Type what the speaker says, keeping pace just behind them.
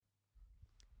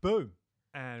Boom!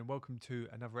 And welcome to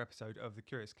another episode of the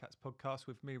Curious Cats podcast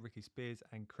with me, Ricky Spears,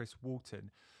 and Chris Walton.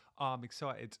 I'm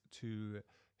excited to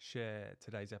share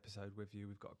today's episode with you.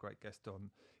 We've got a great guest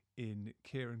on in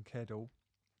Kieran Keddle.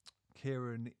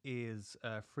 Kieran is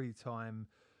a three-time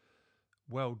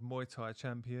world Muay Thai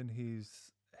champion.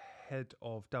 He's head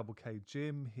of Double K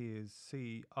Gym. He is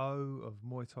CEO of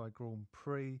Muay Thai Grand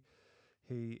Prix.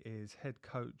 He is head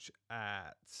coach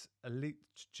at Elite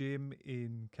Gym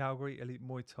in Calgary, Elite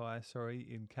Muay Thai,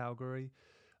 in Calgary.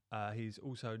 He's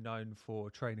also known for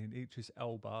training Idris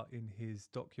Elba in his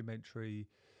documentary,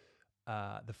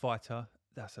 The Fighter.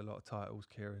 That's a lot of titles,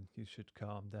 Kieran. You should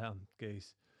calm down,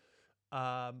 geese.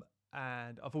 And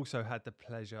I've also had the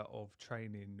pleasure of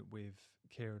training with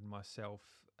Kieran myself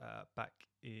back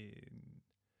in,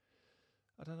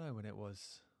 I don't know when it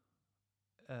was.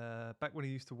 Back when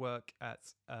he used to work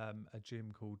at a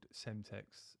gym called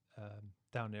Semtex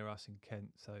down near us in Kent.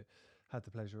 So had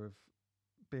the pleasure of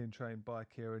being trained by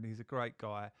Kieran. He's a great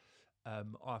guy.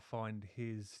 I find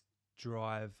his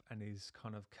drive and his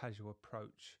kind of casual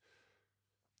approach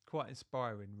quite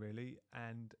inspiring, really.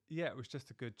 And yeah, it was just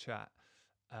a good chat.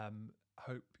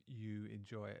 Hope you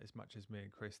enjoy it as much as me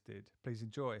and Chris did. Please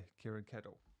enjoy Kieran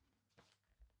Keddle.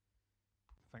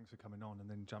 Thanks for coming on and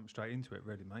then jump straight into it,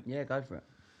 really, mate. Yeah, go for it.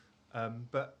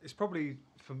 But it's probably,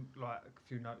 from like a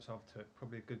few notes I've took,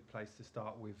 probably a good place to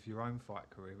start with your own fight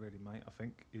career, really, mate. I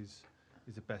think is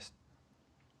the best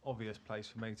obvious place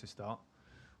for me to start.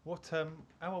 What?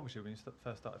 How old was you when you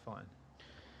first started fighting?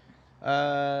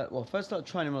 Well, first started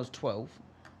training when I was 12,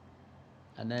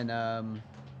 and then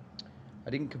I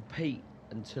didn't compete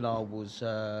until I was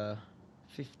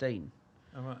 15.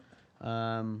 All right.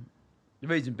 The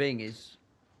reason being is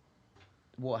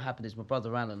what happened is my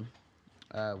brother Alan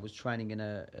was training in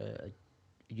a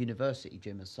university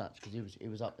gym as such because he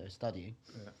was up there studying,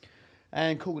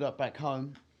 and called up back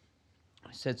home.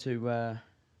 I said to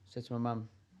my mum,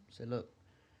 said, look,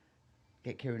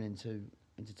 get Kieran into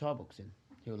Thai boxing.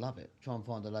 He'll love it. Try and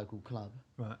find a local club.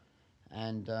 Right.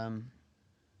 And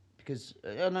because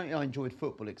I know I enjoyed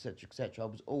football, etc., etc. I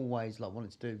was always like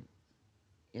wanted to do.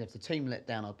 If the team let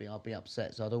down, I'd be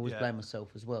upset. So I'd always blame myself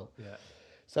as well. Yeah.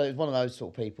 So it was one of those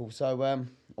sort of people. So I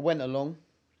went along.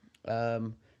 A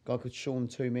guy called Sean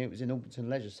Toomey. It was in Alberton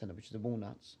Leisure Centre, which is the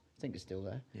Walnuts. I think it's still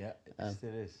there. Yeah, it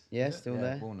still is. Yeah, still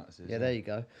there. Walnuts is. Yeah, there you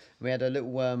go. We had a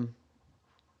little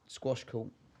squash court,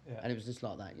 and it was just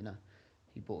like that, you know.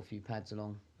 He bought a few pads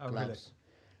along, gloves, really?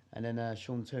 And then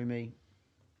Sean Toomey.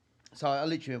 So I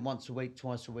literally went once a week,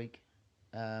 twice a week,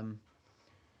 and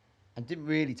didn't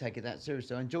really take it that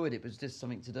seriously. I enjoyed it, but it was just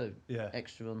something to do. Yeah.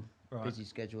 Extra on busy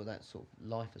schedule, that sort of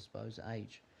life, I suppose, at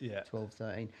age 12,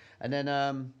 13. And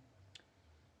then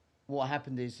what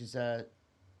happened is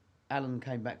Alan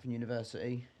came back from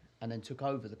university and then took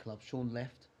over the club. Sean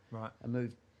left and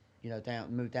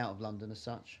moved out of London as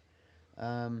such.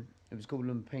 It was called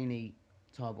Lumpini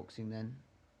Thai Boxing then.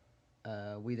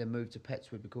 We then moved to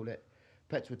Petswood. We called it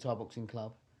Petswood Thai Boxing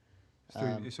Club.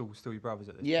 It's all still your brothers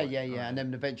at this point? Yeah. Right. And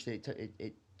then eventually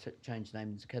it changed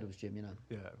name into Keddle's Gym, you know.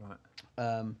 Yeah,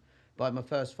 right. But I had my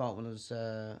first fight when I was,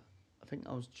 I think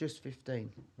I was just 15.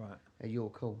 Right. At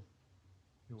York Hall.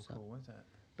 York Hall, was it?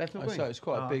 So it's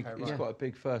quite a big. Okay, it's quite a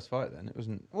big first fight then. It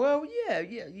wasn't. Well,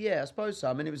 yeah. I suppose so.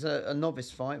 I mean, it was a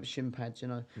novice fight with shin pads. You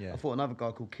know. Yeah. I fought another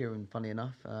guy called Kieran. Funny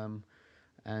enough,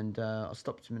 and I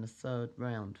stopped him in the third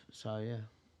round. So yeah,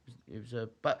 it was a.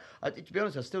 But to be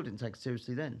honest, I still didn't take it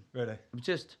seriously then. Really. It was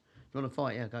just, you want to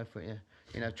fight? Yeah, go for it. Yeah.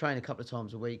 You know, train a couple of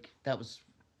times a week. That was.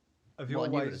 Have you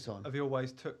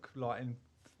always took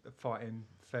fighting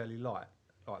fairly light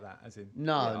like that? As in.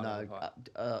 No.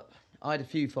 I had a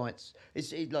few fights.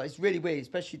 It's really weird,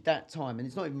 especially that time, and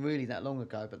it's not even really that long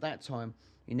ago. But that time,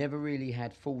 you never really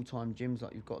had full-time gyms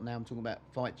like you've got now. I'm talking about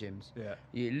fight gyms. Yeah.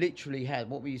 You literally had.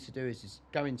 What we used to do is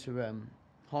go into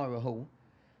hire a hall,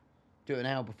 do it an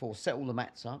hour before, set all the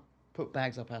mats up, put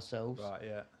bags up ourselves. Right.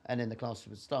 Yeah. And then the classes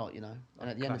would start. You know, and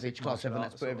at the end of each class, everyone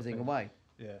had to put everything away.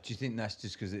 Yeah. Do you think that's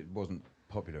just because it wasn't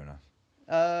popular enough?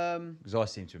 Because I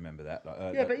seem to remember that,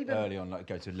 but even early on,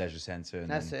 go to a leisure centre and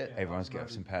that's it. Everyone's get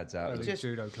some pads out. Just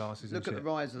judo classes. Look at the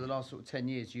rise of the last sort of 10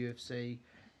 years. UFC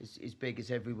is big, it's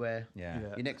everywhere. Yeah.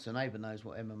 Your next door neighbour knows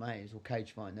what MMA is, or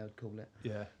cage fighting they would call it.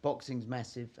 Yeah. Boxing's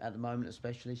massive at the moment,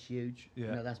 especially. It's huge. Yeah.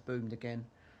 You know, that's boomed again.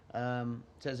 So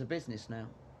it's a business now.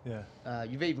 Yeah.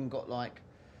 You've even got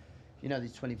these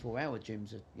 24-hour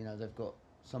gyms. They've got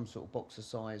some sort of boxer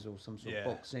size or some sort of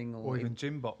boxing, or even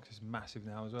gym box is massive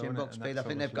now as well. Gym box speed. I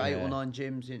think they've got 8 or 9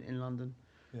 gyms in London.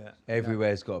 Yeah.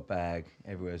 Everywhere's got a bag.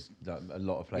 Everywhere's like, a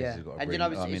lot of places have got a and ring.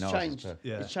 it's changed.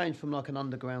 Yeah. It's changed from like an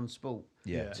underground sport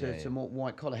to more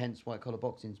white collar. Hence, white collar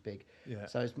boxing's big. Yeah.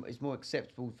 So it's more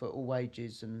acceptable for all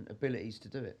ages and abilities to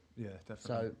do it. Yeah, definitely.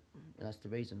 So that's the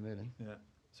reason, really. Yeah.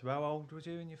 So how old was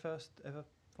you in your first ever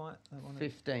fight?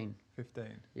 15. 15.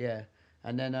 Yeah,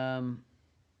 and then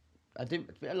I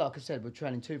didn't. Like I said, we're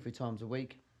training 2-3 times a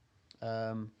week.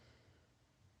 I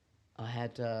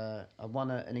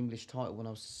won an English title when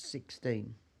I was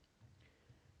 16,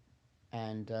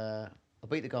 and I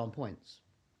beat the guy on points.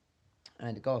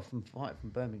 And the guy from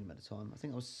Birmingham at the time, I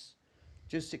think I was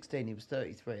just 16. He was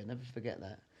 33. I'll never forget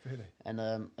that. Really? And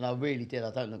I really did.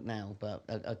 I don't look now, but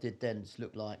I did then. Just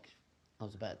looked like I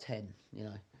was about 10, you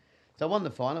know. So I won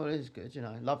the final. It was good, you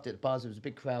know. Loved it. The buzz. There was a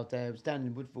big crowd there. It was down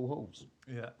in Woodville Halls.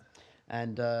 Yeah.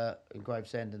 And in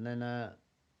Gravesend, and then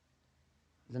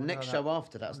the next show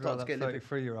after that, I started to get a little bit.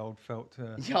 33-year-old felt.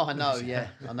 Yeah, I know. Yeah,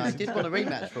 I know. I did want a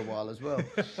rematch for a while as well,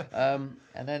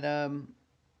 and then I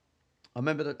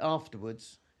remember that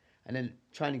afterwards, and then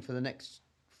training for the next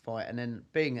fight, and then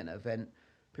being at an event.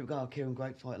 People go, "Oh, Kieran,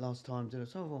 great fight last time." So,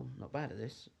 oh, well, not bad at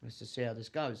this. Let's just see how this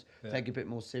goes. Yeah. Take it a bit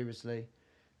more seriously.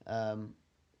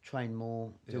 Train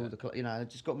more, do all the, you know,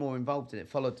 just got more involved in it.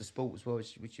 Followed the sport as well,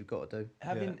 which you've got to do.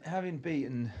 Having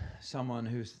beaten someone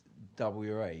who's double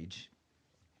your age,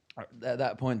 at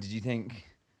that point, did you think,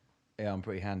 "Yeah, I'm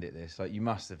pretty handy at this"? Like you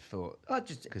must have thought,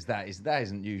 because that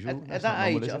isn't usual. At that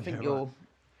age, I think your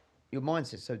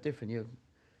mindset's so different. You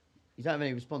don't have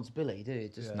any responsibility, do you?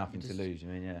 Just nothing to lose. You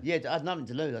mean, yeah? Yeah, I had nothing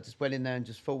to lose. I just went in there and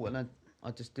just fought, and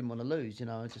I just didn't want to lose. You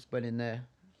know, I just went in there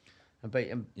and beat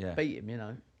him.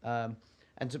 You know.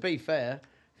 And to be fair,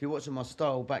 if you're watching my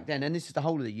style back then, and this is the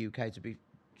whole of the UK, to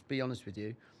be honest with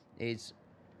you, is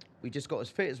we just got as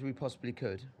fit as we possibly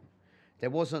could. There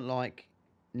wasn't like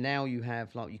now you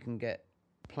have like you can get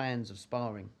plans of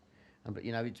sparring, but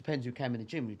you know it depends who came in the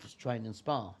gym. We just train and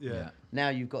spar. Yeah. Now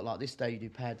you've got like this day you do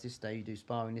pads, this day you do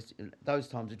sparring. Those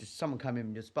times are just someone come in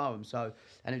and just spar them. So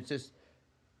and it's just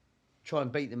try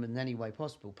and beat them in any way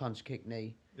possible. Punch, kick,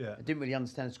 knee. Yeah. I didn't really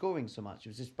understand scoring so much. It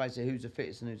was just basically who's the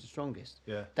fittest and who's the strongest.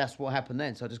 Yeah. That's what happened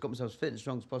then. So I just got myself as fit and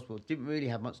strong as possible. Didn't really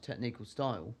have much technical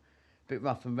style. A bit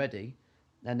rough and ready.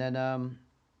 And then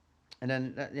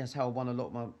that's how I won a lot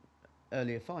of my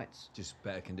earlier fights. Just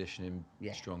better conditioning,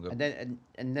 stronger.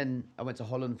 And then I went to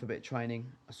Holland for a bit of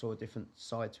training. I saw a different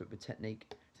side to it with technique.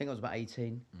 I think I was about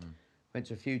 18. Went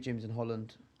to a few gyms in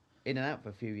Holland, in and out for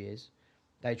a few years.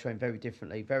 They train very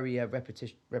differently, very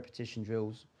repetition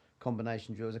drills,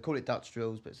 combination drills. I call it Dutch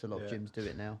drills, but it's a lot of gyms do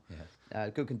it now. Yeah.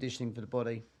 Good conditioning for the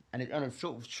body, and a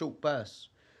sort of short bursts.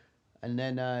 And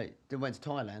then went to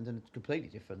Thailand, and it's completely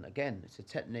different. Again, it's a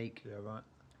technique. Yeah, right.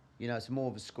 You know, it's more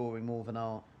of a scoring, more of an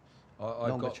art. I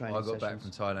got back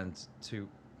from Thailand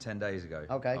 10 days ago.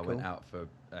 Okay, I went out for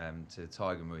to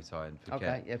Tiger Muay Thai in Phuket.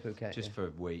 Okay, yeah, Phuket. Just for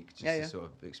a week, to sort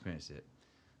of experience it.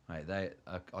 Mate,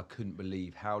 I couldn't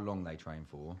believe how long they train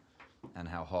for, and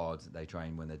how hard they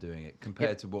train when they're doing it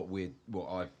compared to what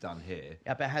I've done here.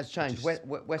 Yeah, but it has changed.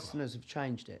 Westerners have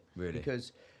changed it. Really?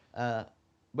 Because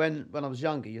when I was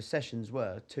younger, your sessions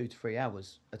were 2 to 3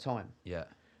 hours a time. Yeah.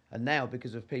 And now,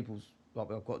 because of people's like,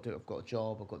 I've got a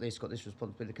job, I've got this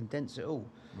responsibility, condense it all.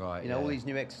 Right. You know, all these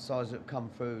new exercises that have come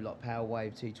through, like Power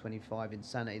Wave, T25,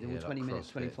 Insanity, they're all 20 minutes,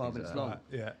 25 minutes long.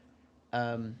 Yeah.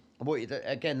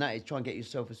 Again, that is try and get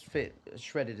yourself as fit, as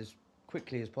shredded as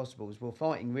quickly as possible. As well,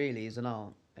 fighting really is an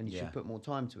art, and you should put more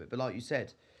time to it. But like you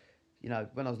said, you know,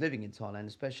 when I was living in Thailand,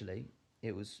 especially,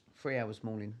 it was 3 hours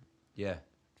morning,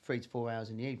 3 to 4 hours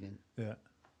in the evening. Yeah.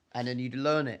 And then you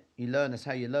learn it. You learn that's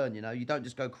how you learn. You know, you don't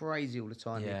just go crazy all the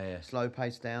time. Yeah. Slow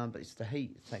pace down, but it's the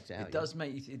heat that takes it out. It does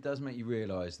make you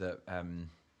realise that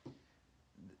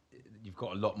you've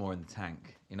got a lot more in the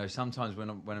tank. You know, sometimes when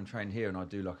I'm training here and I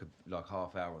do like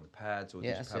half hour on the pads or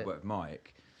just pad work with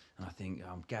Mike, and I think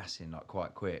I'm gassing like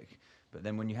quite quick. But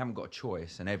then when you haven't got a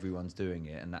choice and everyone's doing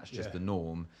it and that's just the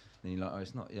norm, then you're like, oh,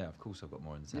 it's not. Yeah, of course I've got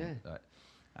more in the tank. Yeah.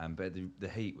 Like, but the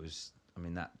heat was, I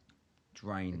mean, that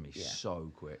drained me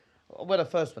so quick. When I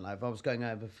first went over, I was going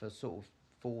over for sort of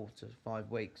 4 to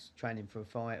 5 weeks training for a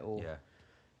fight. Or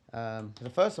the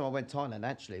first time I went to Thailand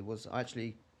I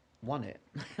actually won it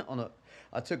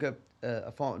I took a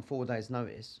fight on 4 days'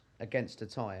 notice against a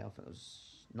Thai. I think it was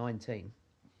 19.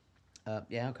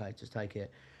 Just take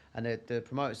it. And the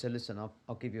promoter said, listen,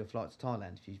 I'll give you a flight to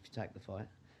Thailand if you take the fight.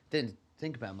 Didn't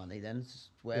think about money then, it's just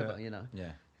whatever, you know.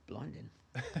 Yeah. Blinding.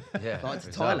 Yeah. Flight to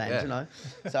Thailand, you know.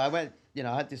 So I went, you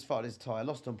know, I had this fight as a Thai. I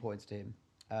lost on points to him.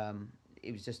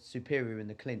 he was just superior in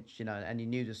the clinch, you know, and he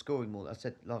knew the scoring more. I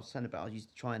was saying about, I used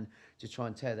to try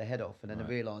and tear their head off, and then I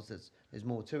realised there's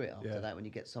more to it after that when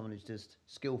you get someone who's just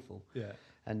skillful. Yeah.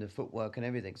 And the footwork and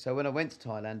everything. So when I went to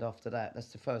Thailand after that, that's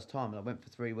the first time, and I went for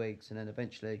 3 weeks, and then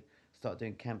eventually started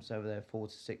doing camps over there 4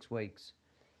 to 6 weeks.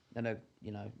 Then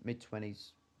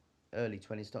mid-20s, early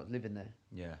 20s, started living there.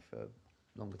 Yeah. For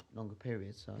longer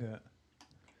periods. So. Yeah.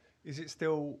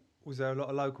 Was there a lot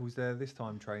of locals there this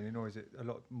time training, or is it a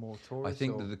lot more tourists? I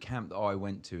think that the camp that I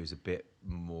went to is a bit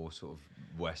more sort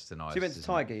of westernised. So you went to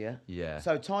Tiger, yeah? Yeah.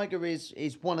 So Tiger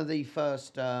is one of the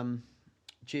first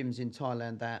gyms in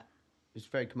Thailand that is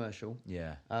very commercial.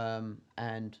 Yeah.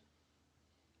 And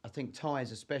I think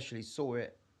Thais especially saw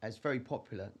it as very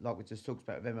popular, like we just talked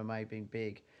about with MMA being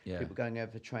big, people going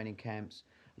over for training camps,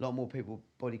 a lot more people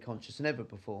body conscious than ever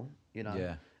before, you know.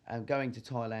 Yeah. And going to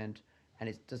Thailand,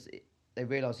 and they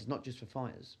realise it's not just for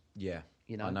fighters. Yeah.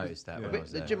 You know, I noticed that when I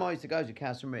was the there. gym I used to go to,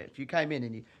 Castle Rich, if you came in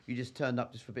and you just turned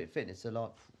up just for a bit of fitness, they're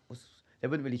like, they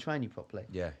wouldn't really train you properly.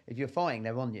 Yeah. If you're fighting,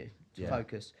 they're on you to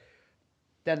focus.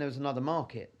 Then there was another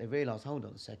market. They realised, hold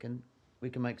on a second, we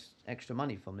can make extra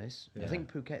money from this. Yeah. I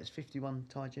think Phuket has 51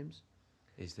 Thai gyms.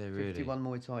 Is there really? 51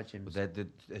 Muay Thai gyms. Well,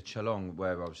 the Chalong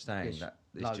where I was staying, Yes,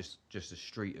 it's just a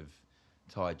street of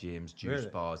Thai gyms, juice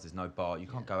bars. There's no bar. You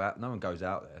can't go out. No one goes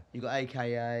out there. You got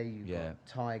AKA. You got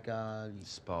Tiger.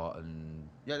 Spartan.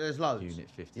 Yeah, there's loads. Unit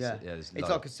 50. Yeah, there's it's loads.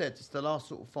 like I said. It's the last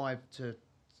sort of 5 to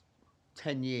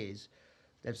 10 years.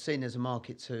 They've seen there's a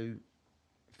market to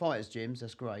fighters gyms.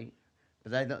 That's great,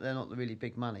 but they're not really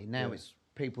big money. Now it's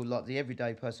people like the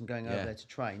everyday person going over there to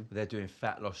train. They're doing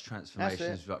fat loss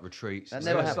transformations, like retreats. That It's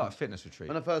never like happened. a fitness retreat.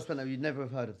 When I first went there, you'd never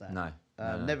have heard of that. No.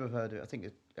 Never have heard of it. I think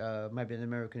it's maybe an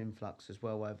American influx as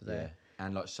well over there. Yeah.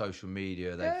 And like social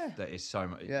media, that is so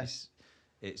much. Yeah.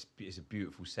 It's a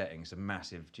beautiful setting. It's a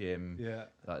massive gym. Yeah.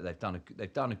 Like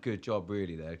they've done a good job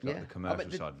really there. Like the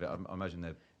commercial side of it. I imagine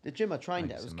they're. The gym I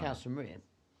trained at Make was some money. Khao Samui.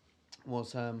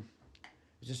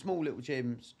 It was a small little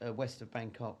gym west of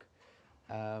Bangkok,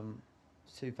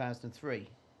 2003,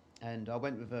 and I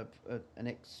went with a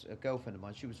girlfriend of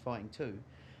mine. She was fighting too,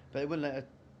 but they wouldn't let her.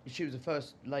 She was the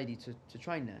first lady to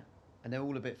train there, and they're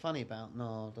all a bit funny about.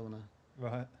 No, I don't want to.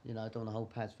 Right. You know, I don't want to hold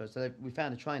pads first. So we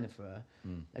found a trainer for her,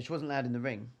 and she wasn't allowed in the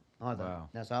ring either. Wow.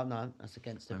 Now, so no, that's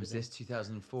against When was everything. this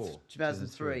 2004?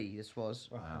 2003. This was.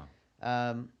 Wow.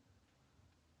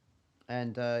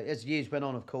 And as years went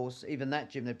on, of course, even that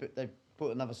gym, they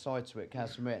put another side to it, Khao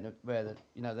Samui, where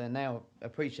they now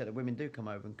appreciate that women do come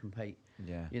over and compete.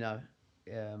 Yeah. You know,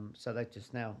 so they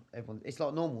just now it's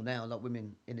like normal now, like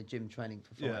women in a gym training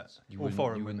for fights. All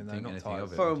foreign women, though, not anything Thai.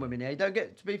 of it, Foreign would you? women, yeah. You don't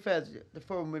get, to be fair, the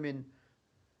foreign women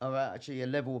are actually a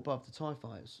level above the Thai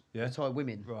fighters. Yeah? The Thai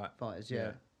women Yeah. fighters,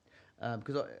 yeah.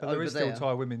 Because But there is still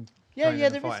Thai women. Yeah, training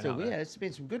and there is fighting still. out there. Yeah, there's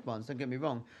been some good ones. Don't get me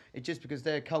wrong. It's just because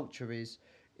their culture is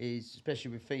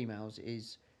especially with females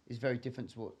is very different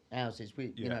to what ours is.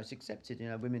 You know, it's accepted. You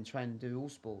know, women train and do all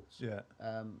sports. Yeah.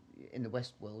 In the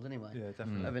West world, anyway. Yeah,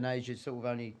 definitely. Over in Asia, it's sort of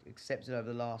only accepted over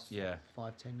the last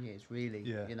 5-10 years, really.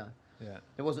 Yeah. You know. Yeah.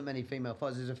 There wasn't many female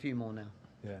fighters. There's a few more now.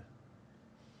 Yeah.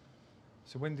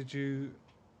 So when did you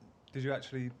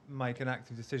actually make an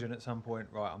active decision at some point?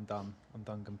 Right, I'm done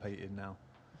competing now.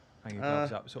 Hang your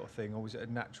gloves up, sort of thing, or was it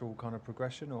a natural kind of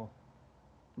progression, or?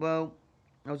 Well,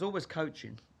 I was always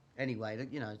coaching anyway,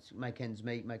 you know, to make ends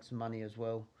meet, make some money as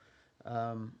well.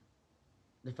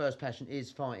 The first passion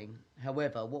is fighting.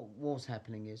 However, what was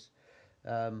happening is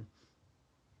there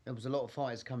was a lot of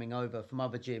fighters coming over from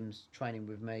other gyms, training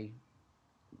with me,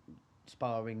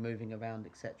 sparring, moving around,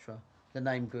 etc. The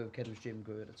name grew of Keddle's Gym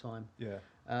grew at the time. Yeah.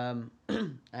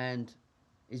 And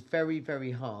it's very,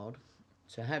 very hard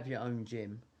to have your own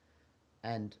gym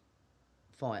and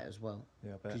fight as well.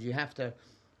 Yeah, I bet. Because you have to...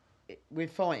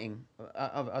 With fighting,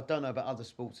 I don't know about other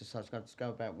sports as such, I'll just go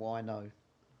about what I know,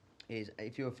 is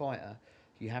if you're a fighter,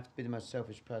 you have to be the most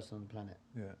selfish person on the planet.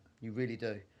 Yeah. You really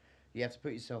do. You have to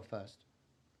put yourself first.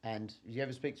 And if you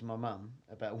ever speak to my mum,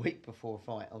 about a week before a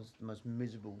fight, I was the most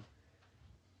miserable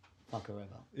fucker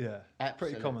ever. Yeah.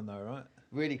 Absolutely. Pretty common though, right?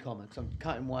 Really common, because I'm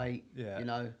cutting weight, Yeah. you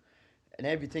know, and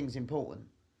everything's important.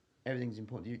 Everything's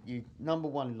important. You number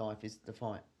one in life is the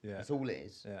fight. Yeah. That's all it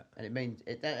is. Yeah. And it means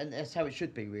and that's how it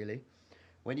should be, really.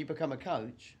 When you become a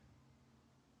coach,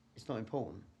 it's not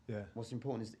important. Yeah. What's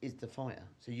important is the fighter.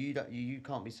 So you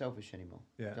can't be selfish anymore.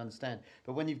 Yeah. Do you understand?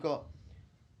 But when you've got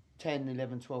 10,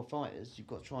 11, 12 fighters, you've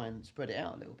got to try and spread it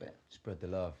out a little bit. Spread the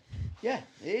love. Yeah,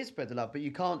 it is spread the love, but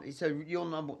you can't. So you're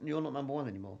not number one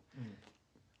anymore.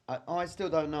 I still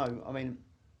don't know. I mean,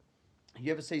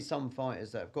 you ever see some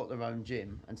fighters that have got their own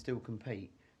gym and still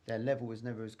compete? Their level is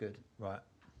never as good. Right.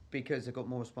 because they've got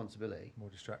more responsibility. More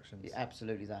distractions. Yeah,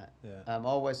 absolutely that. Yeah. I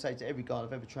always say to every guy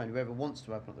I've ever trained, whoever wants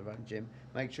to open up their own gym,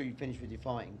 make sure you finish with your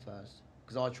fighting first.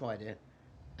 Because I tried it,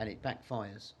 and it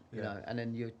backfires. You know, and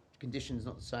then your condition's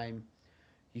not the same.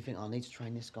 You think, I need to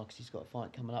train this guy because he's got a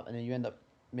fight coming up, and then you end up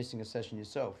missing a session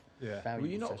yourself. Yeah. Were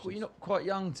you not quite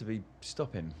young to be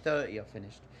stopping? 30, I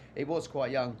finished. It was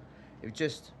quite young. It was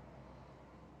just.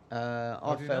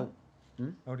 I felt. How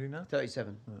old are you now?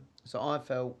 37. Right. So I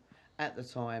felt at the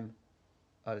time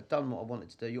I'd have done what I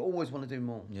wanted to do. You always want to do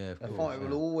more. Yeah, of course. A fighter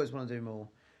will always want to do more,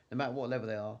 no matter what level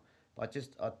they are. But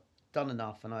I'd done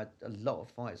enough, and I had a lot of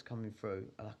fights coming through,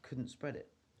 and I couldn't spread it.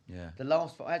 Yeah. The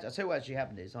last fight, I'll tell you what actually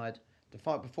happened is, I had the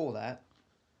fight before that,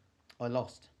 I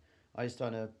lost. I used to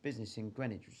own a business in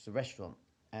Greenwich, which is a restaurant,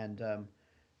 and I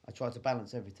tried to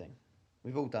balance everything.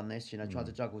 We've all done this, tried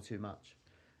to juggle too much.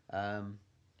 I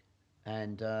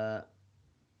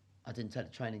didn't take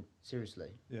the training seriously.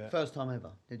 Yeah. First time ever.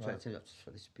 Didn't take it seriously. I just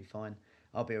thought this would be fine.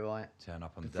 I'll be all right. Turn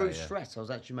up on the day. Through stress, I was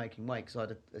actually making weight because I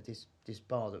had this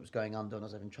bar that was going under, and I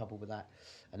was having trouble with that,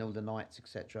 and all the nights,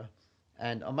 etc.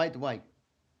 And I made the weight,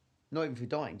 not even through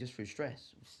dieting, just through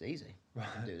stress. It's easy. Right.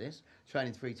 I can do this.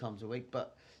 Training 3 times a week,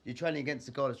 but you're training against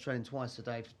a guy that's training twice a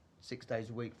day, for 6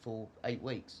 days a week for 8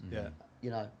 weeks. Yeah.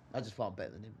 I just felt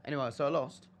better than him. Anyway, so I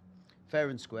lost, fair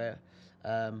and square.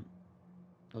 I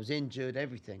was injured,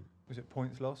 everything. Was it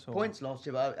points loss? Or? Points lost,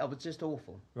 yeah, but I was just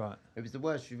awful. Right. It was the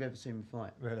worst you've ever seen me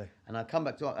fight. Really? And I come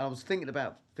back to, and I was thinking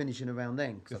about finishing around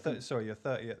then. You're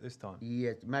 30 at this time?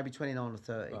 Yeah, maybe 29 or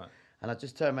 30. Right. And I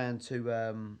just turned around to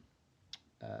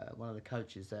one of the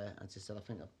coaches there and just said, I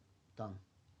think I've done.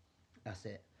 That's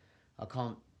it. I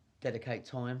can't dedicate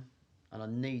time, and I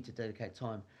need to dedicate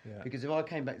time. Yeah. Because if I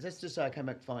came back, let's just say I came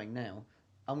back fighting now,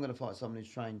 I'm going to fight someone who's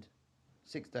trained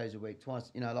 6 days a week,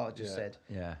 twice, like I just said.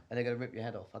 Yeah. And they're going to rip your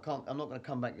head off. I'm not going to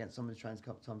come back against someone who trains a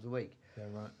couple of times a week. Yeah,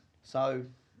 right. So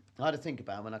I had to think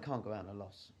about it when I can't go out on a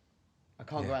loss. I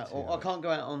can't go out, or I can't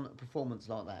go out on a performance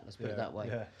like that. Let's put it that way.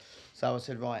 Yeah. So I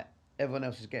said, right, everyone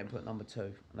else is getting put at number 2,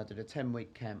 and I did a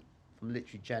 10-week camp from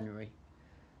literally January,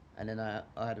 and then I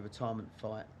had a retirement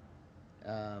fight.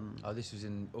 This was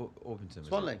in Orpington.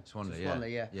 Swanley,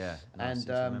 yeah. Yeah. Nice.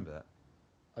 And I remember that.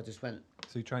 I just went.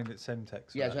 So you trained at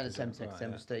Semtex? Yeah, I trained at Semtex,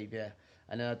 right, Steve, yeah.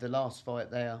 And the last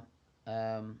fight there,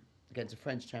 against a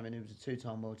French champion who was a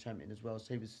 2-time world champion as well.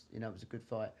 So he was, it was a good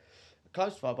fight. A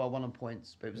close fight, but I won on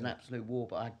points, but it was an absolute war.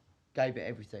 But I gave it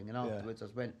everything, and afterwards I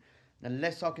went,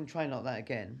 unless I can train like that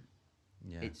again,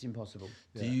 it's impossible.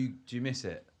 Do you miss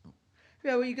it?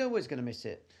 Yeah, well, you're always going to miss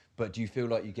it. But do you feel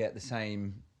like you get the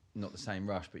same, not the same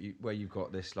rush, but where you've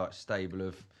got this like stable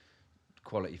of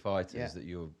quality fighters that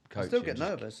you're coaching? I still get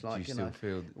nervous. Like, do you still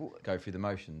go through the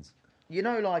motions?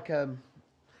 When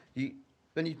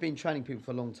you've been training people for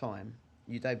a long time,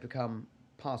 they become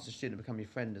past the student, become your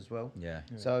friend as well. Yeah.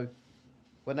 So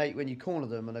when you corner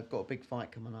them and they've got a big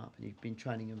fight coming up, and you've been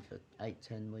training them for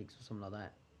 8-10 weeks or something like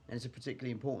that, and it's a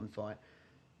particularly important fight,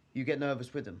 you get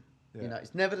nervous with them. Yeah.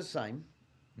 It's never the same,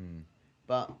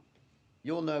 but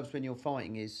your nerves when you're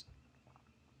fighting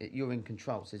you're in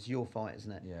control. So it's your fight,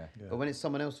 isn't it? Yeah. But when it's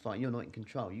someone else fighting, you're not in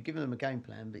control. You're giving them a game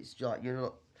plan, but it's like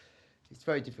it's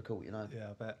very difficult, Yeah,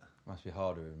 I bet. Must be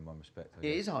harder in one respect.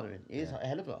 It is harder. It is a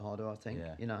hell of a lot harder, I think.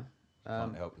 Yeah.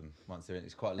 Can't help them once they're in.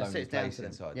 It's quite a lonely place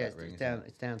inside that ring.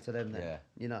 It's down to them then.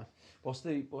 Yeah. Is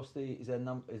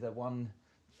there one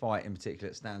fight in particular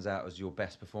that stands out as your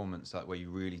best performance, like where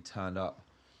you really turned up?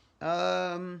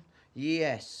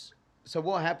 Yes. So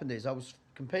what happened is I was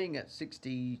competing at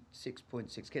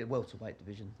 66.6 kilo welterweight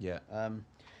division. Yeah.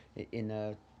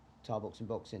 In Thai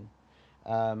boxing,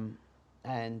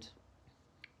 and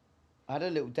I had a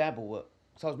little dabble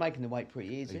so I was making the weight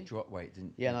pretty easy. You dropped weight,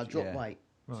 didn't you? Yeah, and I dropped weight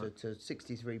to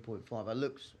 63.5. I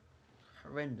looked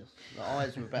horrendous. My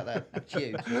eyes were about that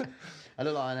huge. I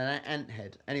looked like an ant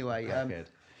head. Anyway,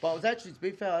 but I was actually, to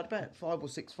be fair, I had about 5 or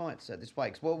 6 fights at this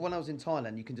weight. Well, when I was in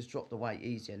Thailand, you can just drop the weight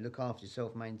easier and look after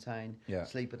yourself, maintain,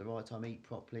 sleep at the right time, eat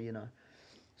properly,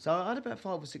 So I had about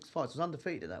 5 or 6 fights. I was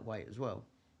undefeated at that weight as well.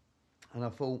 And I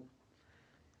thought,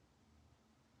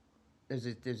 there's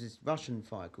this Russian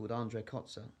fighter called Andrei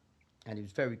Kotsa, and he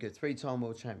was very good, 3-time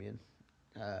world champion.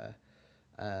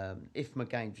 IFMA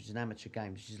Games, which is an amateur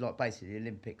games, which is like basically the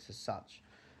Olympics as such.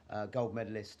 Gold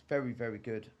medalist, very, very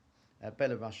good.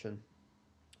 Belarusian,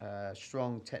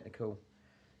 strong, technical.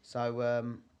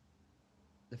 So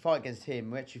the fight against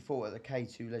him, we actually fought at the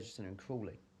K2 Leisure Centre in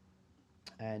Crawley.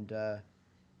 And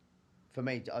for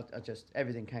me, I just,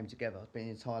 everything came together. I'd been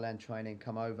in Thailand training,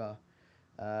 come over.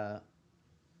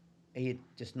 He had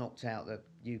just knocked out the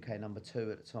UK number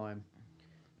 2 at the time.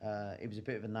 He was a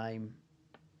bit of a name.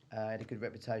 Had a good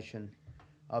reputation.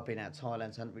 I've been out of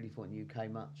Thailand, so I haven't really fought in the UK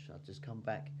much. I've just come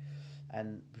back,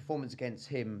 and performance against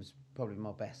him was probably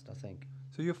my best, I think.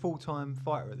 So you're a full-time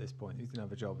fighter at this point. You didn't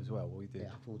have a job as well, or you did?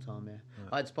 Yeah, full-time. Yeah, Right.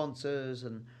 I had sponsors,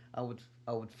 and I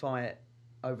would fight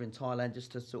over in Thailand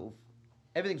just to sort of.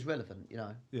 Everything's relevant, you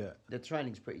know. Yeah. The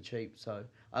training's pretty cheap, so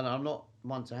and I'm not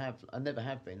one to have. I never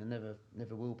have been, and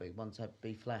never will be. One to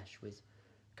be flash with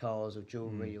cars or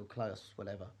jewellery or clothes,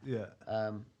 whatever. Yeah.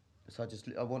 So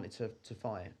I wanted to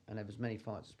fight and have as many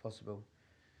fights as possible.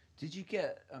 Did you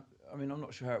get? I mean, I'm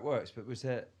not sure how it works, but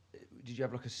did you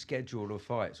have like a schedule of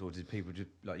fights, or did people just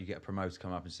like you get a promoter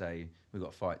come up and say we've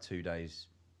got to fight 2 days?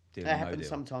 Deal That or no happens deal?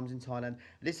 sometimes in Thailand.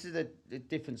 This is the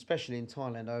difference, especially in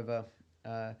Thailand, over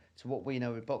to what we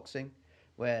know with boxing,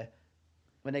 where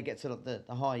when they get to the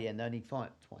high end, they only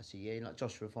fight twice a year. Like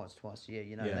Joshua fights twice a year,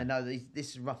 you know. Yeah. They know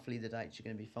this is roughly the dates you're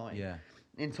going to be fighting. Yeah.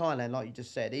 In Thailand, like you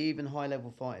just said, even high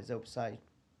level fighters, they'll say,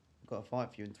 "I've got to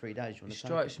fight for you in 3 days." You want It to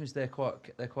strikes me as they're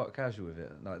quite casual with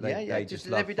it. Like they just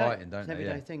an love everyday, fighting, don't it's they? an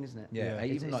everyday thing, isn't it? Yeah,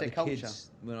 It's even their like the culture.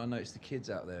 kids. When I notice the kids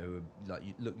out there who are, like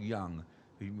look young,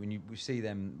 we see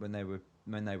them when they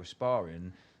were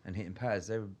sparring and hitting pads,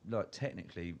 they were like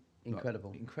technically Incredible.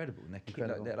 like, incredible, and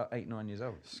Incredible. they're like 8, 9 years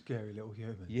old. Scary little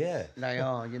humans. Yeah, They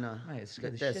are, you know. mate, it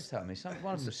scared the There's- shit out of me.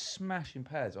 One of them was smashing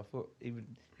pads. I thought he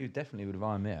would definitely would have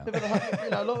ironed me out. But you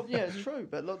know, it's true.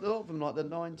 But a lot of them, like the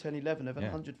 9, 10, 11, they've had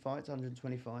 100 fights,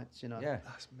 120 fights. You know. Yeah,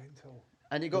 That's mental.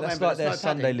 And you got to that's remember, like their there's no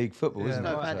Sunday padding. league football, Yeah, isn't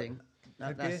There's it? no Right. padding.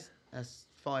 Headgear? That's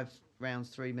 5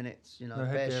 rounds, 3 minutes. You know, No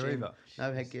bare headgear shin, either.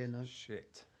 no headgear, no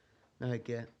Shit.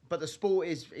 headgear. But the sport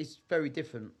is very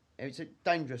different. It's a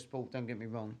dangerous sport. Don't get me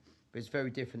wrong, but it's very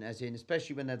different. As in,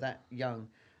 especially when they're that young,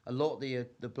 a lot of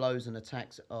the blows and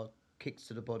attacks are kicks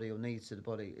to the body or knees to the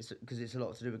body. It's because it's a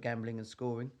lot to do with gambling and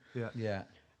scoring. Yeah. Yeah,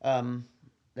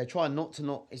 They try not to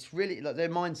not. It's really like their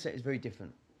mindset is very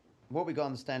different. What we got to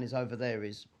understand is over there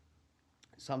is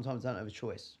sometimes they don't have a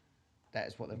choice. That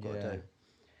is what they've got to Yeah. do.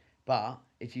 But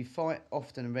if you fight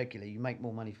often and regularly, you make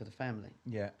more money for the family.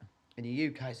 yeah. In the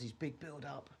UK, it's these big build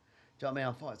up. Do you know what I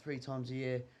mean? I fight 3 times a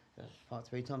year. I fight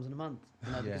 3 times in a month.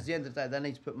 You know, Yeah. because at the end of the day, they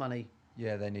need to put money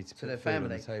Yeah, they need to to put their food on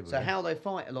family. the table. So yeah. how they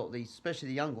fight a lot of these, especially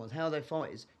the young ones, how they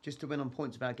fight is just to win on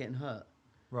points without getting hurt.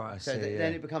 Right. I So see,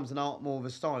 then yeah. it becomes an art, more of a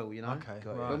style, you know. Okay.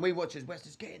 Got it. Right. When we watch it, West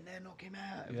is getting there, knock him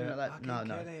out, everything Yeah. like that.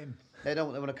 No. Get him. They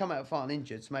don't. They want to come out fighting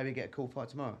injured, so maybe get a cool fight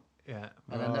tomorrow, Yeah.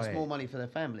 and then that's Right. more money for their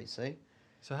family. See,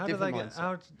 So how do they Different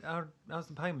get? How's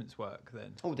the payments work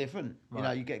then? all different. You Right.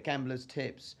 know, you get gamblers'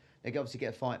 tips. They obviously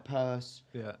get a fight purse.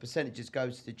 Yeah. Percentages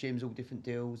goes to the gyms, all different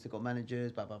deals. They've got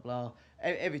managers, blah blah blah.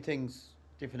 Everything's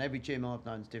different. Every gym I've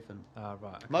known is different. Ah,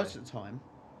 right. Okay. Most of the time,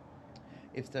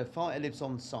 if the fighter lives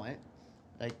on site,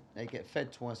 they get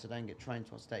fed twice a day and get trained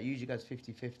twice a day. It usually goes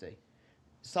 50-50.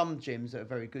 Some gyms that are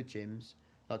very good gyms,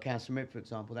 like Council Mid, for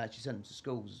example, they actually send them to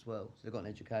schools as well, so they've got an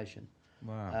education.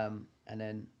 Wow. And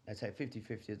then they take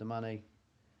 50-50 of the money,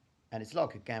 and it's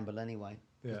like a gamble anyway.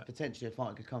 'Cause Yeah. potentially a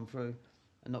fighter could come through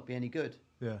and not be any good.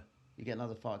 Yeah. You get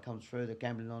another fighter comes through, they're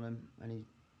gambling on him, and he's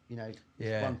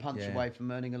Yeah, one punch yeah. away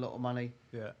from earning a lot of money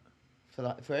Yeah.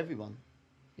 for everyone,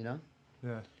 you know.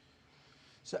 Yeah.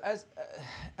 So as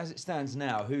it stands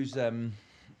now, who's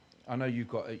I know you've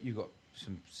got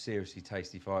some seriously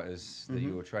tasty fighters that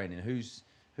you're training. Who's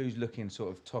looking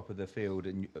sort of top of the field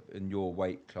in your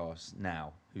weight class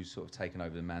now? Who's sort of taken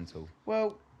over the mantle?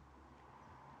 Well,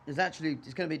 it's going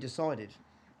to be decided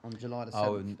on July the 7th.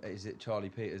 Oh, and is it Charlie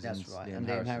Peters? That's and right, Liam and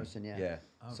Liam Harrison, yeah. Yeah.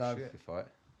 Oh, So- shit. Good fight.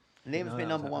 Liam's No, been that was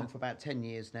number one happening. for about 10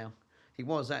 years now. He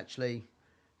was actually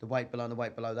the weight below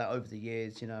that over the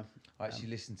years, you know. I actually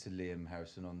listened to Liam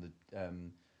Harrison on the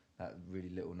that really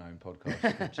little known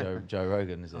podcast with Joe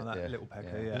Rogan, is it? Oh, that yeah. little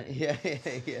pecker. Yeah.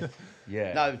 Yeah.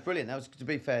 Yeah. No, it was brilliant. That was, to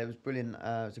be fair, it was brilliant. It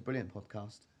was a brilliant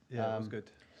podcast. Yeah. It was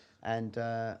good. And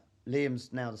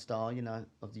Liam's now the star, you know,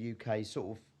 of the UK.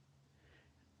 Sort of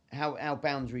how our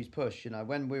boundaries push. You know,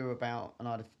 when we were about,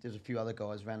 and there's a few other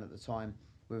guys around at the time.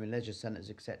 We were in leisure centres,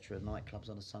 etc., nightclubs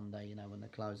on a Sunday. You know, when they're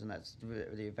closed, and that's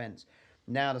the events.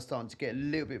 Now they're starting to get a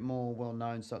little bit more well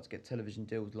known. Start to get television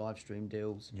deals, live stream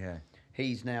deals. Yeah.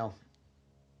 He's now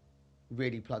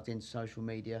really plugged into social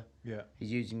media. Yeah.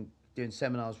 He's doing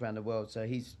seminars around the world. So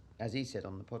he's, as he said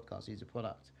on the podcast, he's a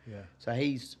product. Yeah. So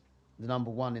he's the number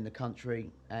one in the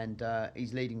country, and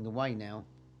he's leading the way now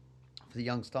for the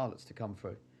young starlets to come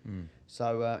through. Mm.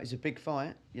 So it's a big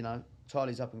fight, you know.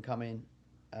 Charlie's up and coming,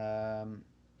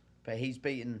 but he's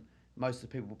beaten most of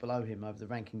the people below him over the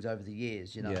rankings over the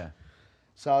years, you know. Yeah.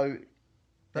 So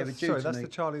they were That's, due sorry, to that's me. the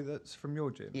Charlie that's from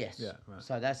your gym. Yes. Yeah. Right.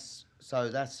 So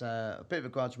that's a bit of a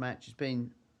grudge match. It's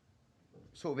been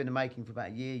sort of in the making for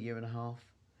about a year and a half.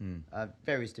 Mm.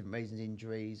 Various different reasons,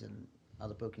 injuries and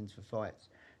other bookings for fights.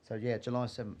 So yeah, July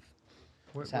 7th.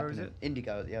 Where is it?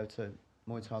 Indigo at the O2.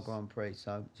 Muay Thai Grand Prix.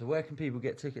 So where can people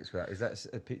get tickets for that? Is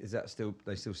that still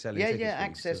they still selling yeah, tickets? Yeah,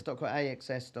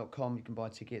 access.com. You can buy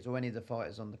tickets, or any of the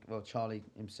fighters on the Charlie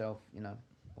himself,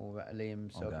 or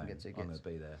Liam himself can get tickets. I'm gonna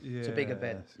be there. Yeah, it's a big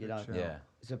event, Yeah,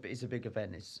 it's a big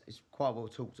event. It's quite well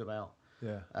talked about.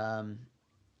 Yeah.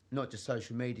 Not just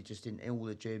social media, just in all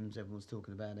the gyms, everyone's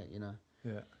talking about it.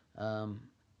 Yeah. And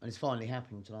it's finally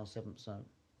happening July 7th. So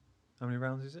How many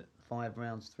rounds is it? 5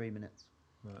 rounds, 3 minutes.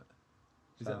 Right.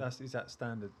 Is So- that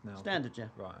standard now? Standard, yeah.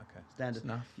 Right. Okay. Standard.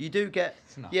 enough. You do get,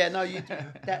 It's enough. yeah, no, you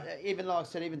that even like I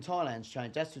said, even Thailand's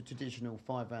changed. That's the traditional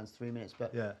 5 rounds, 3 minutes.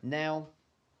 But Yeah. now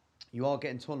you are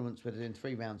getting tournaments where they're doing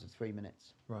 3 rounds of 3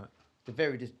 minutes. Right. For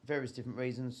various different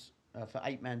reasons. For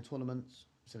 8-man tournaments,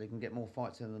 so they can get more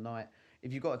fights in the night.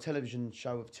 If you've got a television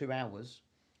show of 2 hours,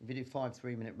 if you do 5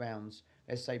 3-minute rounds,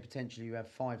 let's say potentially you have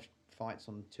 5 fights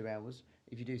on 2 hours.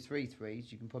 If you do 3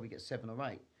 threes, you can probably get 7 or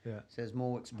 8. Yeah. So there's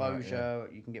more exposure.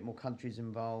 Right, You can get more countries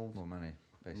involved. More money,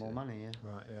 basically. More money, yeah.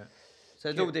 Right. Yeah. So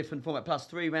it's all different format. Plus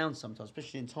 3 rounds sometimes,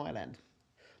 especially in Thailand.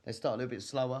 They start a little bit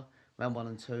slower, round 1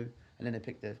 and 2, and then they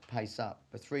pick the pace up.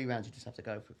 But 3 rounds, you just have to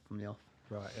go from the off.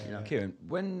 Right. Yeah. You know. Kieran,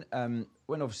 when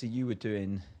obviously you were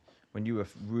doing, when you were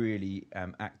really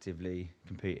actively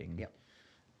competing, Yep.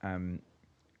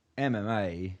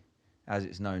 MMA, as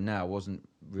it's known now, wasn't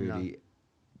really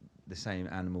the same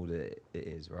animal that it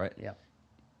is, right? Yeah.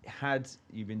 Had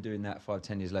you been doing that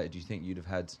 5-10 years later, do you think you'd have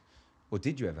had, or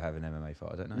did you ever have an MMA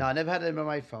fight? I don't know. No, I never had an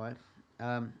MMA fight.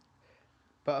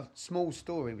 But a small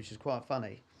story, which is quite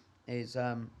funny, is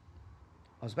I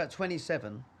was about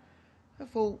 27. I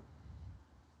thought,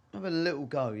 have a little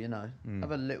go,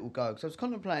 have a little go. Because I was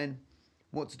contemplating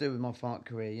what to do with my fight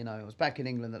career. I was back in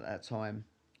England at that time,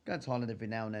 going to Thailand every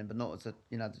now and then, but not as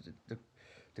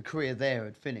the career there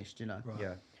had finished, Right.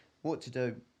 Yeah. what to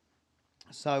do.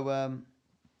 So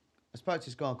I spoke to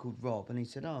this guy called Rob, and he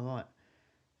said, "Oh, right,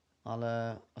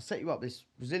 I'll set you up this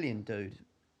Brazilian dude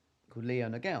called Leo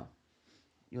Nagel.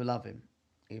 You'll love him.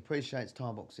 He appreciates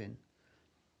Thai boxing."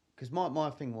 Because my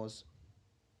thing was,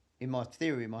 in my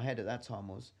theory, in my head at that time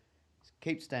was,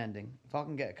 keep standing. If I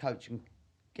can get a coach and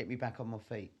get me back on my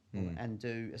feet and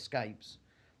do escapes,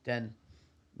 then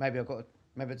maybe I've got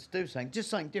to do something, just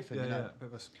something different. Yeah. A bit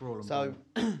of a sprawl. And So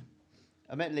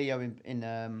I met Leo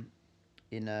in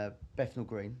Bethnal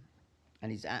Green,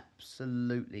 and he's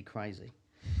absolutely crazy,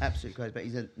 but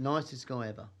he's the nicest guy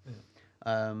ever. Yeah.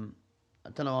 I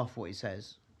don't know half what he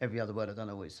says. Every other word I don't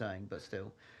know what he's saying, but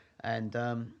still. And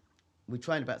we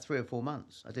trained about 3 or 4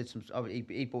 months. I did some.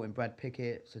 He brought in Brad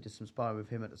Pickett, so I did some sparring with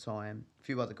him at the time. A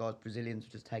few other guys, Brazilians,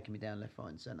 were just taking me down left, right,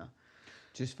 and centre.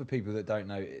 Just for people that don't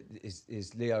know,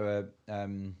 is Leo a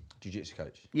jiu-jitsu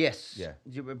coach? Yes. Yeah.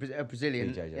 A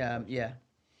Brazilian. BJJ. Yeah.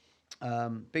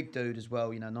 Big dude as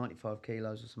well. 95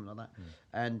 kilos or something like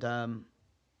that.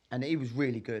 And he was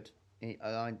really good.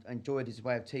 I enjoyed his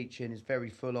way of teaching. It's very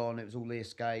full on. It was all the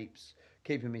escapes,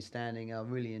 keeping me standing. I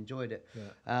really enjoyed it.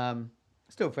 Yeah.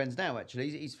 Still friends now, actually.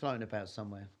 He's floating about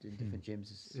somewhere in different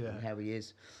gyms. Yeah. And how he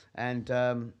is. And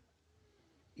so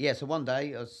one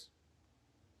day I was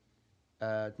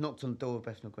knocked on the door of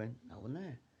Bethnal Green. No one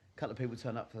there. A couple of people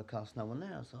turned up for the class. No one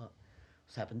there. I was like,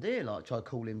 what's happened here? Like, I tried to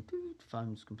call him. The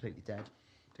phone's completely dead.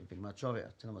 Didn't think much of it.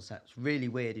 I don't know what's that. It's really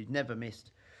weird. He'd never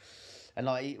missed. And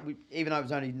like, even though I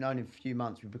was only known him for a few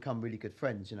months, we've become really good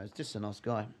friends. He's just a nice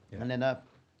guy. Yeah. And then,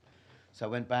 so I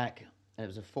went back, and it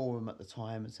was a forum at the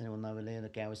time. Does anyone know where Leo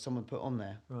Nagel was? Someone put on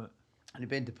there. Right. And he'd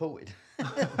been deported.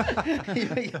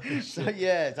 So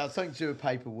something to do with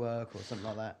paperwork or something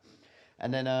like that.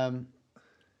 And then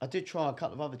I did try a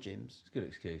couple of other gyms. It's a good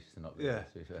excuse to not be Yeah. there,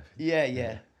 to be fair.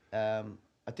 Yeah.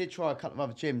 I did try a couple of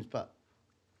other gyms, but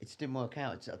it just didn't work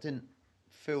out. I didn't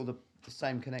feel the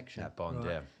same connection. That bond,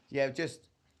 Right. yeah. Yeah,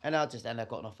 and I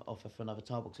got an offer for another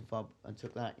Thai boxing fight and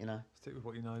took that. Stick with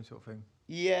what you know, sort of thing.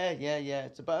 Yeah.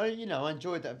 But I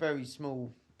enjoyed that very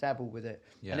small dabble with it.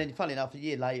 Yeah. And then, funny enough, a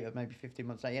year later, maybe 15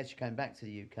 months later, he actually came back to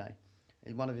the UK.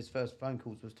 And one of his first phone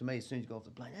calls was to me as soon as he got off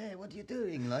the plane. Hey, what are you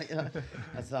doing? I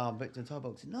said, I'm Victor Thai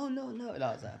boxing. No,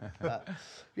 like that. But,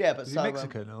 but Is so he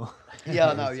Mexican or?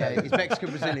 Yeah, no, yeah, he's Mexican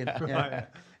Brazilian. Yeah. Right.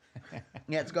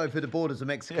 He had to go through the borders of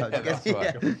Mexico to get. That's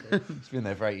right. It's been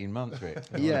there for 18 months, Rick.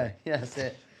 Yeah, that's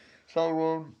it.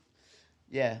 So,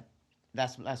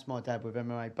 that's my dad with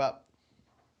MMA. But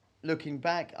looking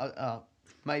back,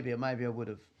 maybe I would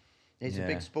have. It's a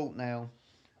big sport now.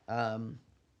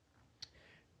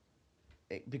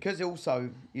 Because also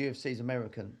UFC's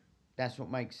American, that's what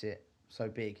makes it so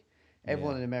big.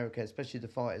 Everyone in America, especially the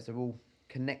fighters, they're all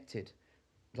connected.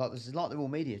 It's like they're all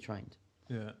media trained.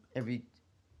 Yeah.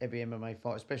 every MMA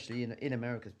fight, especially in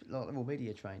America, like they're all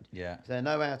media trained. Yeah. So they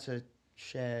know how to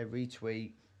share,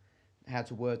 retweet, how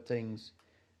to word things.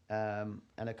 And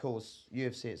of course,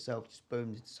 UFC itself just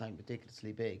boomed into something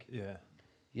ridiculously big. Yeah.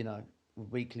 You know,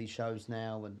 with weekly shows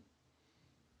now and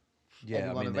Yeah,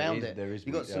 everyone I mean, around there is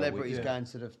You've got celebrities yeah. going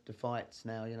to the fights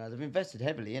now. You know, they've invested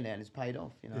heavily in it and it's paid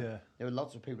off. You know, Yeah. there are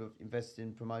lots of people who've invested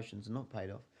in promotions and not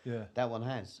paid off. Yeah. That one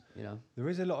has. You know, There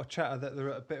is a lot of chatter that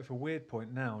they're at a bit of a weird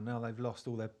point now. Now they've lost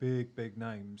all their big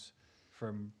names,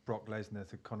 from Brock Lesnar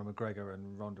to Conor McGregor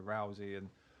and Ronda Rousey and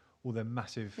all their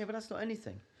massive. yeah, but that's not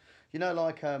anything. You know,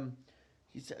 like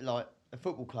you said, like a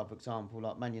football club, for example,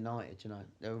 like Man United. You know,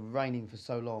 they were reigning for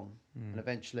so long, and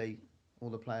eventually all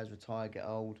the players retire, get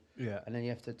old, Yeah. and then you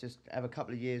have to just have a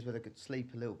couple of years where they could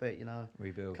sleep a little bit. You know,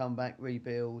 Rebuild. come back,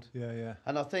 rebuild. Yeah.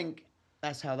 And I think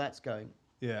that's how that's going.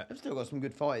 Yeah. They've still got some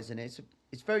good fighters in it.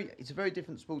 It's a very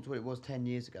different sport to what it was 10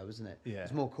 years ago, isn't it? Yeah.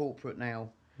 It's more corporate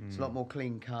now. It's a lot more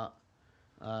clean cut.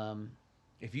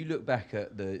 If you look back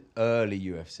at the early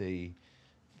UFC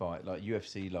fight, like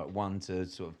UFC like 1 to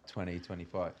sort of 20,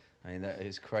 25, I mean, that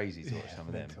is crazy to watch some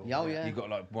of them. mental. Yeah, oh, yeah. You've got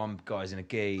like one guy's in a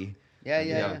gi, Yeah, and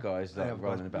yeah, the yeah. other guy's The like other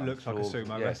rolling guy about. looks the like a floor.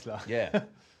 sumo wrestler. Yeah,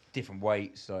 different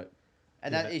weights, like.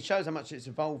 And Yeah. that, it shows how much it's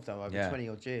evolved, though, over Yeah. 20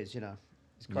 odd years, you know.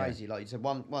 It's crazy. Like you said,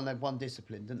 one had one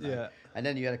discipline, didn't they? Yeah. And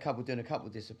then you had a couple doing a couple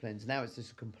of disciplines. Now it's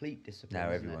just a complete discipline. Now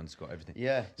isn't it? everyone's got everything.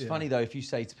 Yeah. It's funny though, if you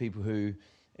say to people who,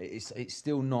 it's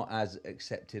still not as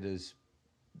accepted as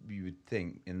you would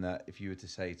think. In that, if you were to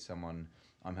say to someone,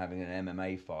 "I'm having an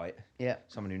MMA fight," Yeah.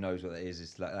 someone who knows what that is,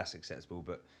 it's like that's acceptable.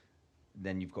 But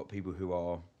then you've got people who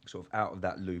are sort of out of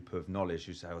that loop of knowledge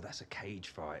who say, "Oh, that's a cage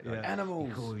fight, like, Yeah. Animals.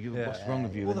 Yeah. what's wrong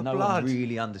with you?" All And the no blood. one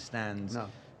really understands, No.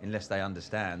 unless they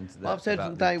understand. That, I've said about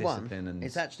from the day one, discipline and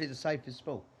it's actually the safest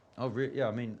sport. oh, really? Yeah,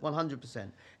 I mean,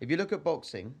 100%. If you look at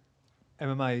boxing,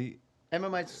 MMA.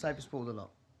 MMA is the safest sport of the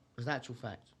lot. It's an actual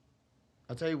fact.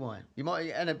 I'll tell you why. You might,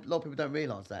 and a lot of people don't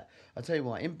realise that. I'll tell you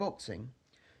why. In boxing,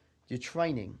 your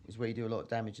training is where you do a lot of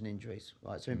damage and injuries.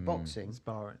 Right. So in boxing,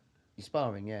 Sparring. you're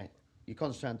sparring. Yeah, you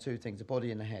concentrate on two things: the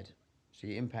body and the head. So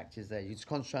your impact is there. You just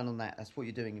concentrate on that. That's what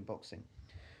you're doing in boxing.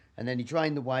 And then you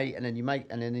drain the weight, and then you make,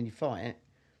 and then you fight it.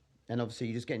 And obviously,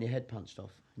 you're just getting your head punched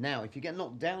off. Now, if you get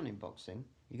knocked down in boxing,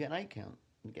 you get an 8 count.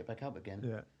 You get back up again.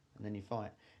 Yeah. And then you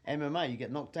fight. MMA, you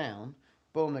get knocked down,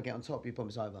 boom, they get on top of you, boom,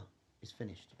 it's over. It's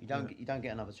finished. You don't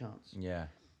get another chance. yeah,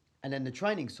 And then the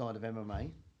training side of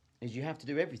MMA is you have to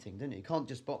do everything, don't you? You can't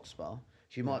just box spar.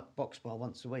 So you might box spar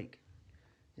once a week.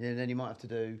 And then you might have to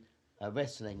do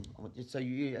wrestling. So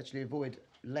you actually avoid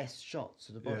less shots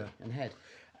to the body and head.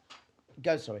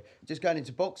 Just going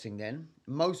into boxing then,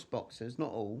 most boxers,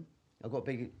 not all, have got a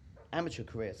big amateur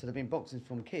career. So they've been boxing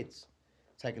from kids,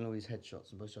 taking all these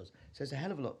headshots and bush shots. So it's a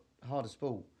hell of a lot harder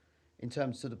sport in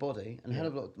terms of the body and a hell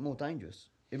of a lot more dangerous,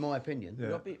 in my opinion.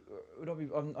 Yeah. would I be,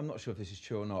 I'm not sure if this is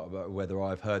true or not, about whether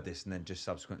I've heard this and then just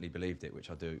subsequently believed it,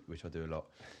 which I do a lot.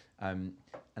 And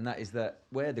that is that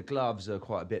where the gloves are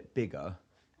quite a bit bigger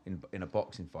in a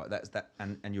boxing fight,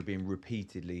 and you're being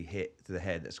repeatedly hit to the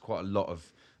head, that's quite a lot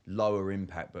of lower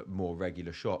impact but more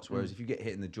regular shots. Whereas if you get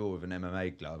hit in the jaw with an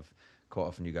MMA glove, quite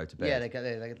often you go to bed. Yeah,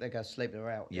 they go sleep, they're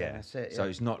out. Yeah, that's it. So yeah.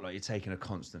 it's not like you're taking a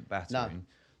constant battering.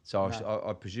 So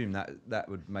I presume that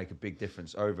would make a big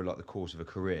difference over like the course of a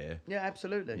career. Yeah,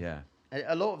 absolutely. Yeah.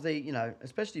 A lot of the,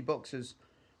 especially boxers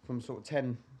from sort of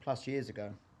 10 plus years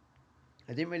ago,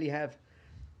 they didn't really have...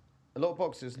 A lot of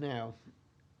boxers now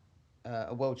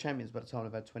are world champions by the time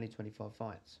they've had 20, 25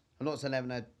 fights. I'm not saying they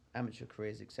haven't had amateur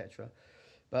careers, etc.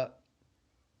 But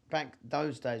back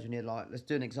those days when you're like, let's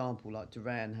do an example, like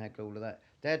Duran, Hagler, all of that,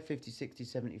 they had 50, 60,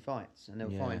 70 fights and they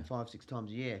were fighting 5-6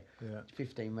 times a year,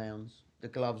 15 rounds. The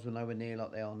gloves were nowhere near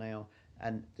like they are now.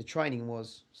 And the training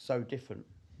was so different.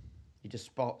 You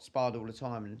just sparred all the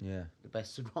time and the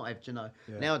best survived, Yeah.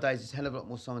 Nowadays, it's a hell of a lot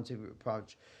more scientific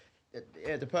approach.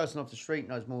 The person off the street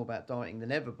knows more about dieting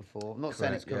than ever before. I'm not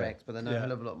saying it's correct, but they know a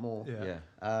hell of a lot more.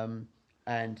 Yeah.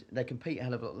 And they compete a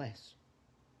hell of a lot less.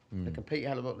 They compete a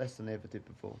hell of a lot less than they ever did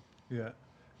before. Yeah.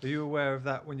 Are you aware of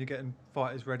that when you're getting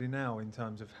fighters ready now in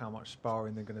terms of how much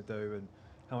sparring they're going to do and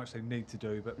how much they need to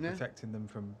do, but protecting them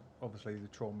from obviously the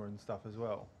trauma and stuff as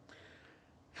well?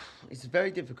 It's a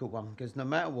very difficult one because no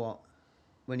matter what,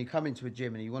 when you come into a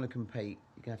gym and you want to compete,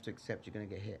 you're going to have to accept you're going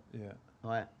to get hit. Yeah.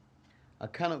 Right? I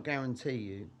cannot guarantee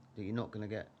you that you're not going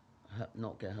to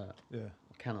not get hurt. Yeah.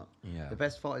 I cannot. Yeah. The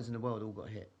best fighters in the world all got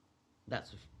hit.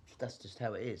 That's just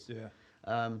how it is. Yeah.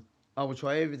 I will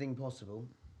try everything possible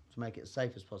to make it as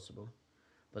safe as possible,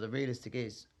 but the realistic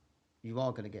is, you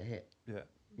are going to get hit. Yeah.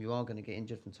 You are going to get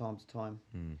injured from time to time.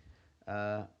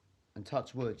 And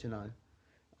touch wood,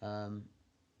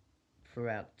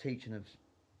 throughout teaching of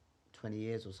 20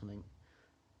 years or something,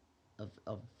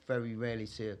 I've very rarely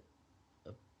see a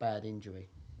bad injury.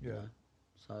 Yeah. You know?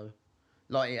 So,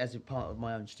 like as a part of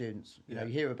my own students, you know,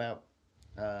 you hear about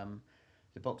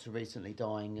the boxer recently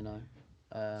dying. You know,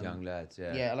 young lads.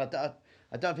 Yeah. Yeah, and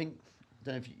I don't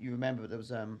know if you remember, but there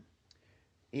was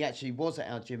he actually was at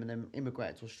our gym and then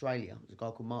immigrated to Australia. It was a guy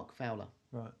called Mark Fowler.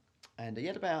 Right. And he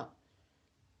had about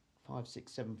 5,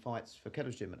 6, 7 fights for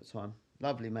Keddle's gym at the time.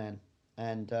 Lovely man.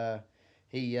 And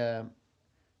he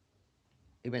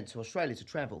went to Australia to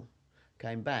travel,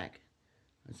 came back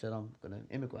and said, I'm going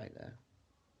to immigrate there.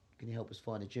 Can you help us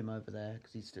find a gym over there?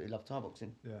 Because he loved Thai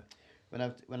boxing. Yeah. Went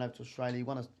over to Australia.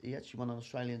 He actually won an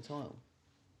Australian title.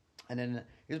 And then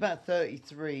he was about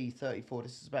 33, 34.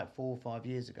 This is about 4 or 5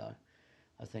 years ago,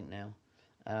 I think now.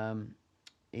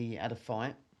 He had a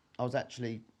fight. I was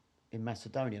actually in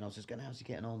Macedonia, and I was just going, how's he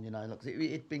getting on? You know, like,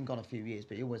 it'd been gone a few years,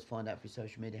 but you always find out through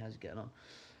social media how's he getting on.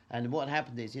 And what had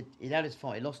happened is he'd had his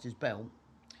fight, he lost his belt,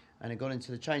 and he got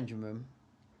into the changing room,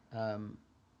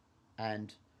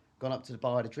 and gone up to the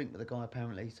bar, had a drink with the guy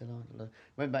apparently. He said,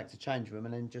 went back to the changing room,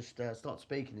 and then just started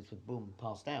speaking. He said, boom,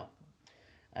 passed out.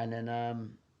 And then I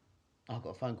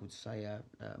got a phone call to say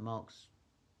Mark's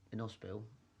in hospital.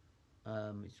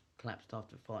 He's collapsed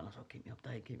after the fight, and I was like, keep me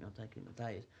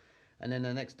updated. And then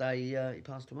the next day, he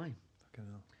passed away. Fucking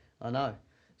hell. I know.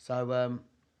 So,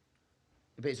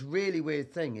 but it's a really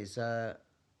weird thing is I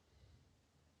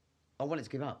wanted to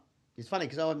give up. It's funny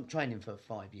because I wasn't training for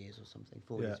 5 years or something,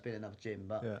 4 years, been in another gym,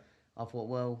 but I thought,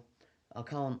 well, I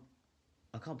can't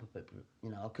put, you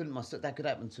know, I couldn't myself, that could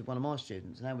happen to one of my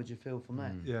students, and how would you feel from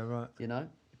that? Yeah, right. You know?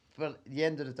 But at the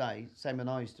end of the day, same when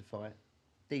I used to fight,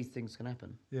 these things can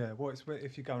happen. Yeah, well,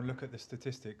 if you go and look at the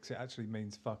statistics, it actually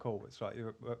means fuck all. It's like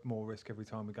you're at more risk every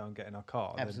time we go and get in our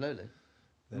car. Absolutely.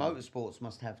 Motorsports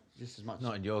must have just as much.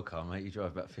 Not in your car, mate. You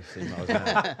drive about 15 miles an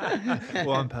hour.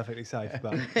 Well, I'm perfectly safe,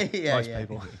 but most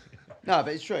people. No,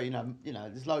 but it's true. You know,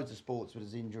 there's loads of sports where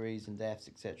there's injuries and deaths,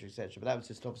 etc., etc. But that was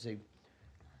just obviously,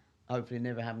 hopefully, it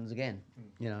never happens again.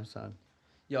 You know, so.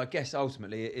 Yeah, I guess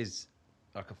ultimately it is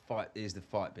like a fight. It is the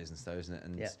fight business, though, isn't it?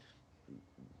 And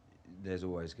there's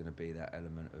always going to be that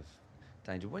element of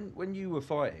danger. When you were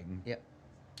fighting,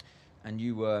 and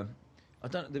you were, I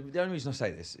don't. The only reason I say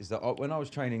this is that when I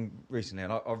was training recently,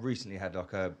 and I recently had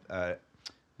like a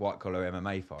white collar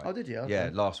MMA fight. Oh, did you? Okay. Yeah,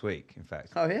 last week, in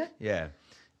fact. Oh yeah. Yeah,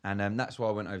 and that's why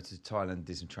I went over to Thailand,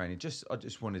 did some training. I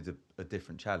just wanted a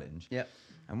different challenge. Yeah.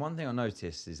 And one thing I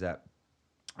noticed is that,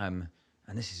 and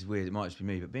this is weird, it might just be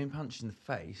me, but being punched in the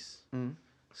face,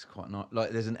 it's quite nice. Like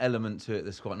there's an element to it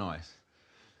that's quite nice.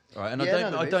 Right, and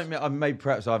I don't mean, maybe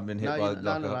perhaps I haven't been hit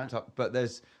but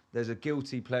there's a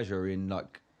guilty pleasure in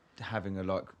like having a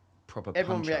like proper.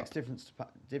 Everyone reacts different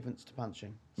to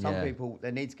punching. Some people they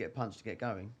need to get punched to get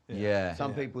going. Yeah.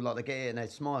 Some people like they get hit and they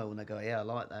smile and they go, yeah, I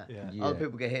like that. Yeah. Other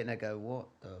people get hit and they go, what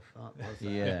the fuck was that?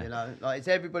 Yeah. You know, like it's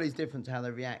everybody's different to how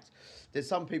they react. There's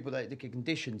some people that get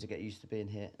conditioned to get used to being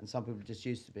hit, and some people are just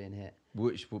used to being hit.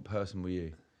 Which person were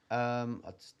you? I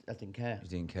didn't care. You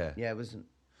didn't care. Yeah, it wasn't.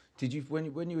 Did you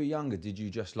when you were younger? Did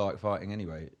you just like fighting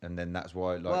anyway, and then that's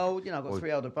why? Like, well, you know, I've got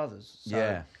 3 older brothers. So,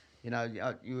 yeah. You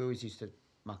know, you always used to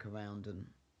muck around and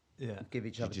give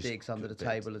each other digs under the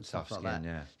table and stuff like that.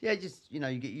 Yeah. Yeah, just you know,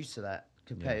 you get used to that.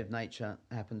 Competitive nature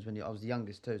happens when I was the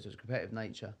youngest too, so it's competitive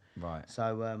nature. Right.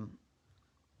 So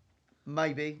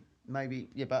maybe,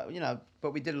 yeah, but you know,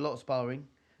 but we did a lot of sparring,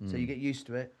 so you get used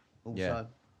to it. Also. Yeah.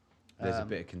 There's a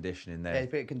bit of conditioning there. Yeah, a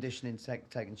bit of conditioning,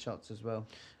 taking shots as well.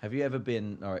 Have you ever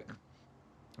been like,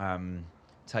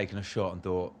 taken a shot and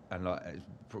thought, and like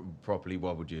properly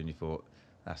wobbled you, and you thought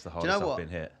that's the hardest I've been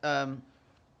hit?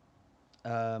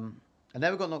 I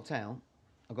never got knocked out.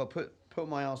 I got put on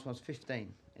my arse when I was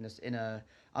 15 in a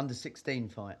under 16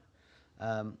 fight.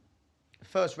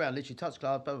 First round, literally touch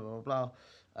glove, blah blah blah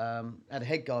blah. Had a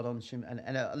head guard on,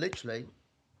 and I literally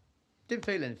didn't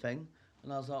feel anything.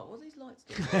 And I was like, what are these lights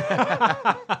doing?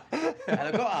 And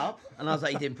I got up, and I was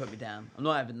like, he didn't put me down. I'm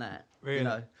not having that. Really? You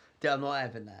know, I'm not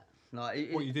having that. Like,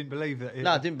 What, you didn't believe that?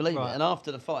 No, I didn't believe it. And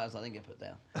after the fight, I was like, I didn't get put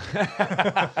down.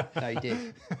 No, he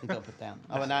did. He got put down.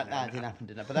 Oh, and that didn't happen,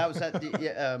 didn't it? But that was, so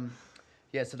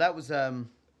that was,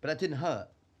 but that didn't hurt.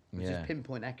 It was just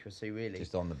pinpoint accuracy, really.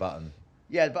 Just on the button.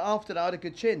 Yeah, but after that, I had a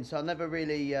good chin, so I never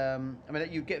really, I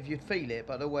mean, you'd feel it,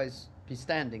 but I'd always be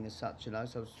standing as such, you know,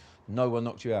 so I was... No one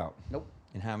knocked you out? Nope.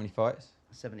 In how many fights?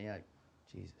 78.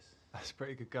 Jesus. That's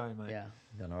pretty good going, mate. Yeah.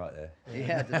 You've done all right there.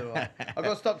 Yeah, I did all right. I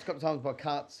got stopped a couple of times by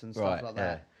cuts and stuff like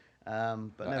that.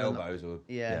 But like never elbows or...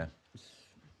 Yeah.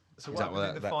 So what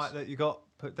happened in the fight that you got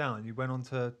put down? You went on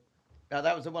to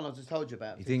That was the one I just told you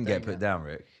about. He didn't get put down,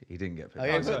 Rick. He didn't get put down.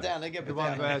 Oh, yeah, put down. They get put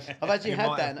down. I've actually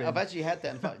had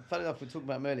that. And funny enough, we were talking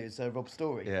about him earlier. It's Rob's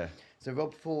story. Yeah. So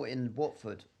Rob fought in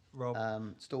Watford. Rob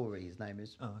Story, his name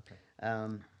is. Oh,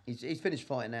 okay. He's finished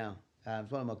fighting now.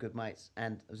 He's one of my good mates,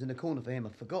 and I was in the corner for him. I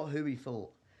forgot who he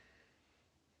fought.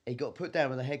 He got put down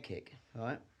with a head kick.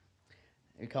 Right.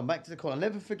 He come back to the corner. I'll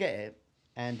never forget it.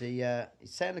 And he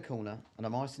sat in the corner, and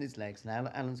I'm icing his legs, and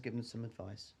Alan's giving him some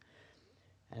advice.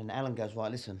 And Alan goes,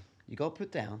 right, listen, you got to put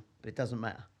down, but it doesn't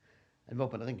matter. And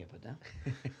Rob went, I didn't get put down.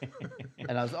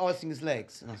 And I was icing his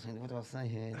legs, and I was thinking, what do I say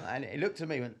here? And he looked at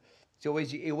me and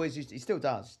went, he still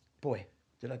does. Boy,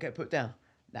 did I get put down?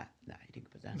 Nah, he didn't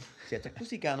get put down. So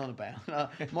what's he going on about?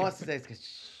 My legs goes,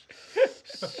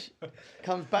 shh.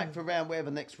 Comes back for round,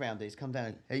 whatever next round is, come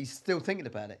down. He's still thinking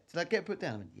about it. Did I get put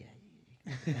down? I went, yeah.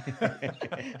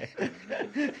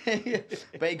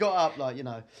 But he got up, like, you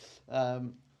know.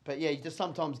 But yeah, you just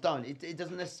sometimes don't. It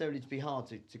doesn't necessarily to be hard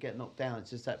to get knocked down. It's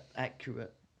just that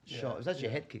accurate shot. It was actually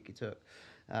a head kick he took.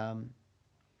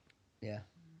 Yeah.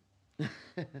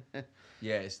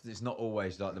 Yeah, it's not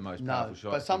always like the most powerful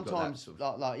shot. But sometimes,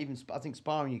 like even I think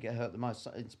sparring, you get hurt the most.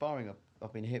 In sparring,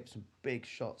 I've been hit with some big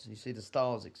shots, and you see the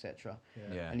stars, etc.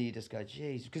 Yeah. And you just go,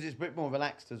 jeez, because it's a bit more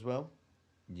relaxed as well.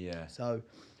 Yeah. So.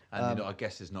 And I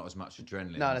guess there's not as much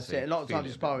adrenaline. No, that's it. A lot of times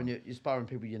you're sparring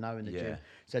people you know in the gym.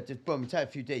 So just boom, you take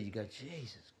a few Ds, you go,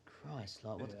 Jesus Christ,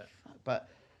 like what the fuck? But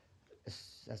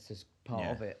that's just part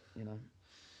of it, you know.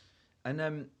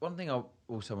 And one thing I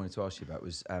also wanted to ask you about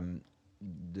was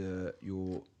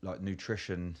your like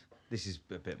nutrition. This is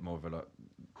a bit more of a like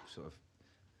sort of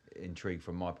intrigue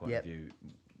from my point of view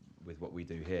with what we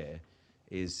do here.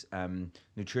 Is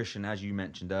nutrition, as you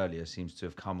mentioned earlier, seems to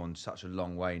have come on such a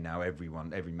long way now. Every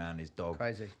man, his dog,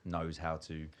 knows how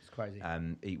to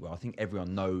eat well. I think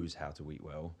everyone knows how to eat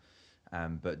well.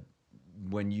 But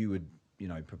when you were,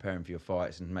 preparing for your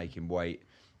fights and making weight,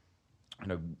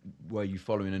 were you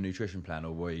following a nutrition plan,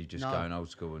 or were you just going old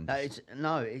school? And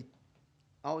I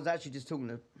was actually just talking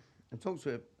to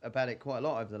it about it quite a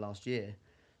lot over the last year.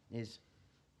 It's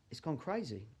gone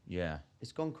crazy. Yeah,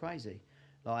 it's gone crazy.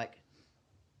 Like.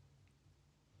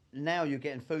 Now you're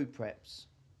getting food preps.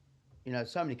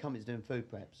 So many companies doing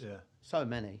food preps. Yeah. So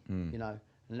many, and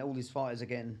all these fighters are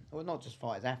getting, well, not just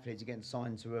fighters, athletes are getting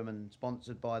signed to them and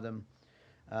sponsored by them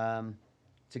to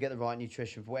get the right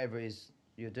nutrition for whatever it is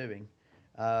you're doing.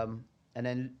 And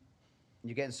then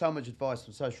you're getting so much advice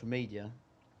on social media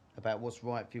about what's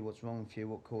right for you, what's wrong for you,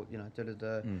 what caught,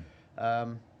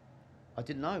 I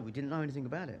didn't know. We didn't know anything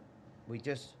about it. We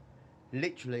just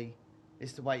literally,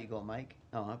 it's the weight you got to make.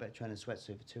 Oh, I better train in a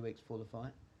sweatsuit for 2 weeks before the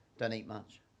fight. Don't eat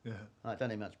much. Yeah.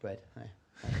 Don't eat much bread.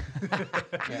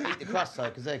 Eat the crust though,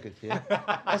 because they're good for you.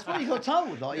 That's what you got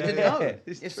told. Like you didn't know.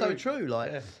 It's so true.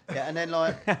 Like, and then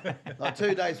like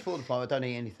 2 days before the fight, I don't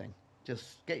eat anything.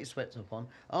 Just get your sweats up on.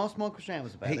 Ask Michael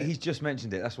Showers about it. He's just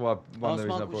mentioned it. That's why one of the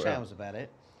reasons I brought it up. Ask Michael Showers about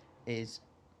it. Is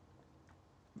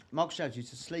Michael Showers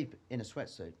used to sleep in a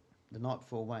sweatsuit the night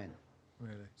before weighing.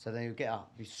 Really? So then he'd get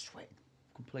up, be sweating,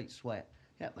 complete sweat.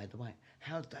 Yeah, made the weight.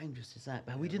 How dangerous is that?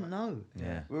 But we didn't know.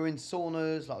 Yeah. We were in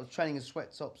saunas, like I was training in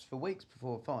sweattops for weeks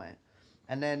before a fight.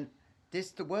 And then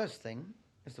the worst thing.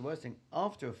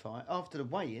 After a fight, after the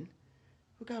weigh-in,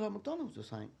 we'll go like McDonald's or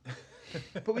something.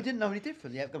 But we didn't know any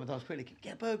different. Yeah, go McDonald's quickly.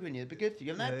 Get a burger in you, it'd be good for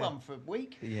you. You haven't had one for a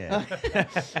week. Yeah.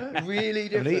 Really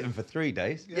different. I've eaten for 3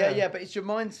 days. Yeah, but it's your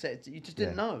mindset. You just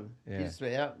didn't know. Yeah. You just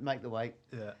make the weight.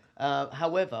 Yeah.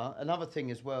 However, another thing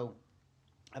as well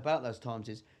about those times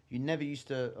is you never used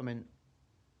to,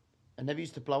 I never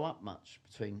used to blow up much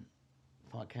between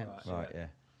fight camps. Right, yeah.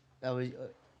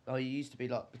 I used to be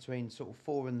like between sort of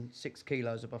 4 and 6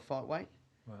 kilos above fight weight.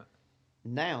 Right.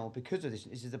 Now, because of this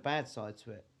is the bad side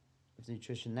to it, of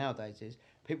nutrition nowadays, is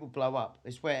people blow up.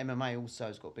 It's where MMA also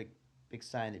has got big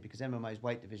say in it, because MMA's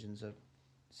weight divisions are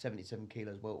 77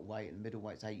 kilos welterweight and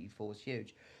middleweight's 84 is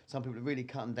huge. Some people are really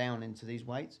cutting down into these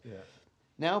weights. Yeah.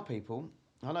 Now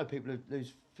I know people who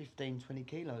lose 15, 20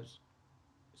 kilos.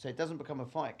 So it doesn't become a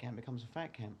fight camp, it becomes a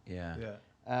fat camp. Yeah.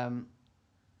 Yeah.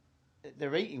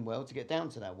 They're eating well to get down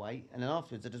to that weight, and then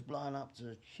afterwards they're just blowing up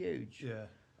to huge. Yeah.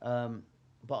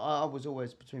 But I was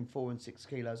always between 4 and 6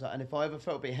 kilos. And if I ever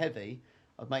felt a bit heavy,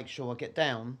 I'd make sure I get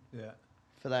down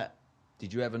for that.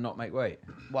 Did you ever not make weight?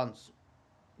 Once.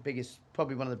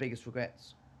 Probably one of the biggest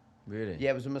regrets. Really?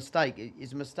 Yeah, it was a mistake.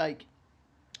 It's a mistake.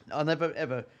 I never,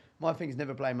 ever... My thing is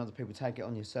never blame other people. Take it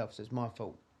on yourself. So it's my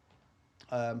fault.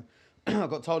 I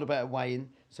got told about a weigh-in.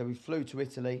 So we flew to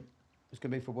Italy. It was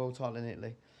going to be for a world title in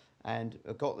Italy. And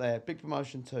I got there. Big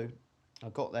promotion too. I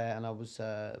got there and I was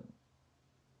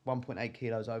 1.8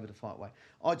 kilos over the fight weight.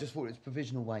 I just thought it was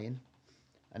provisional weigh-in.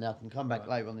 and I can come back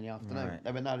later on in the afternoon. Right.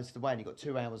 They went, no, this is the way, and you've got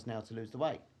 2 hours now to lose the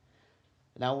weight.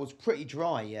 Now, it was pretty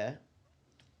dry, yeah,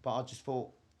 but I just thought,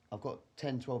 I've got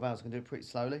 10, 12 hours, I can do it pretty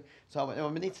slowly. So I went,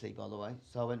 I'm in Italy, by the way,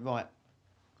 so I went, right,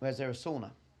 where's there a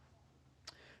sauna?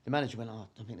 The manager went, I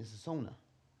don't think there's a sauna.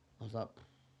 I was like,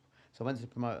 so I went to the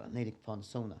promoter, I needed to find a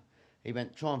sauna. He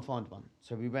went, try and find one.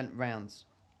 So we went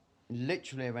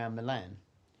literally around Milan,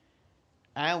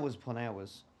 hours upon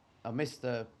hours. I missed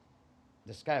the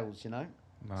scales, you know.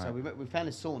 Right. So we found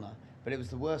a sauna, but it was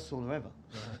the worst sauna ever.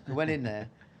 We went in there,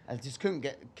 and just couldn't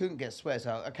get sweat.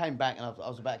 So I came back, and I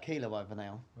was about a kilo over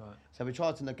now. Right. So we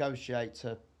tried to negotiate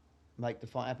to make the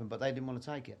fight happen, but they didn't want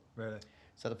to take it. Really?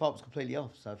 So the fight was completely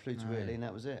off. So I flew to Italy, and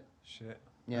that was it. Shit.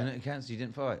 Yeah. And it cancelled. You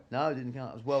didn't fight? No, I didn't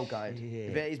count. I was well guided.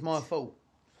 It's my fault.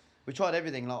 We tried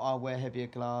everything. Like, I'll wear heavier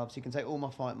gloves. He can take all my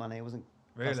fight money. I wasn't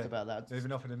fussed about that. They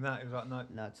even offered him that. He was like, no.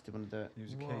 No, I just didn't want to do it. He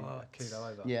was a kilo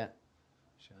over. Yeah.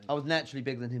 Shame. I was naturally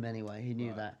bigger than him anyway. He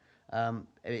knew that.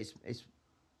 It's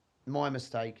my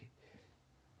mistake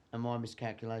and my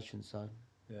miscalculation. So.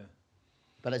 Yeah.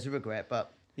 But it's a regret.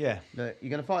 But. Yeah. Look,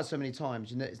 you're going to fight so many times.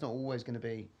 You know, it's not always going to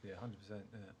be. Yeah, 100%. Yeah.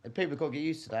 And people have got to get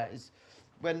used to that. It's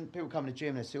when people come to the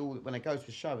gym, they see when they go to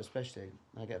a show, especially,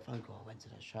 they get a phone call. I went to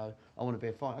that show. I want to be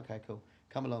a fighter. Okay, cool.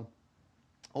 Come along.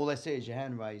 All they see is your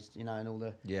hand raised, you know, and all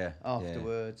the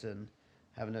afterwards and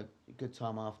having a good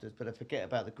time afterwards. But they forget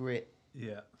about the grit.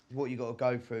 Yeah. What you got to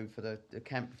go through for the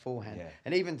camp beforehand. Yeah.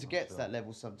 And even to get to that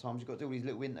level, sometimes you've got to do all these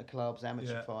little winter clubs,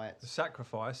 amateur fights. The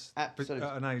sacrifice. Absolutely.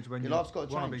 At an age when your life's got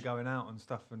to want to be going out and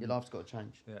stuff. And your life's got to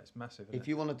change. Yeah, it's massive. If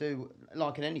you want to do,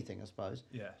 like in anything, I suppose,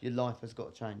 your life has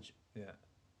got to change. Yeah.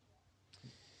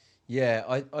 Yeah,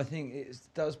 I think it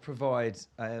does provide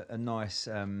a nice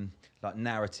like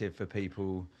narrative for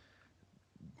people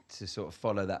to sort of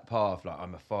follow that path. Like,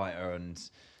 I'm a fighter, and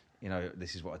you know,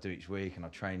 this is what I do each week, and I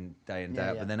train day in day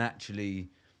out. But then actually,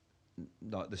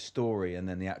 like, the story and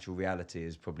then the actual reality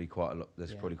is probably quite a lot.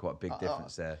 There's probably quite a big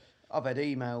difference there. I've had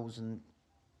emails and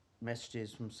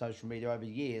messages from social media over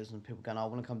years, and people going, "I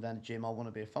want to come down to the gym. I want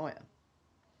to be a fighter."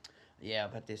 Yeah,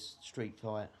 I've had this street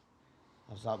fight.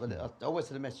 I was like, well, I always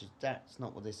said the message, that's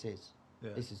not what this is.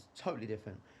 Yeah. This is totally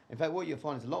different. In fact, what you'll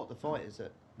find is a lot of the fighters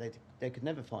that they could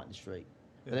never fight in the street,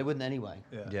 but they wouldn't anyway.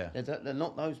 Yeah. They're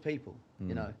not those people,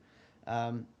 you know.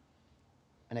 And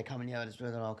they come in here and it's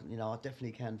whether I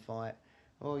definitely can fight.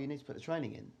 Oh, you need to put the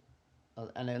training in.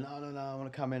 And they're, no, I want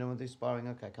to come in, I want to do sparring.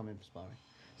 Okay, come in for sparring.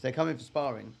 So they come in for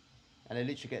sparring, and they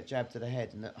literally get jabbed to the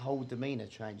head, and the whole demeanour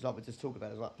changed. Like we just talked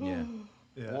about, it's like, yeah.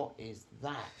 What is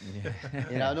that? Yeah.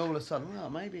 You know, and all of a sudden, well,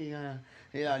 maybe, you know,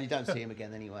 and you don't see him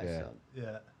again anyway. Yeah. So.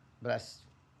 Yeah. But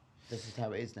this is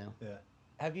how it is now. Yeah.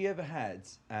 Have you ever had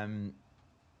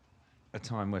a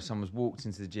time where someone's walked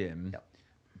into the gym,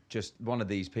 just one of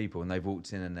these people, and they've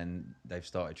walked in and then they've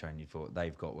started training, you thought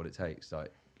they've got what it takes?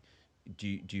 Like, do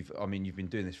you? I mean, you've been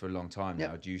doing this for a long time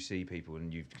now. Do you see people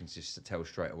and you can just tell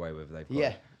straight away whether they've got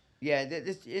it? Yeah.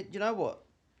 You know what?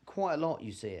 Quite a lot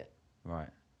you see it. Right.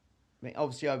 I mean,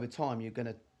 obviously, over time, you're going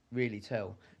to really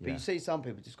tell. But you see some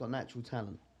people just got natural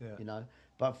talent, you know.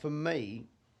 But for me,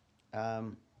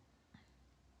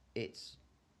 it's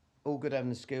all good having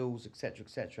the skills,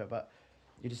 etc., but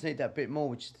you just need that bit more,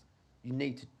 which is you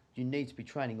need to be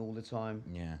training all the time.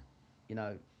 Yeah. You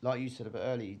know, like you said a bit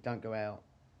earlier, you don't go out.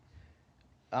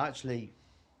 I actually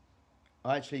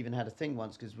even had a thing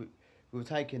once, because we were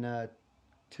taking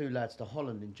 2 lads to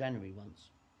Holland in January once.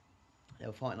 They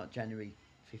were fighting like January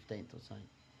 15th or something.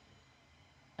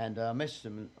 And I messaged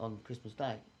them on Christmas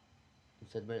Day and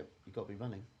said, well, you've got to be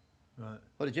running. Right.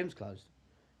 Well, the gym's closed.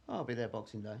 Oh, I'll be there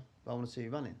Boxing Day, but I want to see you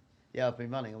running. Yeah, I've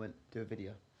been running. I went, do a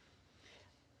video.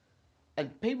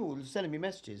 And people were sending me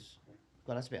messages.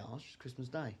 Well, that's a bit harsh. It's Christmas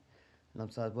Day. And I'm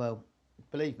saying, well,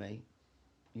 believe me,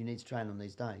 you need to train on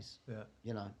these days. Yeah.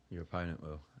 You know. Your opponent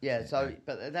will. Yeah,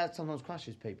 but that sometimes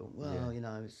crushes people. Well, you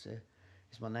know, it's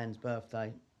my nan's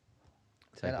birthday.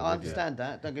 And I understand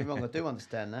that. Don't get me wrong. I do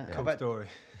understand that. Cool story.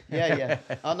 Yeah.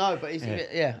 I know, but it's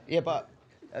but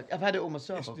I've had it all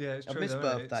myself. I've missed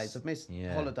birthdays. I've missed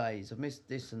holidays. I've missed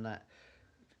this and that.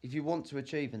 If you want to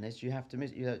achieve in this, you have to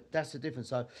miss. You know, that's the difference.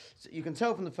 So you can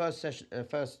tell from the first lesson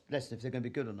if they're going to be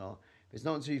good or not. It's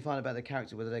not until you find about their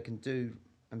character whether they can do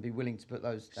and be willing to put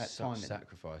that time in.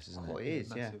 Sacrifice, isn't it? It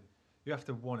is. Yeah. You have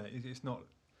to want it. It's not.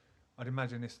 I'd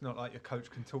imagine it's not like your coach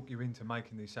can talk you into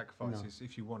making these sacrifices. No.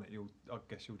 If you want it, I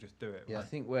guess you'll just do it. Yeah. Right? I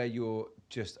think where you're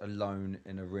just alone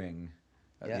in a ring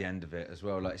at the end of it as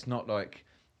well. Like, it's not like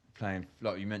playing,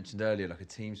 like you mentioned earlier, like a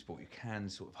team sport. You can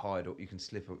sort of hide, or you can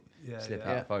slip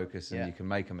out of focus, and you can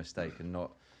make a mistake and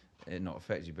it not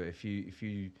affect you. But if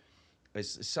you,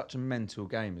 it's such a mental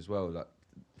game as well. Like,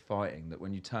 fighting that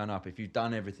when you turn up, if you've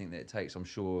done everything that it takes, I'm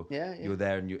sure you're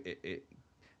there, and it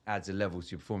adds a level to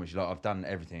your performance. You're like, I've done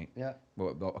everything. Yeah.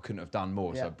 Well, I couldn't have done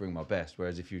more, so I bring my best.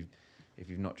 Whereas if you've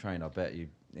not trained, I bet you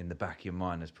in the back of your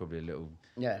mind there's probably a little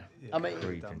I mean,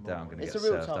 creeping down. It's a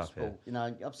real tough sport. You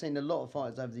know, I've seen a lot of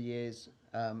fighters over the years,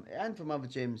 and from other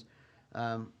gyms.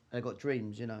 They've got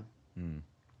dreams, you know,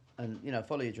 and you know,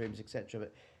 follow your dreams, etc.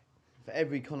 But for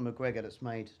every Conor McGregor that's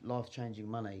made life-changing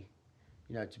money,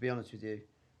 you know, to be honest with you,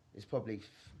 there's probably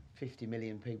 50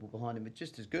 million people behind him, but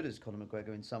just as good as Conor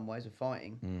McGregor in some ways of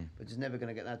fighting, but just never going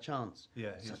to get that chance.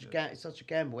 Yeah, it's such a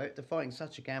gamble. The fighting's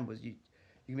such a gamble. You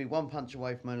can be one punch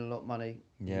away from earning a lot of money.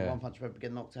 One punch away from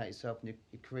getting knocked out yourself, and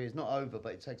your career's not over,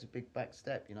 but it takes a big back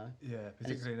step, you know. Yeah,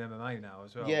 particularly in MMA now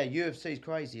as well. Yeah, UFC's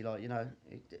crazy. Like, you know,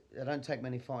 they don't take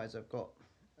many fighters that've got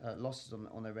losses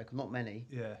on their record. Not many.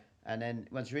 Yeah. And then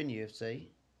once you're in UFC,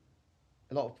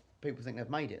 a lot of people think they've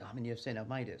made it. I'm in UFC and I've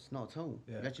made it. It's not at all.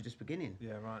 Yeah. You're actually just beginning.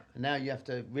 Yeah, right. And now you have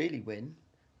to really win,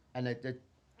 and they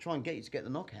try and get you to get the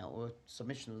knockout or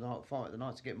submission of the night, fight of the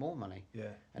night to get more money. Yeah.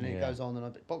 And then it goes on and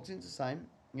on. Boxing's the same,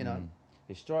 you know.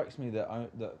 It strikes me that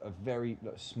a very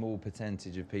small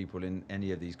percentage of people in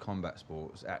any of these combat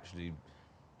sports actually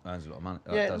earns a lot of money.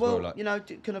 Yeah, well, you know,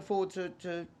 can afford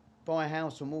to buy a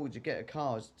house or mortgage or get a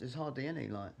car. There's hardly any,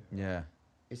 like. Yeah.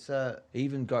 It's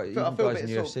even guys I feel in a bit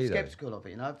UFC skeptical of it,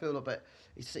 you know. I feel a bit.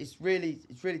 It's really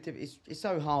it's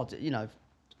so hard to, you know.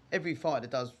 Every fighter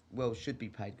that does well should be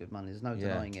paid good money. There's no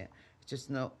denying it. It's just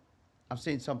not. I've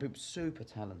seen some people super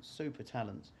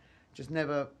talents, just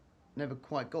never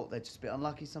quite got there. Just a bit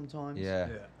unlucky sometimes. Yeah.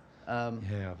 I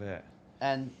bet.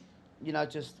 And you know,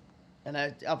 and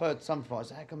I've heard some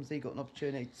fighters. How comes he got an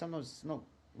opportunity? Sometimes it's not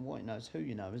what you know, it's who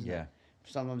you know, isn't it?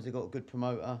 Sometimes they got a good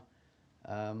promoter.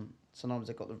 Sometimes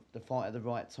they got the fight at the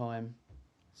right time.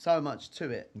 So much to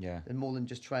it. Yeah. And more than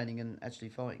just training and actually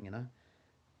fighting, you know.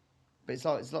 But it's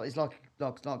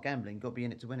like gambling. You've got to be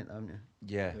in it to win it, though, haven't you?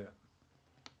 Yeah.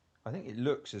 I think it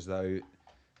looks as though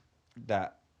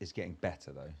that is getting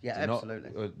better, though. Yeah, absolutely.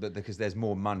 But because there's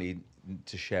more money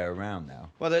to share around now.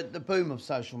 Well, the boom of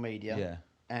social media. Yeah.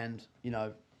 And, you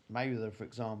know, Mayweather, for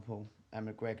example, and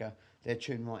McGregor, they're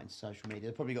tuned right into social media.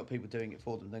 They've probably got people doing it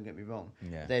for them, don't get me wrong.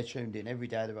 Yeah. They're tuned in. Every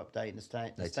day they're updating, they're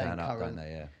staying turn up, current. don't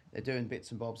they? Yeah. They're doing bits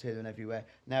and bobs here and everywhere.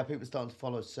 Now people are starting to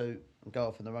follow suit and go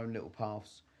off on their own little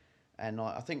paths. And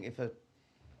I think if a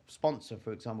sponsor,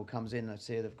 for example, comes in and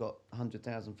see they've got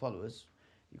 100,000 followers,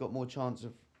 you've got more chance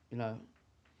of, you know,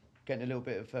 getting a little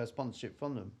bit of sponsorship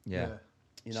from them. Yeah.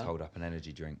 You Just know? hold up an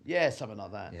energy drink. Yeah, something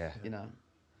like that. Yeah. You know.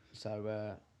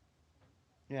 So,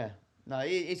 yeah. No,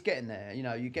 it's getting there. You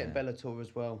know, you get Bellator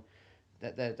as well.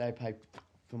 They pay,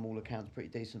 from all accounts, pretty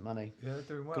decent money. Yeah, they're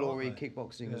doing well. Glory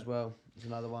kickboxing as well is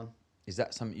another one. Is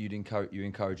that something you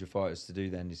encourage your fighters to do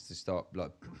then? Is to start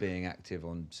like being active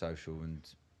on social and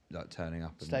like turning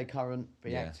up? And stay current,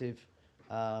 be active,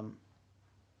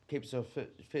 keep yourself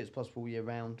fit as possible year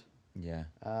round. Yeah.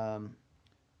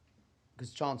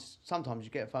 Because sometimes you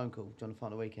get a phone call, do you want to fight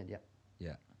on the weekend? Yeah.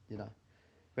 Yeah. You know,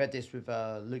 we had this with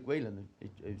Luke Whelan,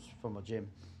 who's from my gym.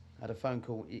 I had a phone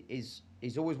call. He's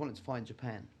always wanted to fight in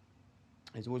Japan.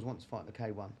 He's always wanted to fight in the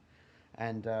K1.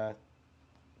 And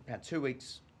about 2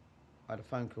 weeks, I had a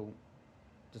phone call.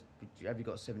 Just, have you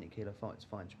got a 70-kilo fight to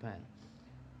fight in Japan?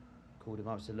 Called him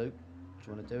up and said, Luke, do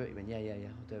you want to do it? He went, yeah,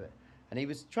 I'll do it. And he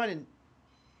was training.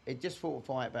 He just fought a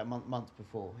fight about a month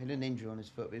before. He had an injury on his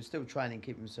foot, but he was still training,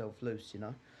 keeping himself loose, you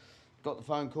know. Got the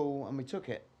phone call and we took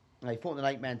it. He fought in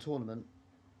an 8-man tournament.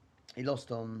 He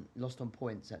lost on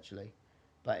points, actually.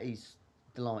 But he's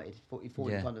delighted. He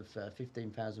fought in front of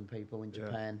 15,000 people in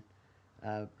Japan.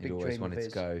 Big always dream wanted of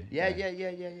his. to go.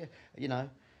 Yeah. You know,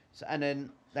 so, and then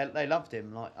they loved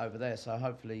him like over there. So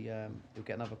hopefully you'll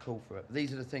get another call for it. But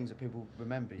these are the things that people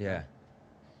remember. You know?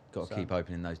 Got to keep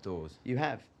opening those doors. You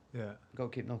have. Yeah.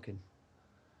 Got to keep knocking.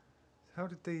 How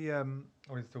did the I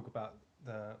wanted to talk about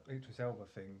the Idris Elba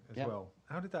thing as well.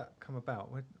 How did that come about?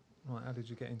 How did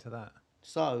you get into that?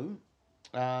 So,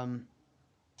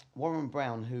 Warren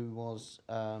Brown, who was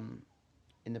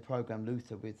in the program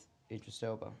Luther with Idris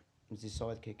Elba, was his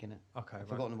sidekick in it. Okay, I've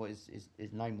forgotten what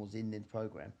his name was in the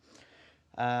program.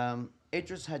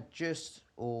 Idris had just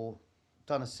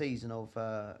done a season of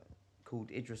called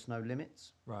Idris No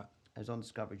Limits. Right. It was on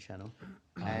Discovery Channel,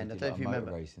 and I don't know like if you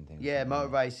remember. Racing things. Yeah, motor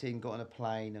racing, got on a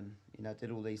plane, and you know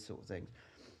did all these sort of things.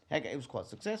 It was quite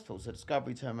successful. So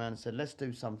Discovery turned around and said, "Let's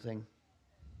do something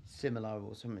similar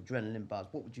or some adrenaline buzz.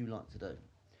 What would you like to do?"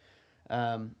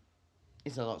 He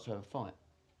said, "I'd like to have a fight,"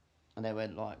 and they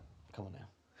went like, "Come on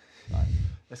now, like,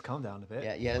 let's calm down a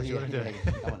bit. yeah, What do you want to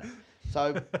do? Come on now."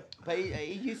 So, but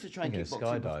he used to train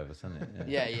kickboxing. Skydive or something.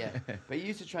 Yeah. But he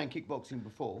used to train kickboxing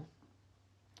before.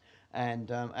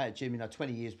 And at a gym,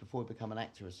 20 years before he became an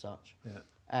actor as such. Yeah.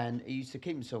 And he used to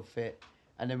keep himself fit.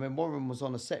 And then when Warren was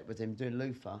on a set with him doing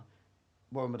loofah,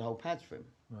 Warren would hold pads for him.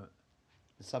 Right.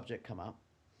 The subject come up.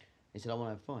 He said, I want to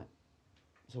have a fight.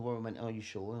 So Warren went, are you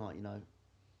sure? Like,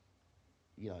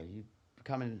 you're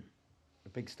becoming a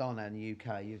big star now in the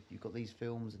UK. You've got these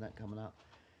films and that coming up.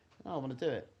 No, I want to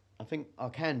do it. I think I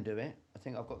can do it. I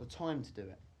think I've got the time to do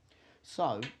it.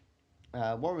 So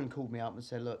Warren called me up and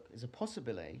said, look, there's a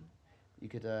possibility you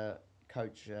could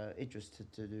coach Idris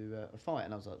to do a fight.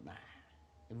 And I was like, nah,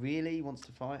 really? He wants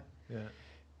to fight? Yeah.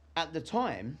 At the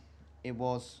time, he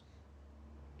was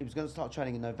going to start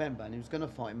training in November and he was going to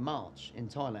fight in March in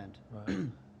Thailand. Right.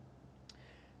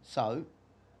 So,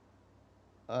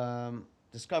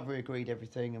 Discovery agreed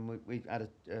everything, and we had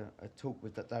a talk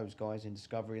with those guys in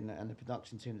Discovery and the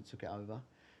production team that took it over.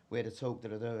 We had a talk,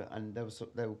 and I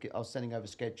was sending over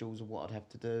schedules of what I'd have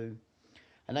to do.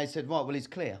 And they said, right, well, he's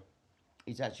clear.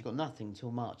 He's actually got nothing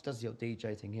until March. Does the odd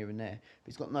DJ thing here and there, but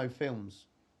he's got no films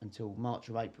until March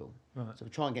or April. Right. So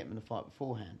we try and get him in a fight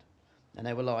beforehand. And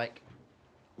they were like,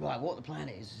 right, what the plan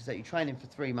is that you train him for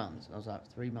 3 months. And I was like,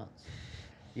 3 months?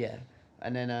 Yeah.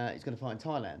 And then he's going to fight in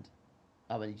Thailand.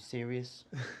 Oh, are you serious?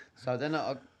 So then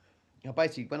I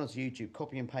basically went onto YouTube,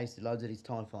 copy and pasted loads of these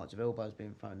Thai fights with elbows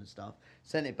being thrown and stuff,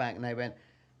 sent it back, and they went,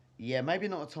 yeah, maybe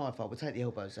not a Thai fight, we'll take the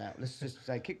elbows out. Let's just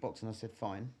say kickboxing. I said,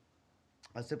 fine.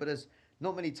 I said, but there's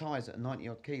not many Thais that are 90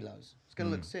 odd kilos. It's going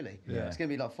to look silly. Yeah. It's going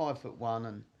to be like 5'1",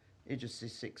 and Idris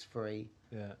is 6'3".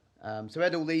 Yeah. So we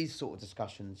had all these sort of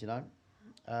discussions,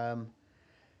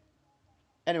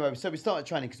 Anyway, so we started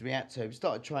training because we had to. We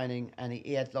started training, and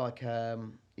he had like,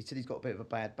 he said he's got a bit of a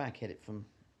bad back, had it from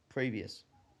previous.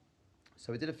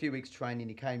 So we did a few weeks training.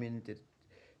 He came in, did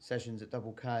sessions at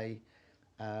Double K.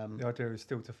 The idea is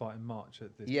still to fight in March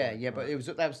at this point. Yeah, right?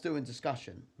 but that was still in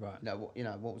discussion. Right.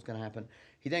 What was going to happen.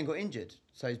 He then got injured,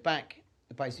 so his back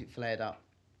basically flared up,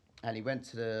 and he went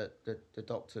to the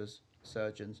doctors,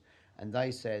 surgeons, and they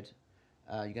said,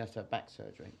 you're going to have back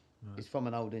surgery. Right. It's from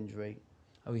an old injury.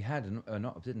 Oh, he had an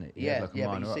op, didn't he? Yeah, had like a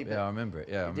minor op. I remember it.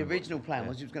 Yeah, the original plan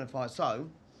was he was going to fight. So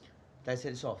they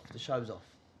said it's off. The show's off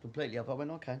completely off. I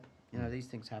went, okay. These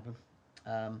things happen.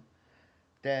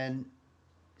 Then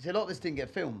he said a lot of this didn't get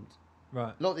filmed.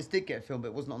 Right. A lot of this did get filmed, but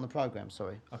it wasn't on the program.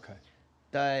 Sorry. Okay.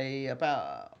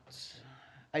 About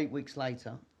 8 weeks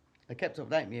later, they kept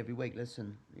updating me every week.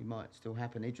 Listen, it might still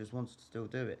happen. Idris wants to still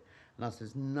do it, and I said,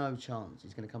 there's no chance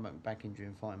he's going to come back with back injury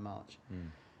and fight in March.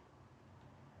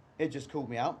 It just called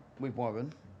me up with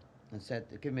Warren and said,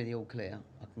 give me the all clear.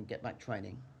 I can get back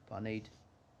training, but I need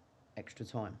extra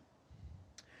time.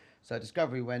 So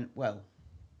Discovery went, well,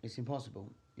 it's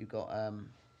impossible. You've got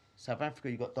South Africa,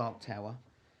 you've got Dark Tower.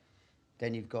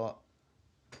 Then you've got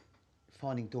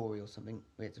Finding Dory or something.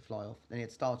 We had to fly off. Then you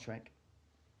had Star Trek.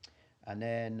 And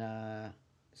then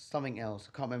something else.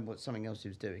 I can't remember what something else he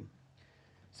was doing.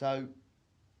 So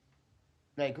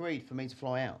they agreed for me to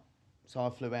fly out. So I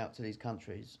flew out to these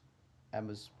countries and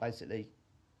was basically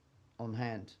on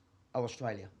hand. Oh,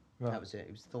 Australia. Right. That was it.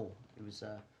 It was Thor. It was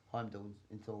Heimdall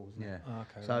in Thor, wasn't it? Oh,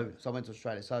 okay. So I went to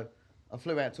Australia. So I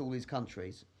flew out to all these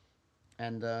countries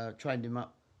and trained him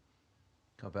up.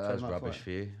 I bet that was rubbish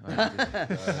for you.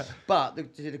 But the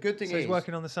good thing is... So he's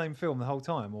working on the same film the whole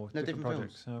time, or no, different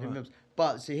projects? Films. Different films.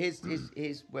 But see,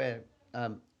 here's where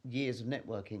years of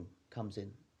networking comes in.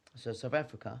 So South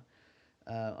Africa,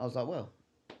 I was like, well,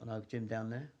 I know Jim down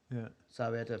there. Yeah.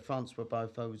 So we had Francois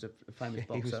Bofo, who was a famous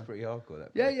boxer. He was pretty hardcore,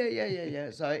 that Yeah.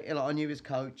 So I knew his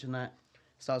coach and that.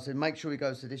 So I said, make sure he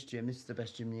goes to this gym. This is the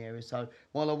best gym in the area. So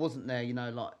while I wasn't there,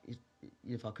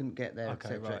 if I couldn't get there,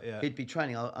 okay, etc., right, yeah. he'd be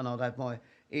training, and I'd have my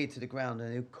ear to the ground,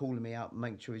 and he'd call me out and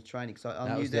make sure he's training. Cause I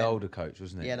that knew was the older coach,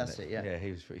 wasn't it? Yeah, that's it. Yeah. Yeah,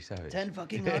 he was pretty savage. 10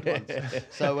 fucking hard ones.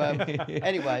 So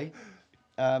anyway,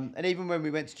 and even when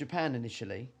we went to Japan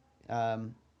initially,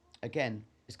 again,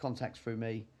 his contacts through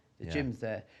me. The gym's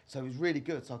there, so it was really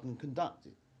good. So I can conduct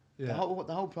it. Yeah. The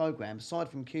whole program, aside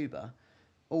from Cuba,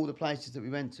 all the places that we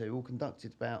went to, all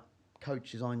conducted about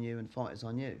coaches I knew and fighters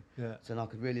I knew. Yeah. So then I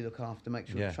could really look after, make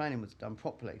sure the training was done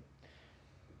properly.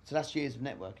 So that's years of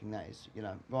networking. That is,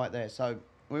 right there. So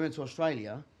when we went to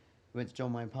Australia, we went to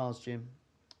John Wayne Parr's gym,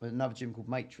 with another gym called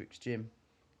Matrix Gym,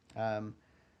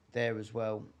 there as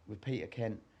well with Peter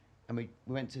Kent, and we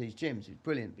went to these gyms. It was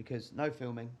brilliant because no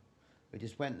filming. We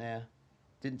just went there.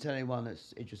 Didn't tell anyone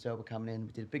that's Idris Elba coming in.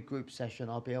 We did a big group session.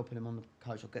 I'll be helping him on the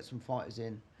coach. I'll get some fighters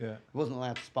in. Yeah. He wasn't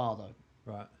allowed to spar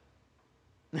though. Right.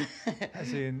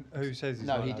 As in, who says he's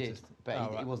no, not he allowed did, to?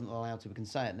 but he wasn't allowed to. We can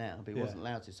say it now, but he Yeah. wasn't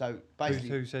allowed to. So basically,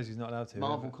 Who says he's not allowed to?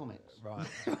 Marvel Comics. Right.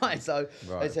 Right. So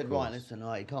Right, they said, of right, course.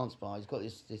 listen, he can't spar. He's got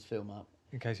this film up.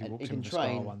 In case he And walks he can in with a scar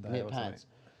train one and day hit or pads.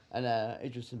 something. And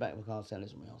Idris in the back of the car said,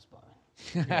 listen, we are sparring.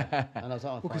 Yeah. And I was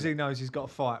like, Because he knows he's got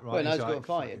to fight, right? well, no, he's like, got to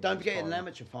fight. "Fucking Don't forget an sparring."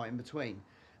 amateur fight in between.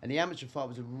 And the amateur fight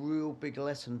was a real big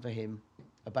lesson for him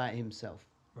about himself.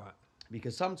 Right.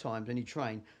 Because sometimes when you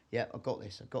train, yeah, I've got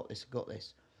this. It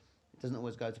doesn't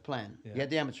always go to plan. Yeah. He had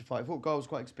the amateur fight. I thought the guy was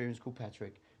quite experienced, called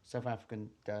Patrick, South African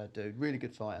dude, really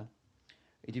good fighter.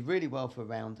 He did really well for a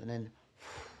round, and then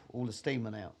all the steam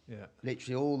went out. Yeah.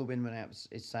 Literally all the wind went out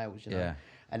his sails, you know. Yeah.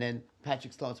 And then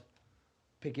Patrick started to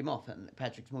pick him off, and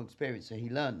Patrick's more experienced, so he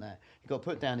learned that. He got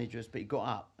put down Idris, but he got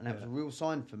up, and that was a real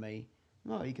sign for me.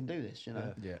 No, he can do this, you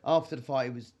know. Yeah. After the fight, he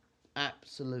was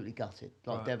absolutely gutted,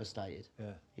 like Right. devastated.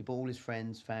 Yeah. He brought all his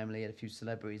friends, family, had a few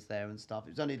celebrities there and stuff.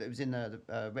 It was in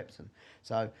Repton.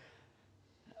 So,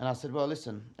 and I said, well,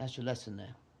 listen, that's your lesson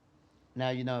there. Now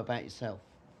you know about yourself,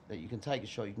 that you can take a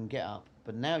shot, you can get up,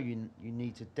 but now you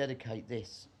need to dedicate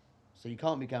this. So you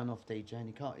can't be going off DJ, and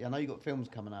you can't. I know you got films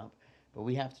coming up, but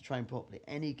we have to train properly.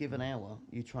 Any given hour,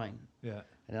 you train. Yeah.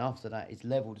 And then after that, his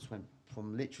level just went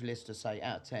from literally, let's just say,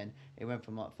 out of 10, it went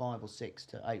from like 5 or 6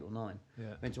 to 8 or 9. Yeah.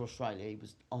 Went to Australia, he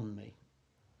was on me.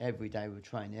 Every day we were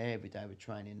training, He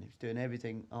was doing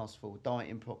everything asked for,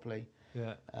 dieting properly.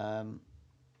 Yeah. And,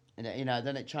 you know,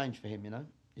 then it changed for him, you know.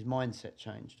 His mindset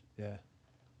changed. Yeah.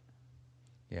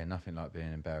 Yeah, nothing like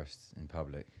being embarrassed in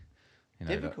public. You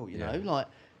know, Difficult, like, you yeah. know. Like,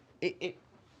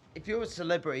 if you're a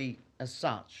celebrity as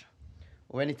such,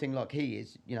 or anything like he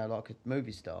is, you know, like a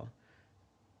movie star,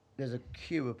 there's a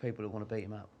queue of people who want to beat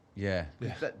him up. Yeah.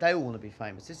 They all want to be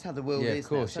famous. This is how the world Yeah, is of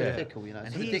course, now. So yeah. fickle, you know. And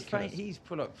It's he's ridiculous. he's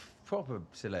full of proper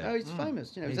celeb. Oh, he's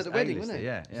famous. You know, he was He's at the wedding, A-lister, wasn't he?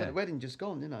 yeah, He was at the wedding, just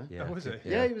gone. You know. Yeah. Oh, was he?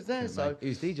 Yeah, he was there, Couldn't so- make- he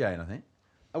was DJing, I think.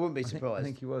 I wouldn't be I think- surprised. I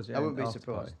think he was, yeah, I wouldn't be after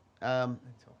surprised. No,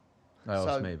 So-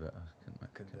 asked me, but I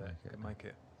couldn't make it. Couldn't make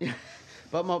it.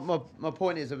 But my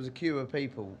point is, there was a queue of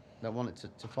people that wanted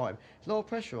to fight him. There's a lot of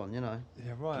pressure on, you know.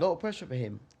 Yeah, right. A lot of pressure for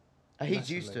him. He's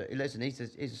used to Massively. it. Listen,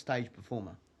 he's a stage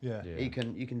performer. Yeah. Yeah. You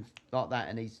can like that,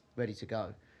 and he's ready to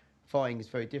go. Fighting is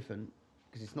very different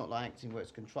because it's not like acting where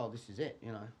it's controlled. This is it,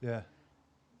 you know. Yeah.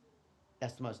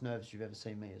 That's the most nervous you've ever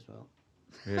seen me as well.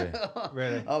 Really?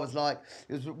 Really? I was like,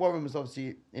 Warren was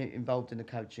obviously involved in the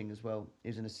coaching as well. He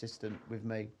was an assistant with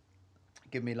me,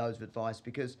 giving me loads of advice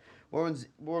because Warren's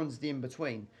the in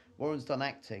between. Warren's done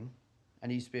acting,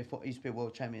 and he used to be a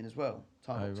world champion as well.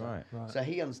 Time Oh, on time. right. So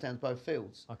he understands both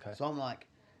fields. Okay. So I'm like,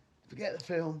 forget the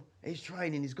film. He's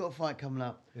training. He's got a fight coming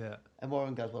up. Yeah. And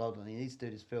Warren goes, well, hold on. He needs to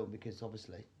do this film because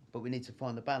obviously, but we need to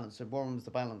find the balance. So Warren was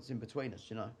the balance in between us,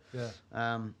 you know. Yeah.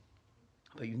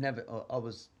 But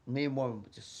me and Warren were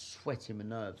just sweating with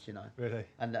nerves, you know. Really?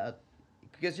 And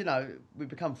because, you know, we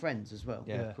become friends as well.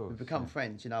 Yeah, Yeah. of course. We become yeah.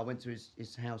 friends. You know, I went to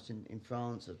his house in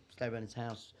France. I stayed around his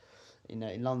house in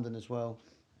London as well.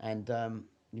 And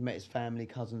you met his family,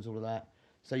 cousins, all of that.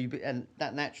 So and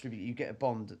that naturally, you get a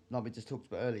bond, like we just talked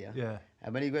about earlier. Yeah.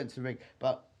 And when he went to the ring,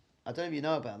 but I don't know if you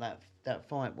know about that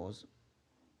fight was,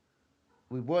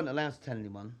 we weren't allowed to tell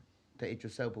anyone that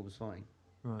Idris Elba was fighting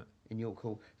Right. in York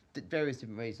Hall. Various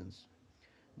different reasons.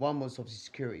 One was obviously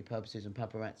security purposes and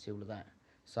paparazzi, all of that.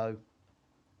 So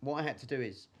what I had to do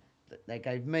is, they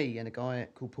gave me and a guy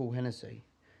called Paul Hennessy,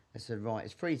 they said, right,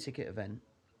 it's a free ticket event.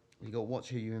 You got to watch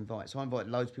who you invite. So I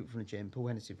invited loads of people from the gym. Paul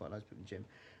Hennessy invited loads of people from the gym.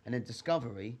 And then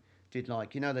Discovery did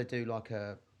like, you know, they do like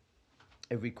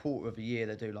every quarter of a year,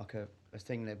 they do like a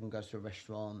thing, everyone goes to a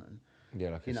restaurant and, Yeah,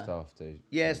 like you a know. staff do.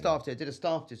 yeah, staff did. Did a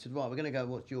staff did. Said, right, we're going to go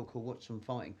watch York Hall, watch some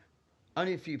fighting.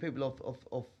 Only a few people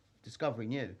off Discovery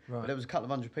knew. Right. But there was a couple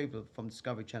of hundred people from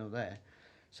Discovery Channel there.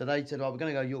 So they said, right, we're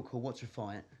going to go York Hall, watch a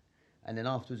fight. And then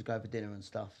afterwards go for dinner and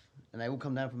stuff. And they all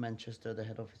come down from Manchester, the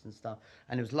head office and stuff.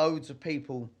 And there was loads of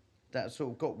people that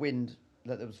sort of got wind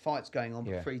that there was fights going on,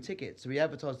 but Yeah. free tickets. So we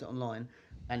advertised it online.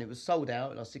 And it was sold out,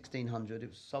 like 1,600. It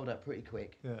was sold out pretty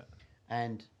quick. Yeah.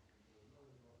 And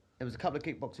there was a couple of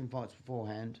kickboxing fights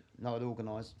beforehand. No, I'd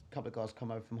organised. A couple of guys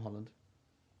come over from Holland.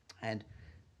 And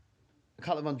a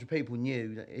couple of hundred people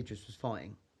knew that Idris was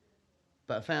fighting.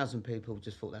 But 1,000 people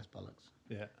just thought that's bollocks.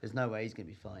 Yeah. There's no way he's going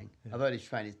to be fighting. Yeah. I've heard his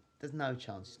training. There's no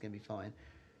chance he's going to be fighting.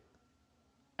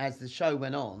 As the show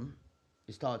went on,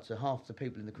 it started to half the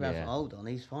people in the crowd Yeah. thought, hold on,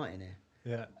 he's fighting here.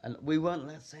 Yeah. And we weren't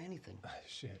allowed to say anything. Oh,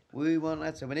 shit. We weren't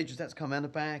allowed to. When Idris had to come around the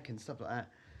back and stuff like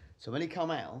that. So when he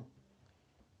come out,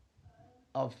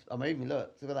 I made me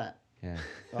look at that. Yeah.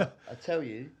 I tell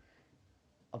you,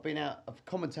 I've been out, I've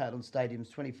commentated on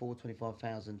stadiums,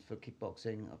 25,000 for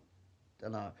kickboxing. I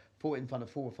don't know, fought in front of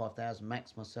 4,000 or 5,000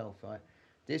 max myself, right?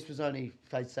 This was only,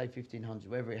 say, 1,500,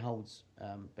 wherever it holds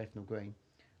Bethnal Green.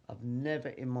 I've never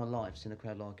in my life seen a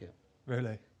crowd like it.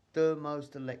 Really? The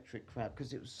most electric crowd,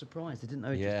 because it was surprised. They didn't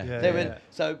know.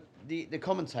 So the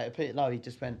commentator, Peter Lowe, he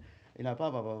just went, blah, blah,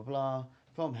 blah, blah, blah,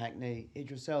 from Hackney,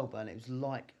 Idris Elba, and it was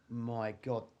like, my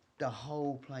God, the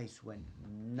whole place went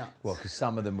nuts. Well, because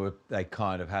some of them they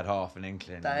kind of had half an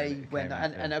inkling. They went,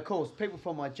 and of course, people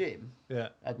from my gym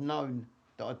had known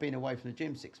that I'd been away from the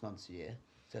gym 6 months a year.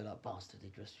 So they're like, bastard,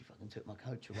 Idris, you fucking took my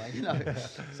coach away,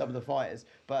 some of the fighters.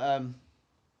 But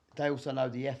they also know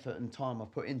the effort and time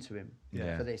I've put into him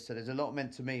for this. So there's a lot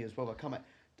meant to me as well.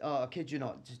 I kid you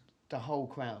not, just the whole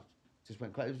crowd just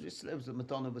went crazy. It was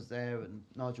Madonna was there and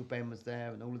Nigel Benn was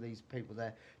there and all of these people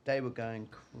there. They were going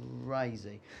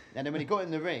crazy. And then when he got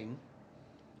in the ring,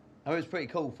 it was pretty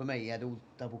cool for me. He had all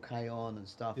double K on and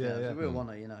stuff. It was a real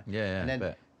honour, Yeah, and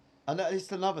then, and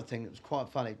it's another thing that was quite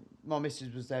funny. My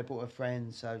missus was there, brought her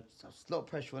friend, so it's a lot of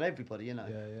pressure on everybody,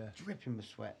 dripping with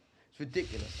sweat. It's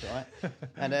ridiculous, right?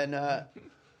 And then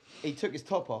he took his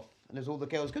top off, and there's all the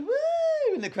girls going,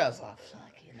 woo! And the crowd's like,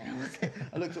 fucking hell.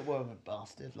 I looked at one,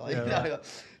 bastard.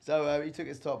 So he took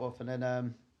his top off, and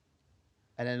then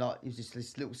like, it was just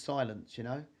this little silence,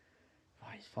 Right,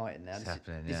 he's fighting now.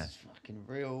 This is fucking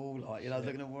real. Like,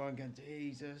 looking at Warren going,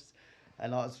 Jesus.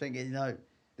 And I was thinking, the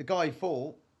guy he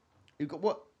fought,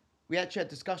 we actually had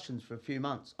discussions for a few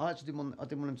months. I didn't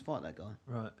want him to fight that guy.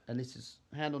 Right. And this is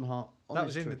hand on heart. That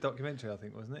was in the documentary, I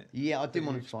think, wasn't it? Yeah, I didn't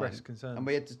want him to fight him. Concerns. And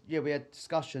we had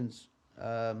discussions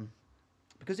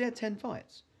because he had 10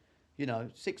 fights.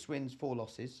 6 wins, 4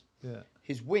 losses. Yeah.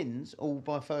 His wins all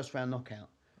by first round knockout.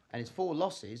 And his 4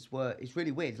 losses it's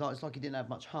really weird. It's like he didn't have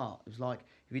much heart. It was like,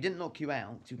 if he didn't knock you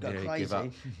out, he'd go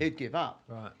crazy, he'd give up.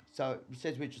 Right. So he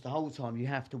says to just the whole time, you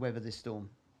have to weather this storm.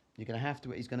 You're going to have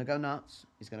to, he's going to go nuts.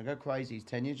 He's going to go crazy. He's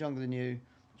 10 years younger than you.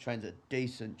 Trains at a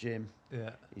decent gym.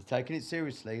 Yeah. He's taking it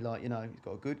seriously. He's got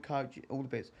a good coach, all the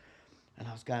bits. And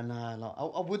I was going, no,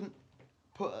 I wouldn't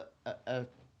put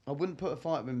a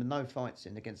fight with him with no fights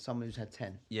in against someone who's had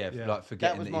 10. Yeah. Like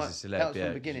forgetting that he's a celeb. That was from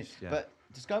the beginning. But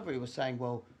Discovery was saying,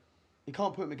 well, you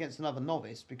can't put him against another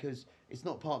novice because it's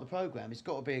not part of the programme. It's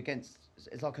got to be against,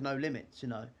 it's like a no limits,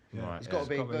 Right. It's got to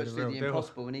be virtually the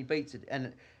impossible, and he beats it.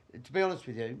 And to be honest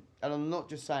with you, and I'm not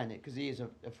just saying it because he is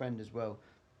a friend as well,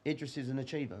 Idris is an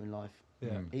achiever in life.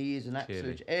 Yeah. He is an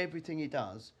absolute, everything he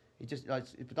does, he just,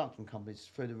 his production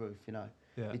company's through the roof, Yeah.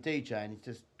 He's DJing, he's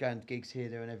just going to gigs here,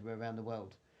 there and everywhere around the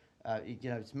world.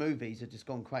 His movies have just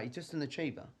gone crazy. He's just an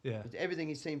achiever. Yeah. Everything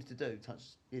he seems to do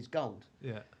is gold.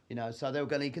 Yeah. So they were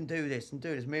going, he can do this and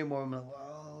do this. Me and Warren were like,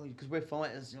 whoa, because we're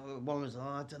fighters. Warren was like,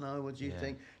 I don't know, what do you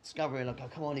think? Discovery, like, oh,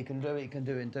 come on, he can do it, and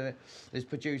do it. His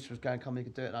producer was going, come on, he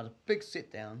can do it. And I had a big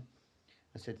sit down.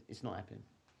 I said, it's not happening.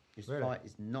 This fight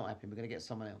is not happening. We're going to get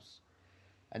someone else.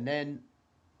 And then,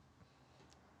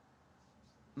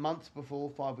 months before,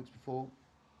 5 weeks before,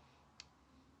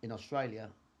 in Australia,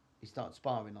 he started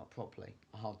sparring properly,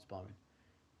 hard sparring,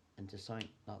 and just something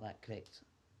like that clicked.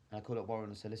 And I called up Warren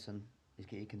and said, listen,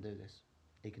 he can do this.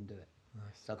 He can do it.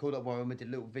 Nice. So I called up Warren, we did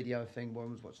a little video thing, Warren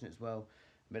was watching it as well,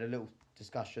 made a little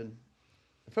discussion.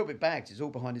 I felt a bit bagged, it's all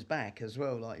behind his back as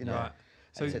well, Right.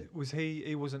 So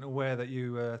he wasn't aware that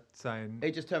you were saying...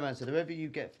 He just turned around and said, whoever you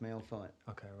get for me, I'll fight.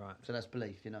 Okay, right. So that's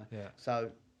belief, Yeah.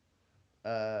 So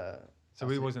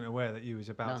he wasn't aware that you was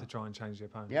about to try and change the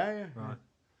opponent? Yeah. Right. Yeah.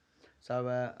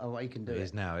 So he can do it. He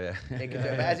is now, yeah. He can do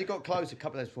it. But as he got closer, a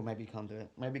couple of days before, maybe he can't do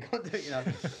it.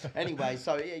 Anyway,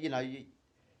 so,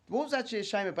 what was actually a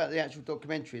shame about the actual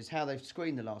documentary is how they've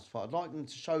screened the last fight. I'd like them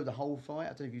to show the whole fight. I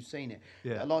don't know if you've seen it.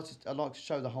 Yeah. I'd like to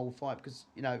show the whole fight because,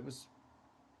 it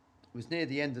was near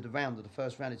the end of the round, of the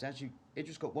first round. It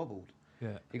just got wobbled.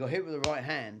 Yeah. He got hit with the right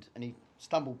hand and he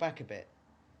stumbled back a bit.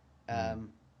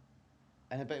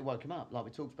 And I bet it woke him up, like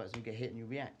we talked about, so you get hit and you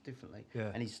react differently.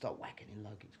 Yeah. And he started whacking in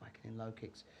low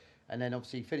kicks. And then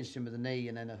obviously he finished him with a knee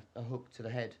and then a hook to the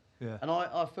head. Yeah. And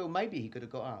I feel maybe he could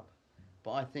have got up.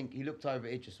 But I think he looked over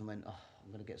at Idris and went, I'm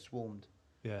going to get swarmed.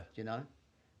 Yeah.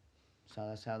 So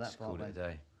that's how that fight went.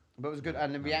 But it was good.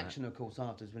 And the reaction, of course,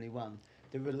 afterwards when he won.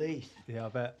 The relief. Yeah, I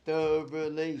bet. The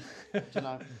relief.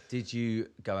 Did you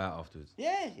go out afterwards?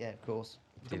 Yeah, of course.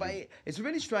 But it's a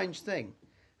really strange thing.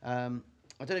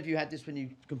 I don't know if you had this when you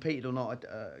competed or not,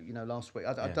 last week.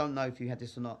 I don't know if you had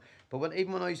this or not. But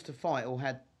even when I used to fight or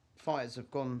had fighters have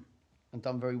gone and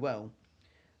done very well,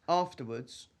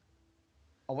 afterwards,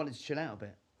 I wanted to chill out a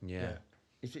bit. Yeah.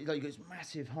 It's like you get this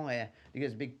massive high, you get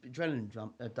this big adrenaline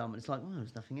dump, and it's like,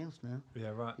 there's nothing else now. Yeah,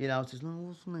 right. I was just like,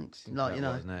 what's next?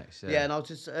 What's next? Yeah, and I was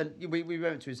just, we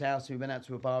went to his house and we went out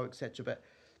to a bar, etc. But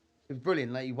it was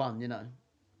brilliant, he won,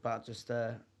 But just,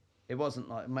 It wasn't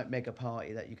like a mega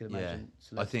party that you could imagine.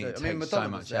 I think it takes Madonna so was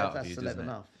much there, out of that's you, celeb doesn't it?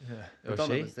 enough. Yeah.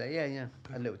 Madonna she? was there, yeah.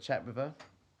 A little chat with her.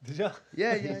 Did you?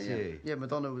 Yeah, Did she? yeah.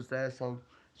 Madonna was there, so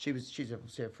she's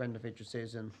obviously a friend of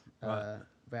Idris's and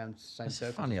around the same It's a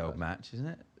circle. funny old match, isn't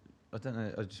it? I don't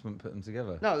know. I just wouldn't put them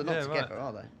together. No, they're not Yeah, together,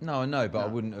 are they? No, I know, but I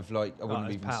No. wouldn't have I wouldn't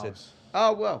have even said.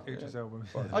 Oh well. Idris Elba.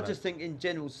 I just think in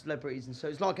general celebrities and so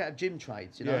it's like out of gym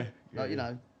trades, you know. You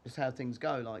know, it's how things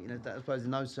go. Like, you know, I suppose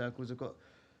in those circles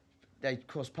they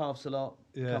cross paths a lot.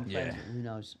 Yeah. Become friends, Yeah. Who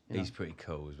knows? You He's know. pretty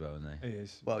cool as well, isn't he? He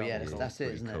is. Well, yeah, Double that's cool. it,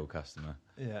 Pretty isn't cool it? customer.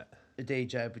 Yeah. A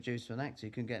DJ, a producer, an actor,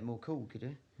 you can get more cool, could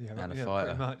you? Yeah, And a yeah, fighter.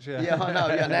 pretty much, yeah. Yeah, I know.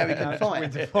 Yeah, now he can Win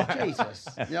fight. the fight. Jesus,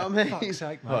 you know what I mean? Fuck's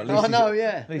sake, mate. Well, at I least know. Yeah,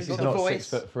 At least got he's the not voice.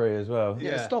 6'3" as well.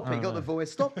 Yeah, Yeah. stop it. Got the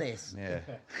voice. Stop this. Yeah.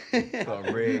 Got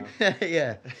a rig.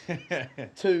 Yeah,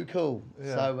 too cool.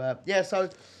 Yeah. So,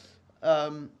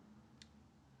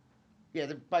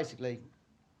 basically,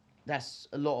 that's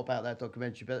a lot about that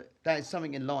documentary. But that is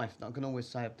something in life that I can always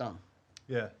say I've done.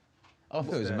 Yeah. I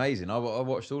thought it was Yeah. amazing. I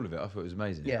watched all of it. I thought it was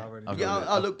amazing. Yeah, I really I've did. got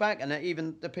I look back and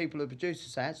even the people who produced it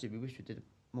say, actually, we wish we did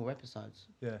more episodes.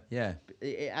 Yeah. Yeah.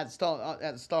 At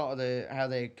the start of how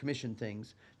they commission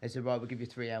things, they said, right, we'll give you a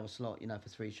 3-hour slot, you know, for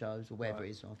 3 shows or whatever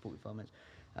it is, or 45 minutes.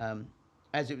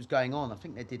 As it was going on, I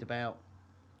think they did about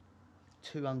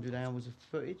 200 hours of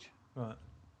footage, Right.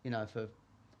 you know, for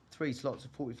 3 slots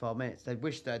of 45 minutes. They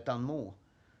wished they'd done more,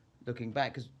 looking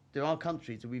back, because there are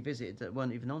countries that we visited that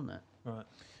weren't even on that. Right.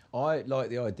 I like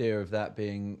the idea of that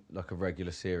being like a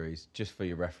regular series, just for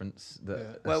your reference, that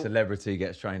Yeah. Well- a celebrity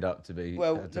gets trained up to be.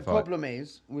 Well, to the fight. problem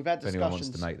is, we've had If anyone discussions.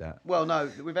 wants to make that. Well,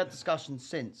 no, we've had discussions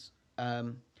since.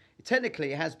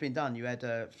 Technically, it has been done. You had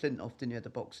Flintoff, didn't you? Had the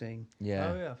boxing.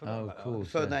 Yeah. Oh, yeah, I forgot Oh, about of that. course.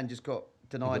 Ferdinand just got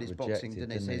denied He got his boxing, rejected,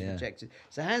 didn't he? So didn't he? he's Yeah. rejected.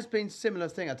 So it has been similar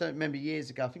thing. I don't remember years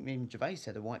ago. I think even Gervais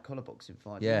had a white collar boxing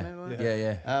fight. Do you Yeah. remember that? Yeah.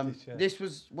 Yeah. Yeah. This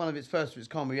was one of its first of its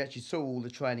kind. We actually saw all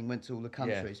the training, went to all the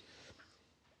countries.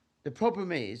 The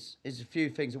problem is a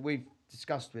few things that we've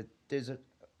discussed with. There's a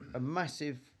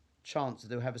massive chance that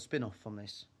they'll have a spin-off from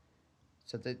this.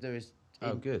 So there is.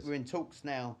 Good. We're in talks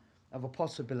now of a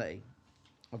possibility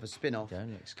of a spin-off.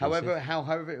 Okay, exclusive. However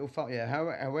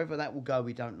however that will go,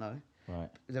 we don't know. Right.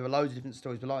 There are loads of different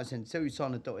stories, but like I said, until you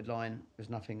sign a dotted line, there's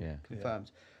nothing Yeah.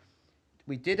 confirmed.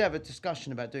 We did have a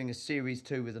discussion about doing a series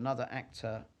 2 with another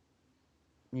actor,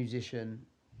 musician,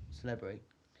 celebrity.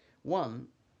 One,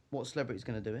 what celebrity's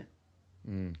going to do it?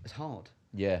 It's hard.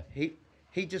 Yeah. You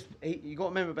got to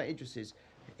remember about Idris's.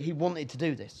 He wanted to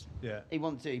do this. Yeah. He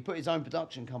wanted to. He put his own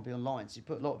production company online, so he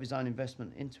put a lot of his own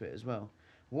investment into it as well.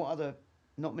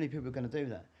 Not many people are going to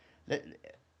do that.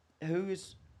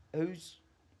 Who's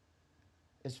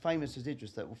as famous as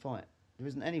Idris that will fight? There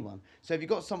isn't anyone. So if you've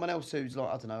got someone else who's like,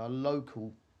 I don't know, a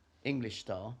local English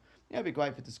star, yeah, it'd be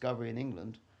great for Discovery in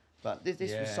England. But this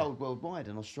was Yeah. sold worldwide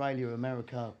in Australia,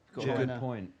 America. Got Yeah. a China. good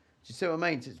point. Do you see what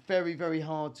I mean? So it's very, very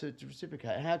hard to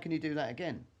reciprocate. How can you do that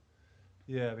again?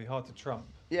 Yeah, it'd be hard to trump.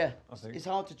 Yeah, I think. it's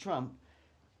hard to trump.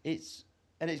 It's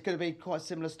going to be quite a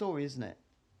similar story, isn't it?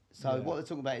 So Yeah. what they're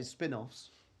talking about is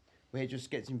spin-offs, where he just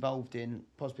gets involved in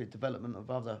possibly the development of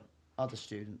other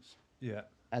students, Yeah.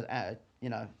 as you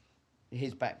know,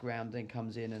 his background then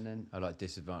comes in and then I like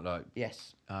disadvantage. Like,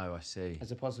 yes, oh, I see.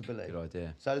 as a possibility. Good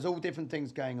idea. So there's all different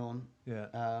things going on.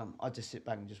 Yeah. I just sit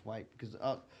back and just wait because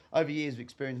over years of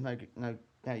experience, no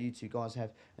doubt you two guys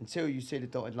have. Until you see the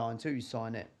dotted line, until you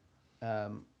sign it,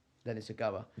 then it's a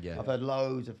goer. Yeah. I've heard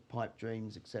loads of pipe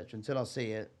dreams, etc. Until I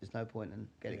see it, there's no point in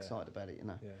getting Yeah. excited about it, you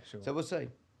know. Yeah, sure. So we'll see.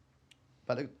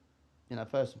 But you know,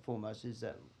 first and foremost is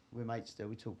that we're mates still.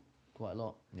 We talk quite a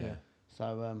lot. Yeah.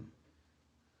 So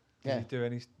Did yeah. you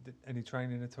do any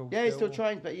training at all? Yeah, he still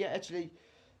trains, but yeah, actually,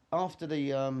 after the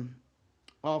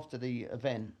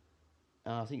event,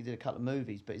 I think he did a couple of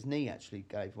movies, but his knee actually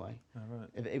gave way. Oh, right.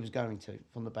 It was going to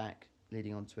from the back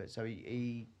leading onto it, so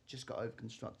he just got over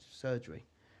constructive surgery.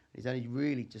 He's only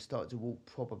really just started to walk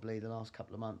probably the last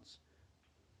couple of months,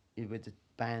 with the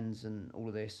bands and all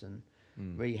of this and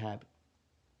rehab.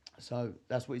 So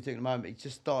that's what he's doing at the moment. He's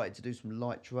just started to do some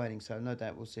light training, so no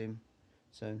doubt we'll see him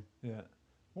soon. Yeah.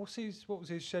 What was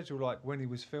his schedule like when he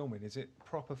was filming? Is it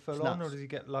proper full It's on, or nuts. does he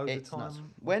get loads It's of time? nuts.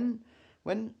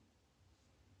 When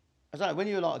I don't know, when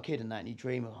you're like a kid and that, and you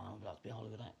dream of, I'd like to be a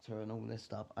Hollywood actor and all this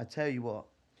stuff. I tell you what,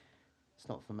 it's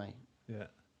not for me. Yeah.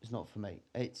 It's not for me.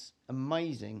 It's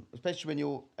amazing, especially when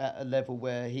you're at a level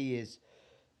where he is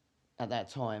at that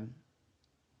time.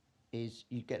 Is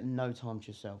you get no time to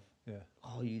yourself. Yeah.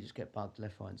 Oh, you just get bugged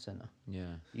left, right, and centre.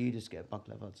 Yeah. You just get bugged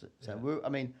left, right, and centre. So Yeah. I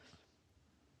mean,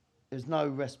 there's no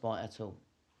respite at all,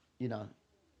 you know.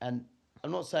 And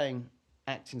I'm not saying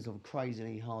acting's a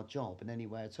crazily hard job in any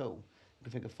way at all.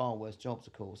 can think of far worse jobs,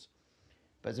 of course.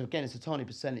 But again, it's a tiny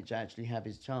percentage that actually have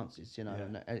his chances, you know.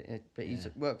 Yeah. But he's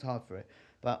worked hard for it.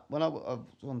 But when I was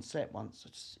on set once, I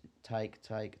just take,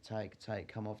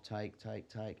 come off, take,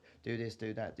 do this,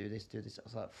 do that, do this. I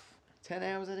was like, 10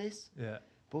 hours of this? Yeah.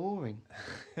 Boring.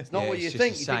 It's not what you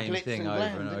think. You think glitz and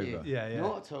glam, don't you? Yeah.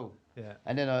 Not at all. Yeah.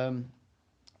 And then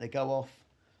they go off,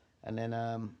 and then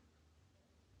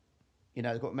they've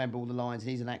got to remember all the lines.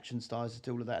 And he's an action star, so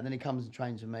do all of that. And then he comes and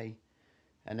trains with me,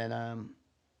 and then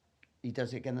he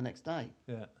does it again the next day.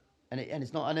 Yeah. And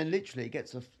it's not. And then literally, he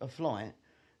gets a flight.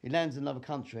 He lands in another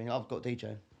country, and I've got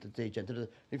DJ.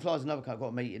 He flies another country. I've got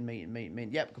a meeting.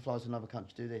 Yep, flies to another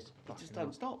country. Do this. Just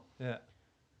don't stop. Yeah.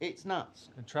 It's nuts.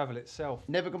 And travel itself.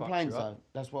 Never complains though.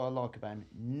 That's what I like about him.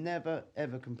 Never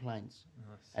ever complains.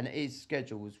 Nice. And his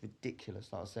schedule was ridiculous.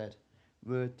 Like I said,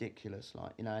 ridiculous.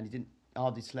 Like and he didn't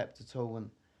hardly slept at all, and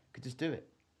could just do it.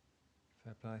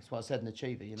 Fair play. That's what I said in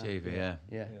Achiever. Achiever, yeah.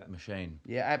 Yeah. Machine.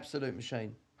 Yeah, absolute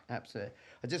machine. Absolutely.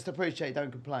 I just appreciate don't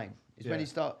complain. It's when you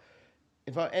start.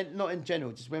 Not in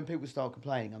general, just when people start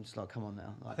complaining, I'm just like, come on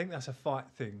now. Like, I think that's a fight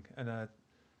thing, and I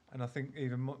think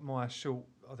even my short,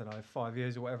 5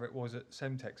 years or whatever it was at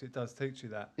Semtex, it does teach you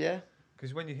that. Yeah.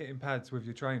 Because when you're hitting pads with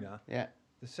your trainer,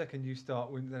 the second you start,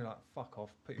 they're like, fuck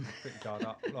off, put your guard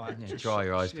up, like dry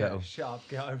your eyes, pedal. Shut up,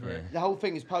 get over it. The whole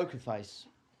thing is poker face.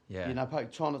 Yeah.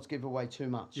 Try not to give away too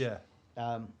much. Yeah.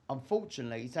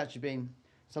 Unfortunately, it's actually been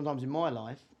sometimes in my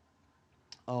life,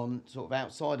 on sort of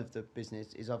outside of the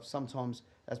business, is sometimes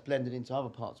that's blended into other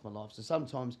parts of my life. So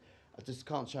sometimes I just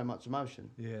can't show much emotion.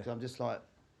 Yeah. Because I'm just like,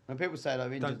 when people say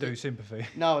they're injured... Don't do sympathy.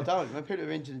 No, I don't. When people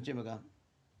are injured in the gym, I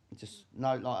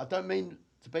go, I don't mean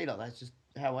to be like that. It's just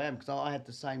how I am, because I had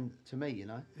the same to me,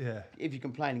 Yeah. If you're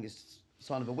complaining, it's a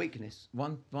sign of a weakness.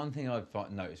 One thing I've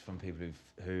noticed from people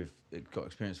who've got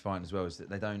experience fighting as well is that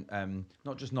they don't,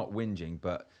 not whinging,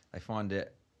 but they find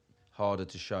it harder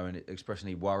to show and express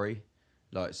any worry.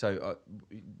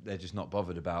 They're just not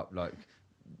bothered about,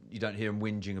 you don't hear them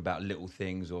whinging about little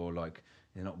things, or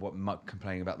they're not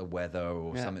complaining about the weather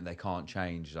or something they can't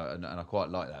change. And I quite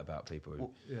like that about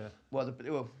people. Well,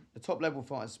 the top level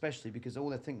fighters especially, because all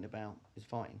they're thinking about is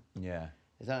fighting. Yeah.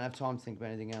 They don't have time to think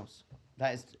about anything else.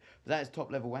 That is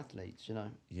top level athletes,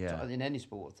 Yeah. In any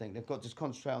sport, I think they've got to just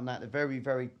concentrate on that. They're very,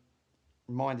 very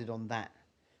minded on that,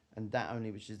 and that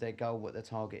only, which is their goal, what their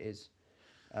target is.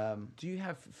 Do you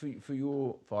have for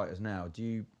your fighters now? Do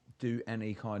you do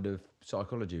any kind of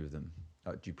psychology with them?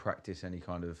 Do you practice any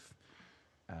kind of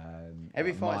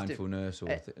every mindfulness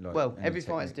every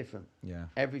fight is different. Yeah,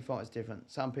 every fight is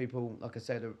different. Some people, like I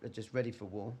said, are just ready for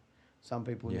war. Some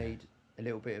people need a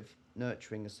little bit of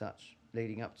nurturing as such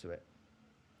leading up to it.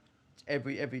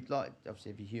 Every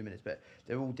obviously every human is, but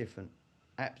they're all different,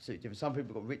 absolutely different. Some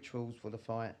people got rituals for the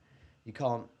fight. You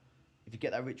can't. If you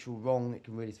get that ritual wrong, it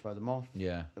can really throw them off.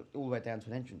 Yeah. All the way down to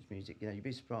an entrance music. You'd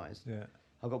be surprised. Yeah.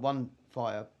 I've got one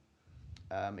fighter.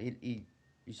 He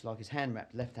used to like his hand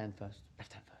wrapped, left hand first,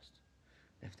 left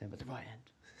hand, but the right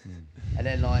hand. And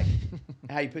then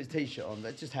how he put his t-shirt on.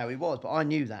 That's just how he was. But I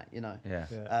knew that, Yeah.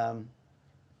 And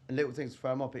little things to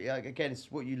throw him off. But again,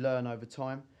 it's what you learn over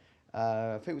time.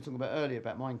 I think we were talking about earlier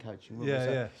about mind coaching.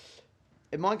 Yeah.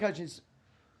 And mind coaching is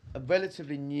a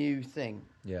relatively new thing.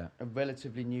 Yeah. A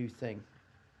relatively new thing.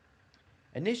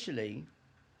 Initially,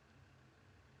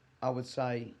 I would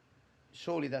say,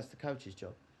 surely that's the coach's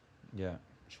job. Yeah.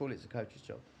 Surely it's the coach's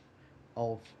job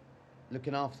of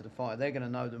looking after the fighter. They're going to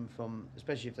know them from,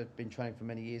 especially if they've been training for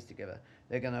many years together,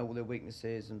 they're going to know all their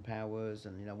weaknesses and powers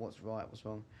and, what's right, what's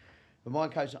wrong. But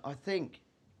mind coaching, I think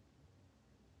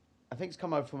it's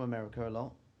come over from America a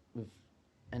lot, with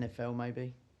NFL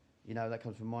maybe. That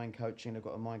comes from mind coaching. They've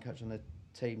got a mind coach on their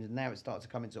teams, and now it's started to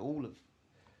come into all of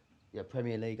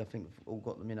Premier League. I think we've all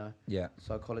got them, Yeah.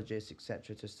 psychologists,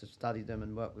 etc., just to study them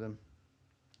and work with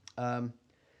them.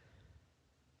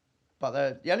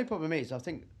 But the only problem is, I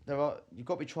think you've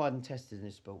got to be tried and tested in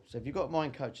this sport. So if you've got a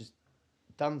mind coach who's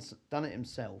done it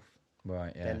himself,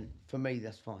 right? Yeah. Then for me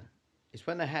that's fine. It's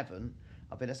when they haven't,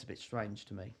 I bet that's a bit strange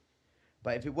to me.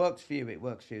 But if it works for you, it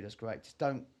works for you. That's great. Just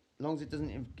don't. As long as it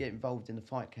doesn't get involved in the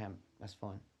fight camp, that's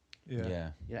fine.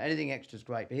 Yeah. Anything extra is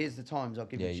great. But here's the times I'll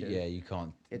give you. Yeah, you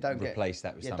can't replace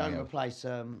that with something else. Don't replace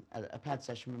a pad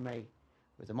session with me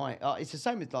with the mic. It's the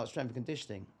same with strength and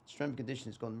conditioning. Strength and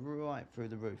conditioning has gone right through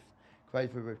the roof,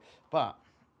 crazy through the roof. But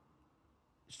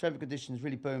strength and conditioning has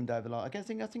really boomed over. I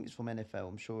think it's from NFL.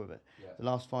 I'm sure of it. Yeah. The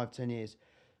last 5-10 years.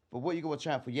 But what you got to watch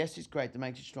out for? Yes, it's great. That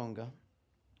makes you stronger,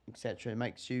 etc. It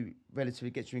makes you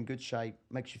gets you in good shape,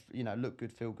 makes you look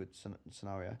good, feel good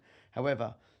scenario.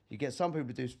 However, you get some people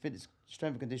who do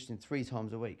strength and conditioning 3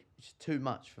 times a week, which is too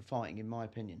much for fighting, in my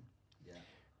opinion. Yeah.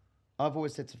 I've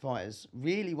always said to fighters,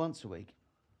 really once a week,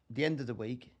 the end of the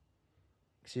week,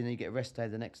 because you get a rest day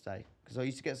the next day. Because I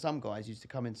used to get some guys used to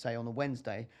come in, say, on a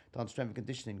Wednesday, done strength and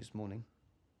conditioning this morning,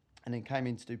 and then came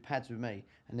in to do pads with me,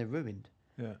 and they're ruined.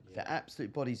 Yeah. Their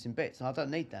absolute body's in bits. And I don't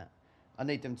need that. I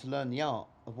need them to learn the art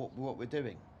of what we're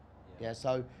doing. Yeah.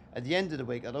 So at the end of the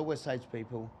week, I'd always say to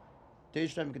people, do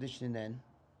strength and conditioning then,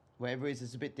 whatever it is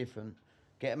that's a bit different,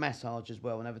 get a massage as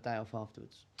well and have a day off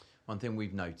afterwards. One thing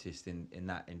we've noticed in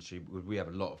that industry, we have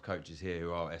a lot of coaches here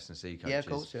who are S&C coaches, yeah, of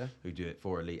course, yeah, who do it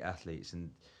for elite athletes. And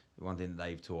one thing that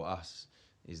they've taught us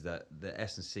is that the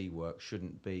S&C work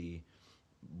shouldn't be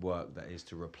work that is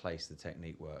to replace the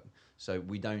technique work. So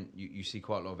we don't, you see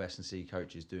quite a lot of S&C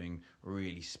coaches doing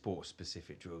really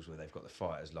sport-specific drills where they've got the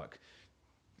fighters like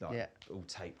all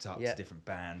taped up to different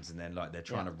bands, and then like they're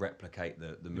trying to replicate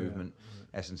the movement.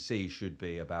 S&C should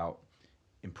be about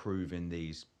improving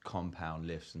these compound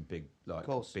lifts and big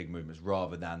movements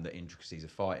rather than the intricacies of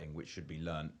fighting, which should be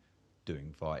learnt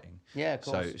doing fighting. Yeah, of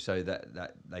course. So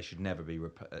that they should never be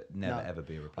ever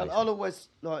be replaced. I'll always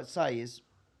like say is,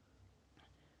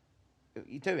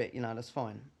 you do it, that's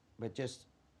fine, but just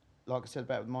like I said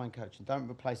about with mind coaching, don't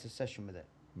replace a session with it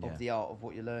of the art of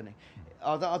what you're learning.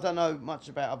 I don't know much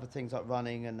about other things like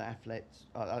running and athletics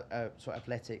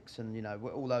and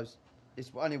all those. It's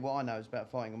only what I know is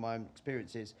about fighting and my own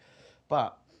experiences.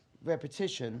 But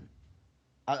repetition,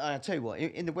 I tell you what,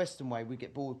 in the Western way, we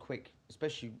get bored quick,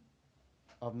 especially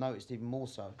I've noticed even more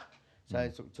so. So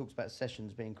it talks about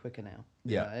sessions being quicker now.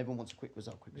 Yeah. Everyone wants a quick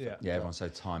result, Yeah, everyone's so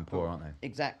time poor, aren't they?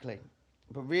 Exactly.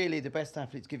 But really, the best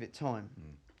athletes give it time.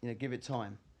 Give it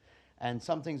time. And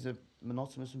some things are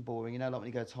monotonous and boring. Like when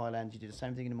you go to Thailand, you do the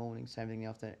same thing in the morning, same thing in the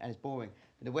afternoon, and it's boring.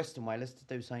 In the Western way, let's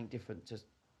do something different, just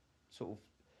sort of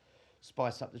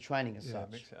spice up the training as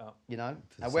such. Mix it up.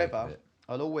 However,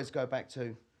 I'll always go back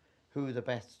to who are the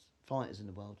best fighters in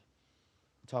the world.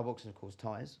 Thai boxing, of course,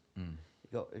 Thais.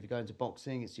 If you go into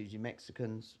boxing, it's usually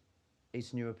Mexicans,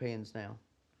 Eastern Europeans now.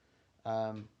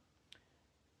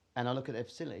 And I look at their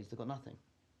facilities, they've got nothing.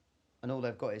 And all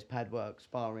they've got is pad work,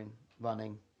 sparring,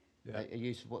 running, a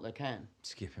use of what they can.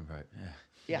 Skipping rope,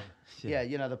 Yeah,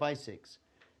 the basics.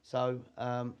 So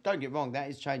don't get wrong, that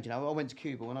is changing. I went to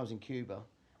Cuba. When I was in Cuba,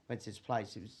 went to this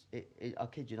place, I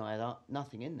kid you not, I had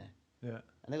nothing in there. Yeah.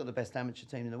 And they got the best amateur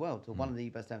team in the world, or one of the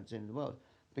best amateur teams in the world,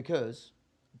 because...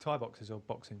 Thai boxers or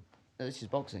boxing? This is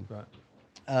boxing. Right.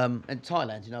 And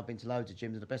Thailand, I've been to loads of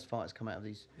gyms, and the best fighters come out of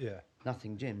these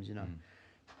nothing gyms,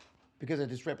 because of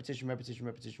this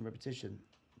repetition.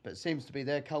 But it seems to be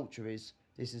their culture is,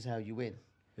 this is how you win.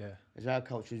 Yeah. It's our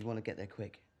culture is you want to get there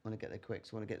quick. So want to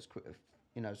get as quick,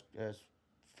 as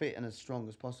fit and as strong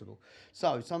as possible.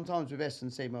 So sometimes with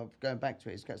S&C, going back to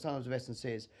it, sometimes with S&C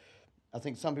is, I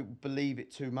think some people believe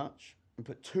it too much and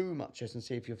put too much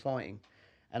S&C if you're fighting.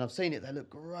 And I've seen it, they look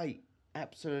great,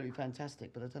 absolutely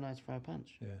fantastic, but they don't know how to throw a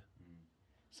punch. Yeah.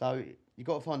 So you've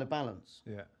got to find a balance.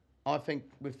 Yeah. I think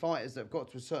with fighters that have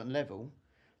got to a certain level,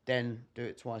 then do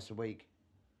it twice a week.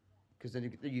 Because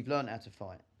then you've learned how to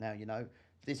fight. Now,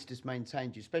 this just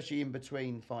maintains you, especially in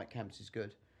between fight camps is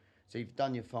good. So you've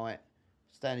done your fight,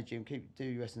 stay in the gym, do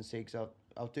your S&C, because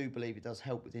I do believe it does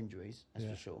help with injuries, that's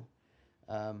for sure.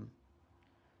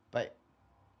 But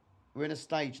we're in a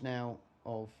stage now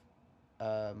of,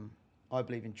 I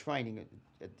believe in training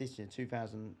at this year,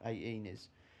 2018, is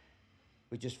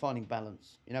we're just finding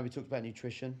balance. We talked about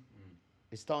nutrition.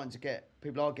 It's starting to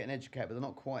people are getting educated, but they're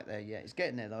not quite there yet. It's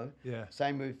getting there though. Yeah.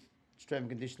 Same with strength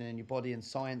and conditioning in your body, and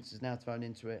science is now thrown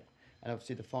into it, and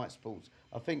obviously the fight sports.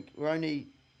 I think we're only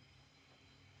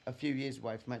a few years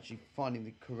away from actually finding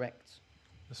the correct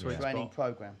training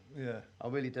program. Yeah. I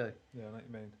really do. Yeah, I know what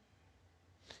you mean.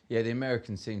 Yeah, the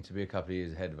Americans seem to be a couple of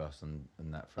years ahead of us on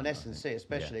that front. On S&C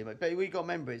especially. But we got to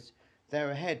remember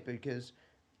they're ahead because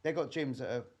they've got gyms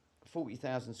that are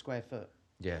 40,000 square foot.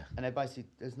 Yeah. And they're basically,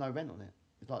 there's no rent on it.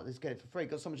 It's like, let's get it for free.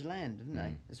 Got so much land, haven't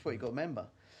they? That's what you got to remember.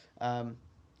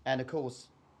 And of course,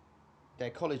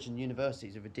 their college and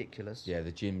universities are ridiculous. Yeah,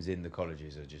 the gyms in the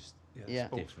colleges are just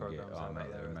sports programs. Oh, mate,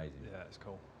 they're amazing. Yeah, it's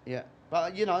cool. Yeah.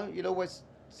 But, you'd always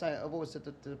say, I've always said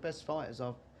that the best fighters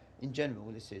are, in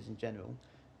general,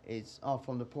 are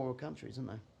from the poorer countries, aren't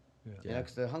they? Yeah.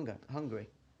 Because they're hungry,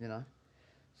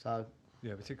 So...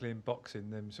 Yeah, particularly in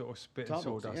boxing, them sort of spitting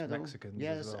sawdust Mexicans.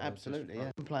 Yes, absolutely. Yeah.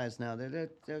 Players now,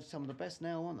 they're some of the best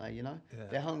now, aren't they? Yeah.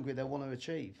 They're hungry. They want to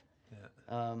achieve.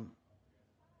 Yeah.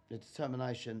 The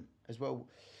determination as well.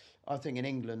 I think in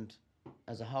England,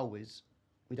 as a whole, is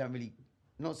we don't really.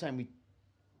 I'm not saying we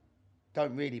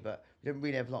don't really, but we don't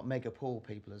really have like mega poor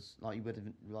people as like you would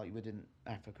in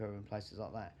Africa and places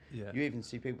like that. Yeah. You even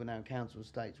see people now in council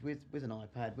estates with an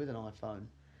iPad, with an iPhone,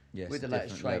 with the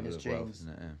latest trainers, jeans.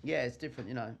 Yeah, it's different,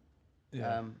 you know.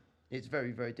 Yeah. It's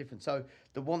very, very different. So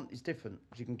the want is different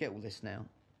because you can get all this now.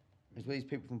 Because these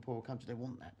people from poorer countries, they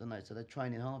want that, don't they? So they're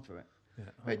training hard for it. Yeah,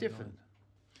 very different.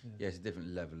 Yeah, it's a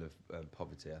different level of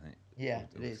poverty, I think. Yeah,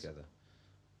 it is.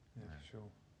 Yeah, sure.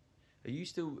 Are you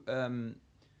still?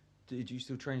 Did you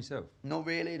still train yourself? Not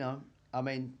really, no. I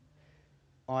mean,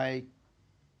 I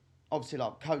obviously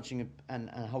like coaching and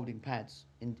holding pads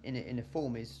in a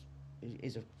form is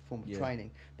a form of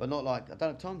training, but not like I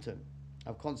don't have time to.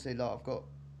 I've constantly I've got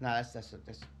that's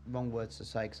wrong words to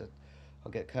say because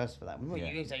I'll get cursed for that. Well,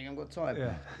 you say you haven't got time.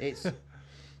 Yeah. It's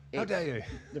how dare you?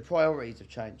 The priorities have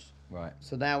changed. Right.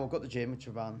 So now I've got the gym which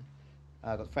I run.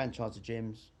 I've got franchise of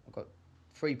gyms. I've got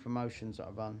 3 promotions that I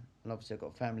run, and obviously I've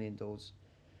got family indoors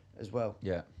as well.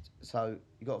 Yeah. So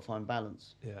you got to find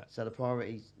balance. Yeah. So the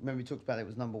priorities. Remember we talked about it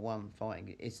was number 1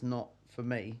 fighting. It's not for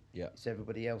me. Yeah. It's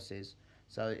everybody else's.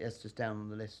 So it's just down on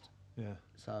the list. Yeah.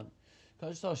 So. Can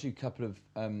I just ask you a couple of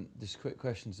just quick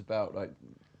questions about like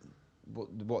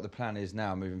what the plan is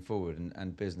now moving forward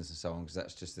and business and so on, because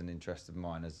that's just an interest of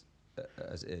mine as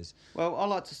it is. Well, I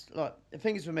like to the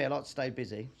thing is for me, I like to stay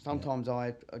busy. Sometimes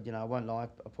I won't lie,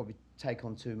 I probably take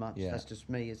on too much. Yeah. That's just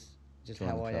me. It's just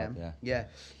how I am. Yeah.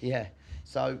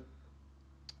 So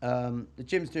the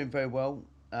gym's doing very well.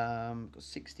 Got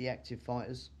 60 active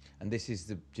fighters. And this is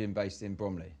the gym based in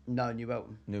Bromley? No, New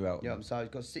Eltham. New Eltham. So it's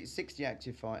got 60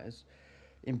 active fighters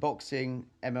in boxing,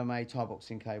 MMA, Thai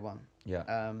boxing, K1.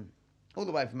 Yeah. All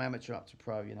the way from amateur up to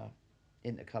pro,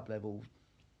 into club level,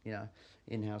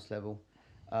 in-house level.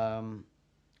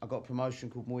 I've got a promotion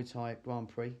called Muay Thai Grand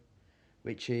Prix,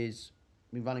 which is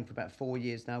been running for about 4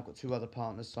 years now. I've got 2 other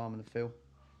partners, Simon and Phil.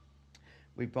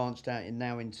 We've branched out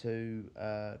into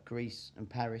Greece and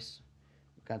Paris.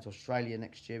 We're going to Australia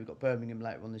next year. We've got Birmingham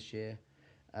later on this year.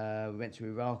 We went to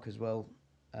Iraq as well.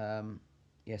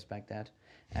 Yes, Baghdad.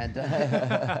 And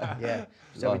yeah,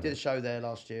 so we did a show there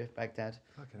last year, Baghdad.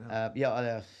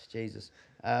 Jesus.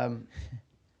 And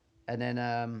then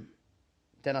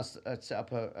I set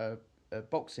up a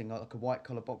boxing, like a white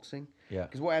collar boxing. Yeah.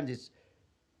 Because what happened is,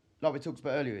 like we talked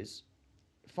about earlier, is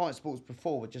fight sports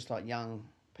before were just like young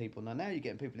people. Now you're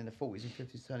getting people in their 40s and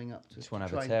 50s turning up to just want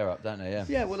to have a tear up, don't they? Yeah.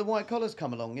 Yeah. Well, the white collars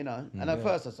come along, And at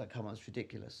first I was like, "Come on, it's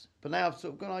ridiculous." But now I've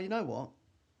sort of gone, "Oh, you know what?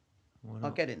 I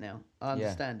get it now. I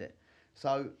understand it."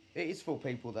 So it is for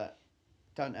people that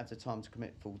don't have the time to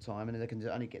commit full time, and they can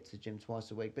only get to the gym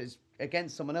twice a week. But it's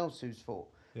against someone else who's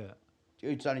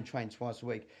only trained twice a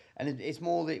week, and it's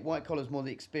more the white collar's more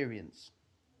the experience.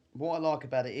 What I like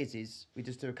about it is we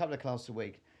just do a couple of classes a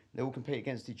week. They all compete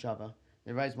against each other.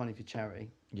 They raise money for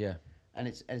charity. Yeah, and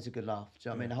it's a good laugh. Do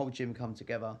you know what I mean? The whole gym come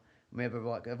together. And we have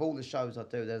of all the shows I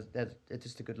do, they're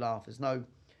just a good laugh. There's no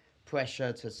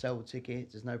pressure to sell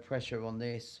tickets. There's no pressure on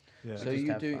this. Yeah. So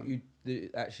you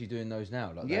actually doing those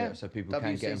now, so people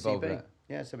can get involved with that.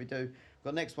 Yeah, so we do. We've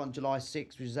got next one July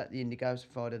 6th, which is at the Indigo. It's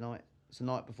Friday night. It's the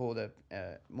night before the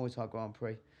Muay Thai Grand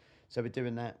Prix. So we're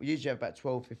doing that. We usually have about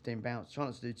 12, 15 bouts. Try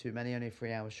not to do too many. Only a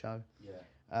 3-hour show.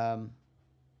 Yeah.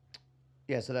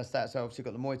 So that's that. So obviously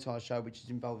got the Muay Thai show, which is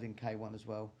involved in K1 as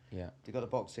well. Yeah. They've got the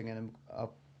boxing, and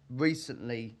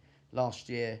recently last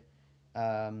year.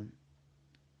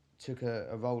 Took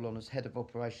a role on as head of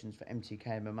operations for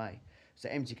MTK MMA. So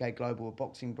MTK Global, a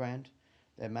boxing brand.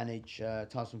 They manage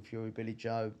Tyson Fury, Billy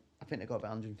Joe. I think they've got about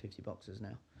 150 boxers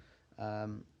now.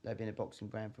 They've been a boxing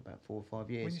brand for about 4 or 5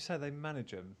 years. When you say they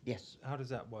manage them, yes. How does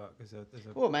that work?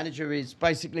 Well, manager is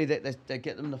basically they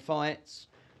get them the fights,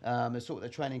 they sort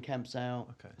their training camps out,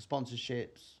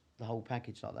 sponsorships, the whole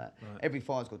package like that. Right. Every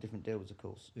fighter's got different deals, of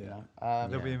course. Yeah.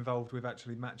 They'll be involved with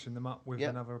actually matching them up with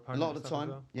another opponent. A lot of the time,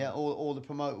 well? Yeah. Or the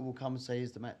promoter will come and say,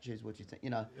 "Here's the matches. What do you think?"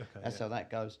 That's how that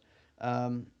goes.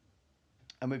 And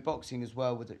with boxing as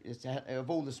well, of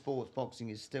all the sports, boxing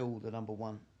is still the number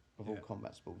 1 of all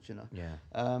combat sports.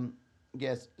 Yeah.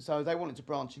 Yes. So they wanted to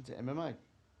branch into MMA.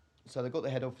 So they got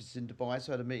their head office in Dubai.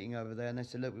 So I had a meeting over there, and they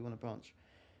said, "Look, we want to branch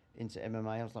into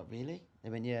MMA." I was like, "Really?" They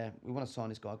went, "Yeah, we want to sign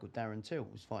this guy called Darren Till,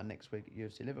 who's fighting next week at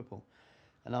UFC Liverpool."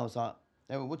 And I was like,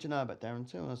 they went, "What do you know about Darren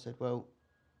Till?" And I said, "Well,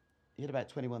 he had about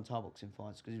 21 Thai boxing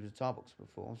fights because he was a Thai boxer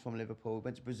before. He's from Liverpool.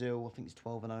 Went to Brazil. I think he's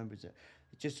 12-0 in Brazil.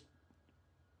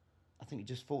 I think he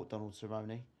just fought Donald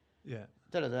Cerrone." Yeah.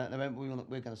 And they went,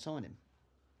 "We're going to sign him."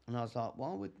 And I was like,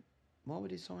 "Why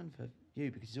would he sign for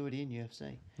you? Because he's already in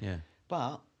UFC." Yeah.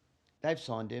 But they've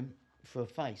signed him for a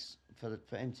face for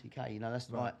MTK. That's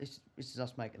right. This is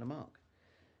us making a mark.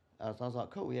 I was like,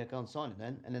 "Cool, yeah, go and sign him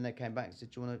then." And then they came back and said,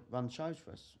 "Do you want to run shows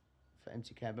for us for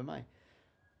MTK MMA?"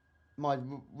 My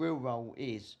real role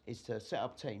is to set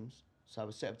up teams. So I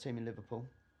set up a team in Liverpool,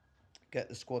 get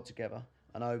the squad together,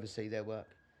 and I oversee their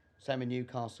work. Same in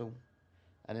Newcastle,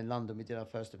 and in London we did our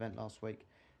first event last week.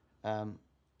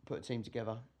 Put a team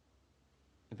together.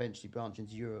 Eventually branch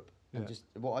into Europe, and just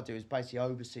what I do is basically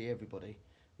oversee everybody,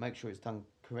 make sure it's done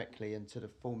correctly and to the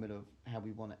formula of how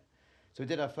we want it. So we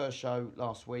did our first show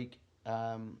last week.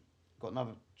 Got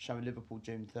another show in Liverpool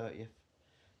June 30th,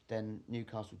 then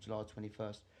Newcastle July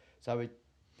 21st. So we're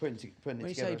putting it when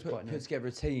together. You say put together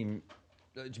a team,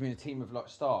 do you mean a team of like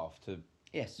staff to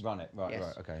run it? Right, yes.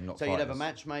 Right, okay. Not so fighters. you'd have a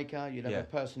matchmaker, you'd have a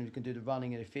person who can do the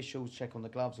running and officials, check on the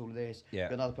gloves, all of this. Yeah. You've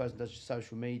got another person who does your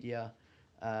social media.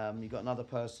 You've got another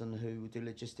person who will do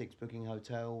logistics, booking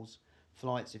hotels,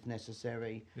 flights if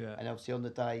necessary. Yeah. And obviously on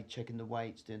the day, checking the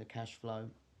weights, doing the cash flow.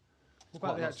 What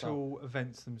about the actual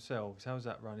events themselves? How's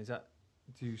that run?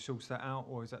 Do you source that out,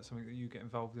 or is that something that you get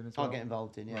involved in as well? I get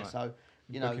involved in, yeah. Right. So,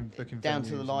 booking down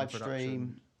to the venues live and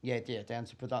stream. Yeah, down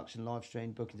to production, live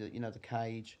stream, booking the, the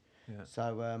cage. Yeah.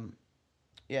 So, I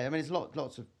mean, there's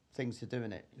lots of things to do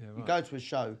in it. Yeah, right. You go to a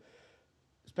show,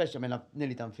 especially, I mean, I've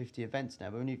nearly done 50 events now,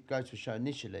 but when you go to a show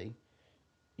initially,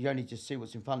 you only just see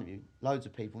what's in front of you. Loads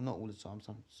of people, not all the time,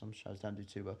 some shows don't do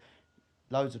too well.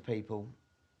 Loads of people,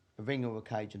 a ring or a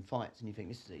cage and fights, and you think,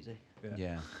 this is easy.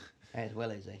 Yeah. It's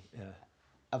well easy. Yeah.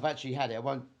 I've actually had it, I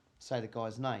won't say the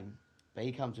guy's name, but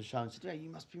he comes to a show and said, yeah, you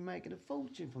must be making a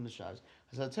fortune from the shows.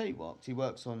 I said, I'll tell you what, 'cause he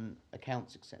works on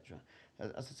accounts, etc.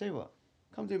 I said, tell you what,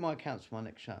 come do my accounts for my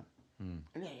next show.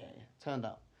 Yeah. Turned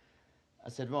up. I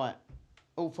said, right,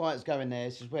 all fighters go in there.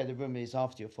 This is where the room is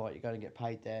after your fight. You're going to get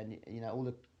paid there. And, all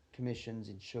the commissions,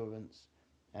 insurance,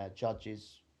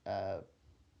 judges,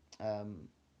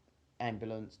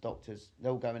 ambulance, doctors, they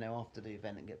all go in there after the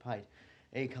event and get paid.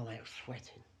 He come out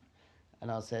sweating. And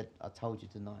I said, I told you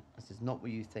tonight. I said, it's not what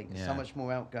you think. There's so much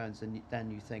more outgoings than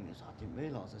you think. He said, I didn't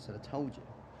realise. I said, I told you.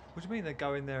 What do you mean they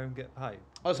go in there and get paid?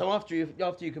 Oh, so after you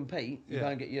compete, you go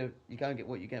and get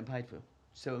what you're getting paid for.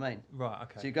 See what I mean? Right.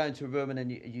 Okay. So you go into a room and then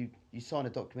you sign a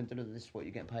document. This is what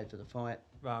you're getting paid for the fight.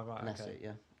 Right. And that's it.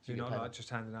 Yeah. So you're not like just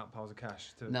handing out piles of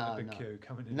cash to a big queue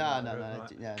coming in. No.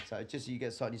 Yeah. So just you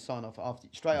get you sign off after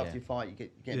your fight. You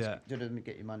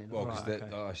get your money. Well,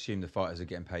 because I assume the fighters are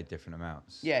getting paid different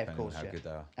amounts. Yeah, of course. How good they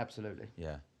are. Absolutely.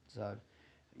 Yeah. So,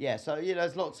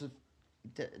 there's lots of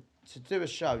to do a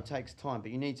show takes time,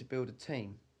 but you need to build a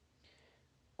team.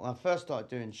 When I first started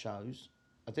doing shows,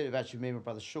 I did it with actually me and my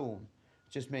brother Sean.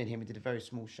 Just me and him. We did a very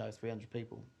small show, 300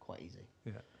 people, quite easy.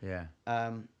 Yeah.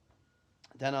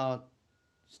 Then I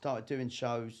started doing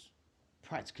shows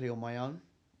practically on my own.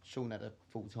 Sean had a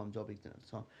full-time job he did at the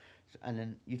time. And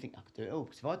then you think I could do it all,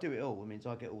 because if I do it all, it means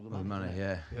I get all the money.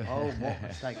 Yeah. Oh, what a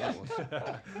mistake that was.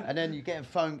 And then you get a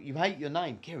phone, you hate your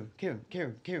name, Kieran.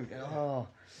 Oh.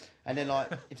 And then,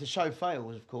 if the show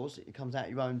fails, of course, it comes out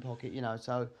of your own pocket,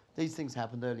 so these things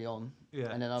happened early on.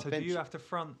 Yeah. And then do you have to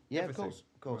front everything?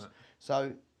 Of course. Right.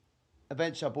 So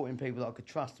eventually I brought in people that I could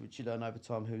trust, which you learn over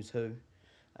time who's who.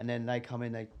 And then they come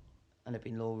in, and they've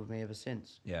been loyal with me ever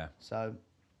since. Yeah. So,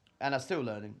 and I'm still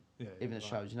learning, even the right.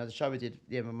 shows. The show we did,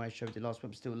 the MMA show we did last week,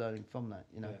 I'm still learning from that,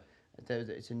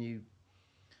 It's a new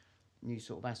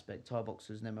sort of aspect, Thai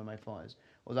boxers and MMA fighters.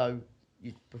 Although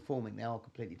you're performing, they are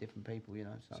completely different people,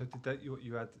 So did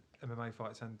you had MMA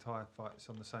fights and Thai fights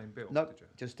on the same bill? No, did you?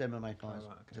 just MMA fights. Oh,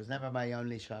 right, okay. So it's an MMA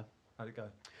only show. How'd it go?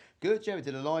 Good, we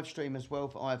did a live stream as well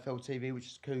for IFL TV, which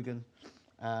is Coogan.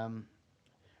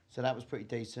 So that was pretty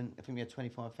decent. I think we had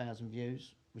 25,000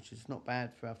 views, which is not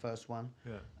bad for our first one.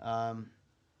 Yeah.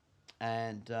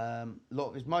 And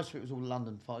most of it was all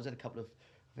London fights. I had a couple of,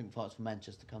 fights from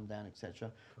Manchester come down,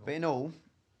 etc. Cool. But in all,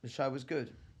 the show was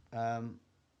good.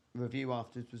 Review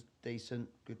afterwards was decent.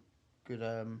 Good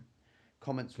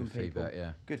comments from people. Feedback,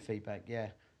 yeah. Good feedback, yeah.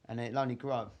 And it'll only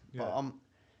grow. Yeah. But I'm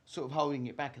sort of holding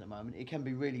it back at the moment. It can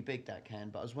be really big, that can,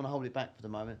 but I just want to hold it back for the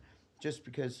moment, just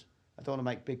because I don't want to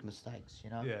make big mistakes,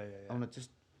 Yeah. I want to just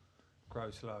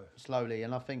grow slowly,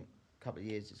 and I think a couple of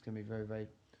years it's going to be very, very.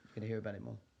 You're going to hear about it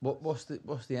more. What's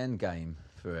the end game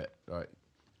for it? Like,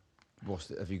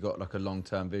 have you got like a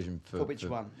long-term vision for which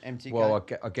one? MTK. Well,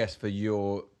 I guess for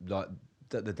your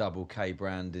the Double K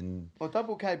brand in. Well,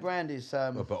 Double K brand is.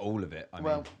 But all of it. I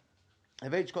mean.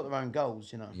 They've each got their own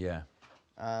goals, Yeah.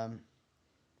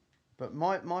 But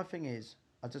my thing is,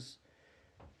 I just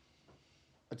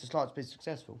like to be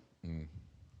successful.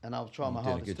 And I'll try my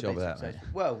hardest to be successful.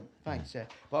 Well, thanks, yeah.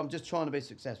 But I'm just trying to be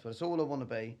successful. That's all I want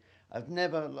to be. I've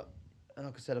never, like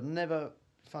I said, I've never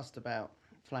fussed about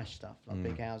flash stuff, like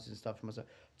big houses and stuff for myself.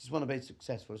 Just want to be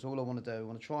successful. That's all I want to do. I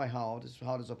want to try hard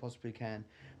as I possibly can.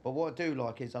 But what I do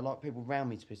like is I like people around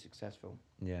me to be successful.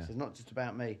 Yeah. So it's not just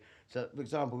about me. So, for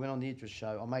example, when on the Idris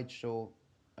show, I made sure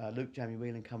Luke Jamie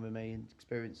Whelan come with me and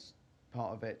experience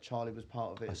part of it. Charlie was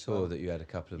part of it. I saw that you had a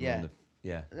couple of them on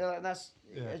Yeah.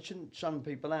 It shouldn't shun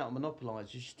people out or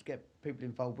monopolise. You should get people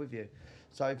involved with you.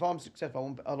 So if I'm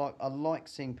successful, I like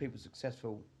seeing people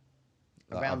successful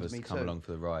around others me come too. along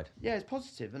for the ride. Yeah, it's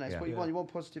positive, and that's what you want. You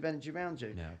want positive energy around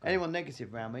you. Yeah, Anyone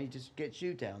negative around me just gets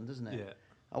you down, doesn't it? Yeah.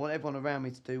 I want everyone around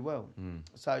me to do well.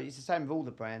 So it's the same with all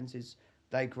the brands. Is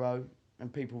they grow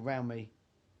and people around me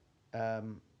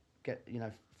get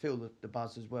feel the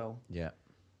buzz as well. Yeah.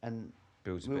 And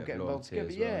builds we'll a bit get of involved together.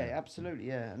 as well, Yeah, absolutely.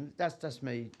 Yeah, and that's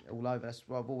me all over. That's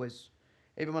what I've always.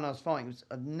 Even when I was fighting,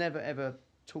 I've never ever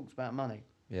talked about money.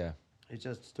 Yeah. It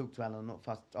just talked to Alan. I'm not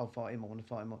fussed. I'll fight him. I want to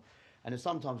fight him. And then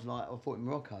sometimes I fought in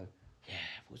Morocco. Yeah,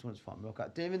 I've always wanted to fight in Morocco. I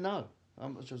didn't even know.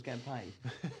 I'm not sure I was getting paid.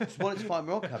 Just wanted to fight in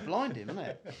Morocco. Blind him, isn't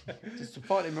it? Just to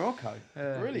fight in Morocco.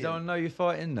 Brilliant. You don't know you're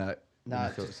fighting that. No, I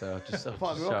thought so. I'll just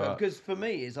fight in Morocco. Because for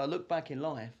me, is I look back in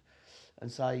life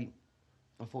and say,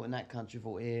 I fought in that country, I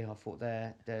fought here, I fought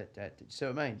there. Do you see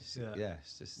what I mean? Yeah,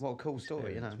 it's just what a cool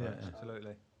story, you know. Yeah,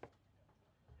 absolutely.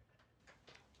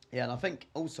 Yeah, and I think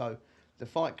also the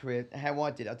fight career, how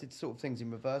I did sort of things in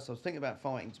reverse. I was thinking about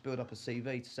fighting to build up a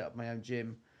CV, to set up my own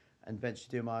gym, and eventually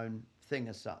do my own thing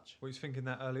as such. Were you thinking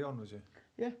that early on, was you?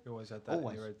 Yeah. You always had that in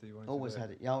your head that you wanted always to do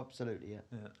had it. Yeah, absolutely,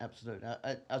 yeah. Absolutely.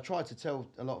 I try to tell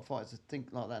a lot of fighters to think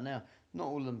like that now. Not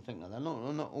all of them think like that.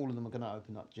 Not all of them are going to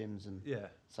open up gyms, and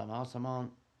some are, some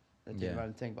aren't. They do their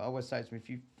own thing. But I always say to them, if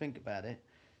you think about it.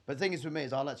 But the thing is with me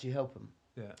is I'll actually help them.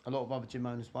 Yeah. A lot of other gym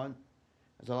owners won't.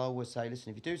 As I always say, listen,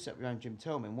 if you do set up your own gym,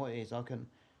 tell me what it is. I can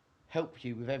help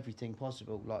you with everything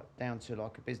possible, like down to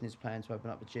like a business plan to open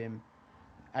up a gym,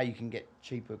 how you can get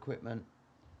cheaper equipment,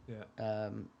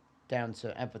 down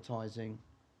to advertising,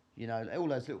 all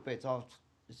those little bits.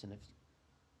 Listen, if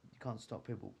you can't stop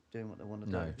people doing what they want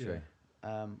to do. No, true.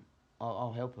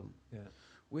 I'll help them. Yeah.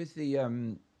 With the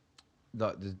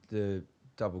like the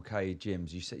double K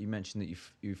gyms, you mentioned that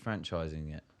you're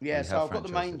franchising it. Yeah, so I've got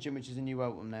the main gym, which is in New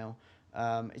Eltham now.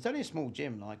 It's only a small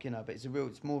gym, but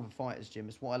it's more of a fighter's gym.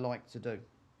 It's what I like to do.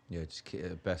 Yeah,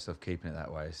 just best of keeping it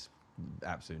that way. It's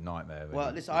absolute nightmare. Really.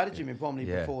 Well, listen, I had a gym in Bromley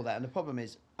before that, and the problem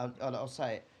is, I'll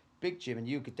say it, big gym, and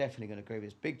you're definitely going to agree with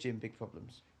this, big gym, big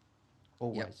problems.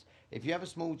 Always. Yep. If you have a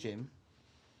small gym,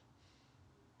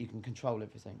 you can control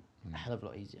everything a hell of a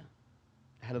lot easier.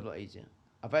 A hell of a lot easier.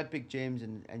 I've had big gyms,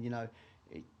 and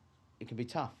it can be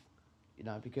tough.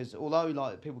 Because although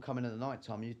like people come in at the night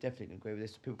time, you definitely can agree with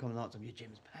this. People come in at night time, your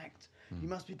gym's packed. You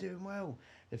must be doing well.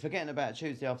 They're forgetting about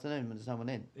Tuesday afternoon when there's no one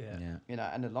in. Yeah.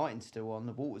 And the lighting's still on,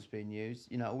 the water's being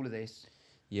used. All of this.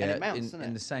 Yeah. And it mounts,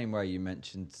 in the same way you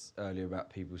mentioned earlier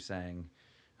about people saying,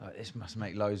 oh, "This must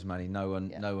make loads of money." No one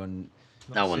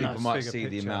knows. People might see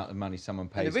the amount of money someone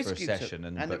pays for a session,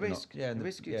 and the risk. The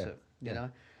risk you took.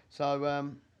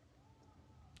 So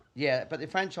but the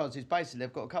franchises basically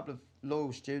they've got a couple of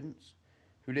loyal students.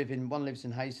 One lives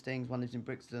in Hastings, one lives in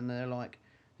Brixton, and they're like,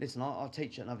 listen, I'll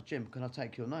teach at another gym, can I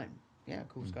take your name? Yeah, of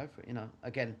course, go for it,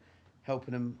 Again,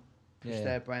 helping them push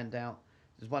their brand out.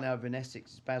 There's one over in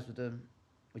Essex, it's Basildon,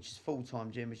 which is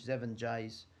full-time gym, which is Evan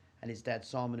Jay's, and his dad,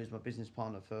 Simon, who's my business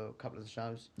partner for a couple of the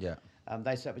shows. Yeah.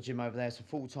 They set up a gym over there, it's a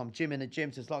full-time gym in a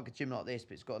gym, so it's like a gym like this,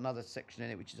 but it's got another section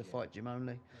in it, which is a fight gym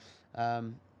only.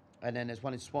 And then there's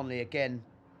one in Swanley, again,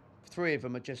 3 of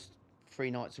them are just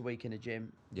 3 nights a week in a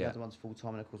gym. The other one's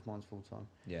full-time, and of course mine's full-time.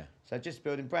 Yeah. So just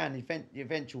building brand. The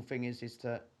eventual thing is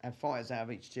to have fighters out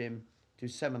of each gym, do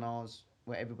seminars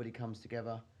where everybody comes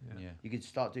together. Yeah. You could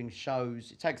start doing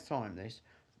shows. It takes time, this.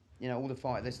 All the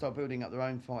fighters, they start building up their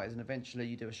own fighters, and eventually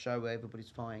you do a show where everybody's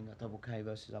fighting a double K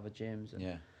versus other gyms.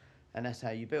 And that's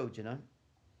how you build,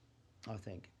 I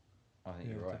think. I think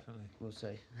you're right. Definitely. We'll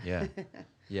see. Yeah.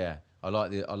 Yeah. I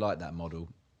like that model.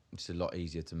 It's a lot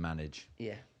easier to manage.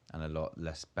 Yeah. And a lot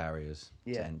less barriers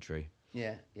to entry.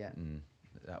 Yeah.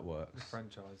 That works. The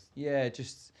franchise. Yeah,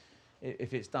 just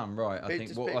if it's done right, I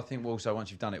think also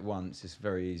once you've done it once, it's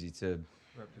very easy to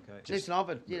replicate. Listen, I've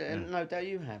had, no doubt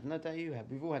you have.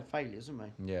 We've all had failures,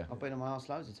 haven't we? Yeah. I've been on my arse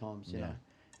loads of times. You know,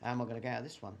 how am I going to get out of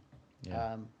this one?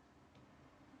 Yeah.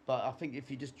 But I think if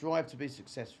you just drive to be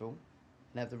successful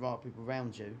and have the right people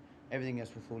around you, everything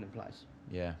else will fall in place.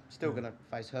 Yeah. Still going to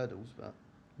face hurdles, but.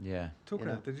 Yeah. Talking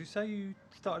of, did you say you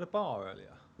started a bar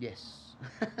earlier? Yes.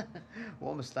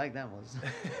 What a mistake that was.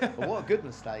 But what a good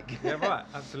mistake. Yeah, right.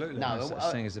 Absolutely. No, no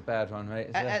such thing as a bad one, mate.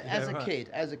 As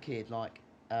a kid, like,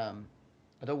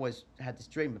 I'd always had this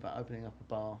dream about opening up a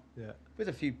bar. Yeah. With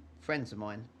a few friends of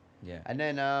mine. Yeah. And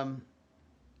then,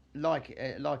 like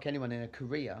anyone in a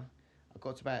career, I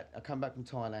come back from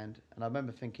Thailand, and I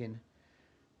remember thinking,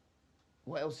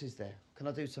 what else is there? Can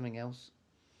I do something else?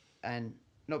 And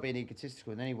not being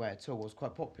egotistical in any way at all, I was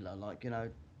quite popular,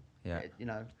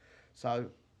 so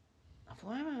I thought,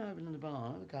 why am I opening the bar?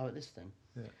 I'll have a go at this thing.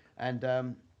 Yeah.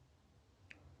 And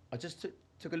I just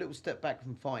took a little step back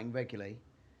from fighting regularly.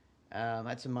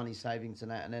 Had some money savings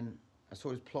and that, and then I saw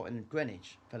this plot in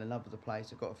Greenwich. Fell in love with the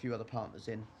place. I got a few other partners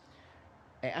in.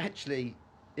 It actually,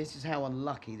 this is how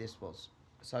unlucky this was.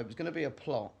 So it was going to be a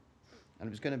plot, and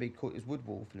it was going to be called, it was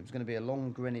Woodwolf, and it was going to be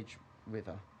along Greenwich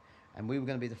River, and we were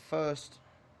going to be the first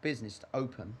business to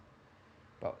open.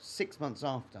 But 6 months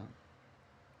after,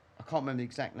 I can't remember the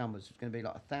exact numbers. It was going to be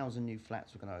like 1,000 new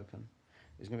flats were going to open.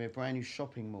 There was going to be a brand new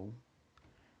shopping mall.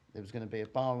 There was going to be a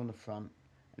bar on the front,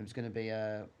 and it was going to be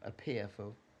a pier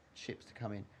for ships to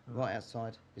come in right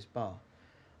outside this bar.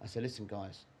 I said, listen,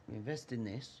 guys, we invest in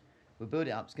this. We'll build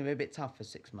it up. It's going to be a bit tough for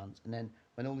 6 months, and then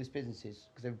when all these businesses,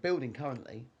 because they're building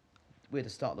currently, we're the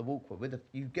start of the walkway.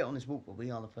 You get on this walkway, we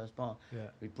are the first bar. Yeah.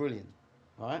 We're brilliant,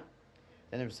 right?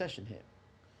 Then the recession hit.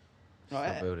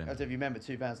 Right, I don't know if you remember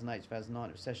 2008, 2009,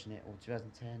 the recession hit, or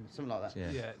 2010, something like that.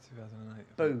 Yeah,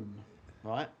 2008. Boom,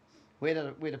 right?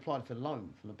 We'd applied for a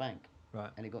loan from the bank, right,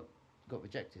 and it got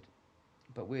rejected.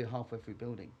 But we were halfway through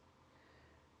building.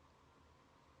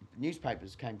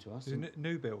 Newspapers came to us.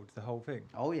 New build, the whole thing?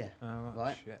 Oh, yeah. Oh,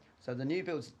 right? Shit. So the new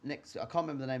builds next, I can't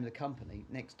remember the name of the company,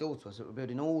 next door to us, that were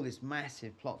building all this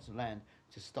massive plots of land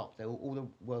to stop. All the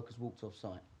workers walked off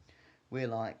site. We're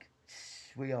like,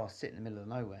 we are sitting in the middle of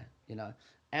nowhere, you know.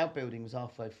 Our building was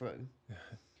halfway through.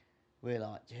 We're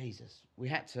like, Jesus. We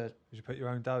had to... Did you put your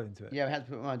own dough into it? Yeah, we had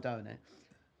to put our own dough in it.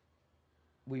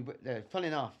 Funny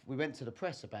enough, we went to the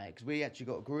press about it because we actually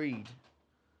got agreed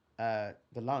the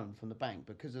loan from the bank.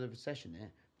 Because of the recession there,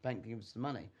 the bank didn't give us the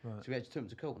money. Right. So we actually took them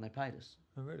to court and they paid us.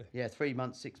 Oh, really? Yeah, 3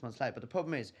 months, 6 months later. But the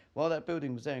problem is, while that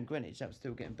building was there in Greenwich, that was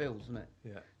still getting bills, wasn't it?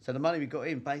 Yeah. So the money we got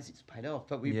in basically paid off.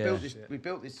 But we built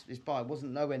this bar. It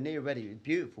wasn't nowhere near ready. It was a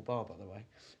beautiful bar, by the way.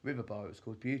 River Bar, it was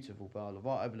called. Beautiful bar,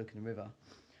 right overlooking the river.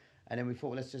 And then we thought,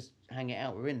 well, let's just hang it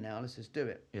out. We're in now. Let's just do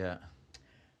it. Yeah.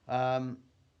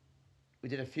 We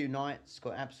did a few nights.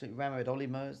 Got absolutely rammed. We had Ollie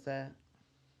Murs there.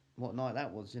 What night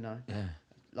that was, you know? Yeah.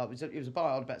 Like it was a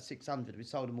bar of about 600. We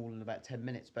sold them all in about 10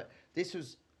 minutes. But this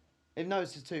was, even though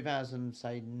it's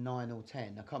 2009 or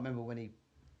 10, I can't remember when he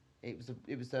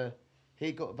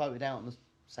got voted out on the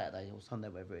Saturday or Sunday,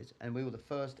 whatever it is, and we were the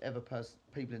first ever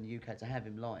people in the UK to have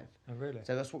him live. Oh, really?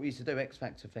 So that's what we used to do, X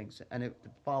Factor things, and the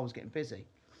bar was getting busy.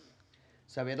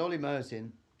 So we had Ollie Murs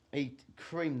in. He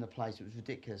creamed the place. It was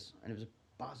ridiculous, and it was a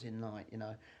buzzing night, you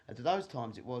know. And at those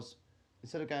times, it was,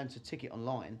 instead of going to ticket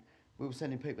online, we were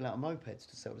sending people out on mopeds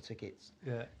to sell the tickets.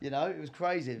 Yeah. You know, it was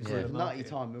crazy. It was Yeah. a nutty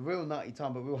time, a real nutty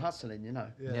time, but we were hustling, you know.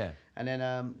 Yeah. And then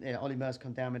Ollie Murs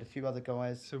come down with a few other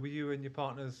guys. So were you and your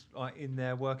partners like in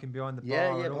there working behind the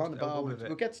bar? Yeah, behind the bar.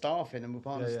 We'll get staff in and we're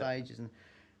behind the stages.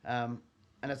 And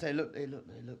I say, look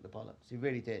the bollocks. He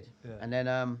really did. Yeah. And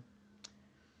then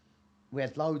we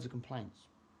had loads of complaints,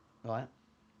 right?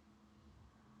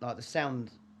 Like the sound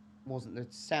all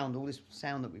this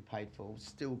sound that we paid for was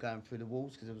still going through the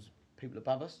walls because there was people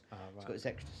above us. Oh, right. It's got this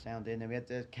extra sound in. Then we had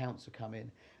the council come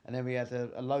in, and then we had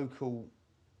a local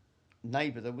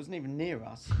neighbour that wasn't even near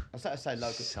us. I say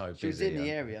local. So she was busy, in the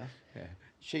area. Yeah.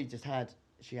 She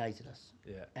hated us.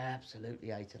 Yeah. Absolutely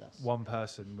hated us. One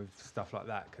person with stuff like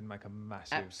that can make a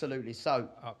massive... Absolutely. So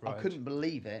uproad. I couldn't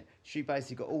believe it. She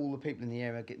basically got all the people in the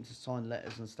area getting to sign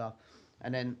letters and stuff,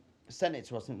 and then sent it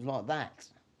to us, and it was like that.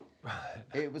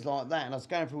 It was like that, and I was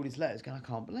going through all these letters going, I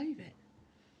can't believe it.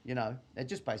 You know, they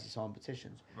just basically signed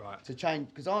petitions. Right. To change,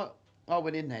 because I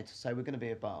went in there to say we're going to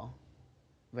be a bar,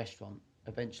 restaurant,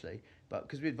 eventually, but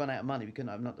because we'd run out of money, we couldn't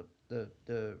open up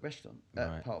the restaurant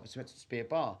part of it, so we had to just be a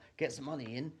bar, get some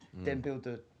money in, then build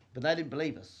the... But they didn't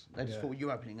believe us. They just thought,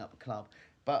 you're opening up a club.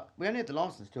 But we only had the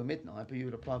licence till midnight, but you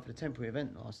would apply for the temporary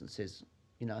event licences,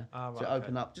 you know, to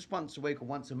open up just once a week or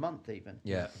once a month even.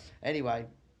 Yeah. Anyway,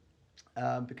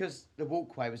 because the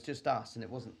walkway was just us and it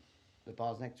wasn't the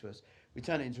bars next to us, we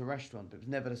turned it into a restaurant, but it was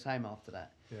never the same after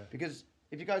that. Yeah. Because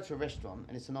if you go to a restaurant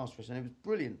and it's a nice restaurant, it was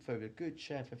brilliant food, a good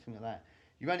chef, everything like that.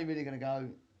 You're only really going to go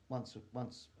once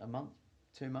a month,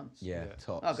 2 months. Yeah,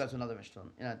 tops. I'll go to another restaurant,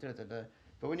 you know.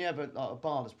 But when you have a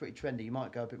bar that's pretty trendy, you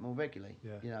might go a bit more regularly.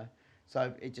 Yeah. You know,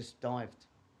 so it just dived.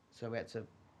 So we had to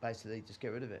basically just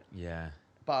get rid of it. Yeah.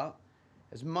 But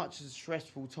as much as a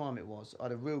stressful time it was, I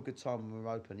had a real good time when we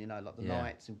were open, you know, like the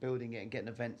nights and building it and getting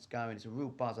events going. It's a real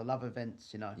buzz. I love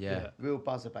events, you know. Yeah. Real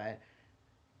buzz about it.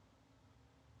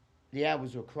 The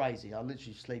hours were crazy. I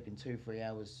literally sleeping 2-3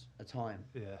 hours a time.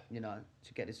 Yeah. You know,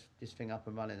 to get this thing up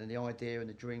and running. And the idea and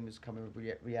the dream was coming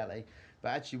with reality. But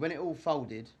actually, when it all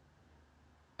folded,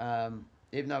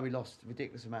 even though we lost a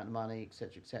ridiculous amount of money,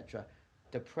 etc.,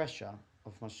 the pressure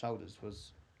off my shoulders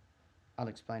was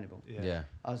unexplainable. Yeah.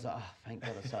 I was like, oh, thank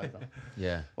God it's over.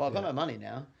 Yeah. Well, I've got no money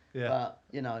now, but,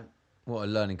 you know. What a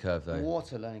learning curve, though.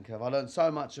 What a learning curve. I learned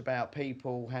so much about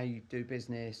people, how you do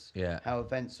business, how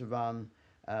events are run,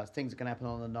 things are going to happen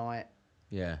on the night.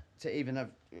 Yeah. To even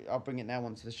I'll bring it now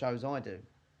onto the shows I do.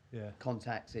 Yeah.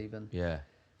 Contacts even. Yeah.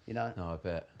 You know. No, I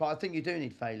bet. But I think you do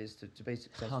need failures to be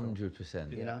successful.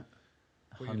 100%. You know.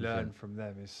 What you learn from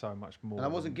them is so much more. And I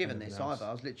wasn't given this either.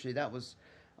 I was literally that was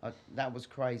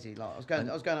crazy. Like I was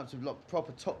going up to like,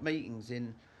 proper top meetings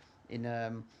in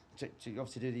to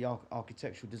obviously do the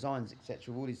architectural designs,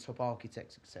 etc. All these top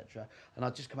architects, etc. And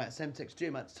I'd just come out of Semtex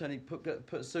gym, I had to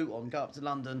put a suit on, go up to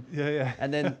London,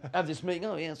 and then have this meeting.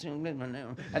 Oh yeah,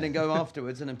 and then go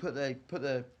afterwards, and then put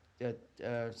the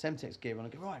Semtex gear on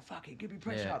and go, right, fuck it, give me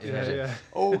press ups.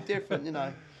 All different, you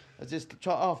know. I just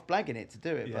try half blagging it to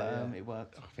do it, but it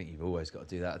worked. I think you've always got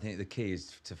to do that. I think the key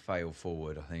is to fail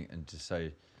forward, I think, and just so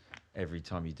every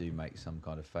time you do make some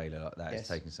kind of failure like that, it's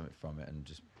taking something from it and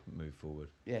just move forward.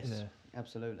 Yes,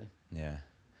 absolutely. Yeah.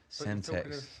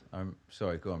 Semtex.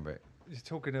 Sorry, go on, Rick. You're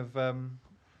talking of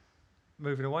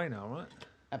moving away now, right?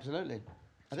 Absolutely.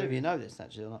 I don't know if you know this,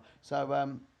 actually, or not.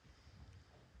 So,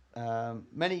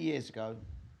 many years ago,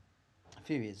 a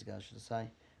few years ago, should I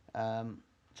say,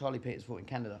 Charlie Peters fought in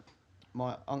Canada.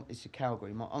 It's in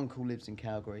Calgary. My uncle lives in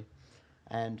Calgary.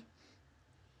 And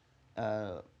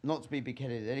not to be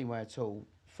big-headed anywhere at all,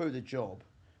 through the job,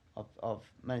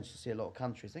 I've managed to see a lot of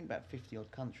countries. I think about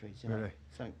 50-odd countries. You know, really?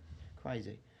 Something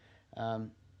crazy.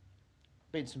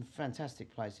 Been some fantastic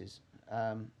places.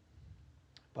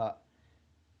 But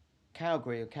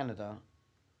Calgary or Canada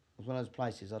was one of those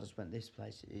places I just went, this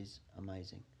place is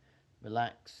amazing.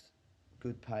 Relaxed,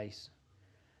 good pace.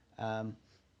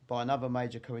 By another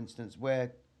major coincidence,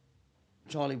 where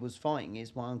Charlie was fighting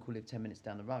is my uncle lived 10 minutes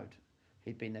down the road.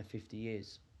 He'd been there 50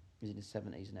 years. He's in his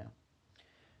 70s now.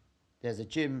 There's a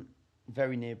gym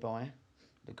very nearby.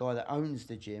 The guy that owns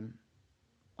the gym,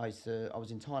 I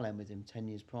was in Thailand with him 10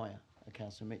 years prior at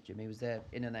Council Mitt Gym. He was there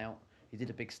in and out. He did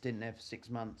a big stint there for 6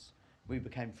 months. We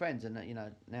became friends, and you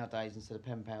know, nowadays instead of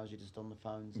pen pals, you're just on the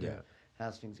phones.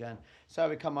 How's things going? So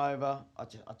we come over. I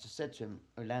just said to him,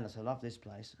 Orlando, I love this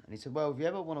place. And he said, well, if you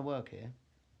ever want to work here,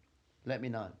 let me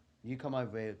know. You come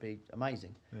over here, it'd be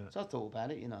amazing. Yeah. So I thought about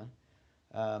it, you know.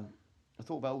 I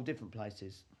thought about all different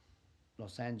places.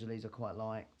 Los Angeles I quite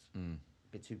liked. A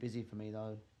bit too busy for me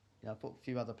though. You know, I thought a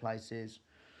few other places.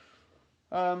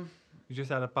 You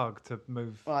just had a bug to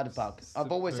move. I had a bug.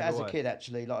 I've always, as a kid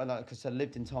actually, like I said,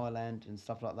 lived in Thailand and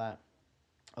stuff like that.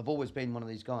 I've always been one of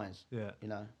these guys. Yeah. You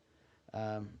know.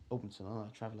 Orpington, I'm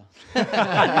a traveller.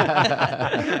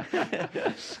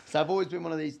 So I've always been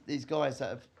one of these guys that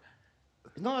have.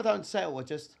 It's not I don't settle. I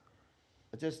just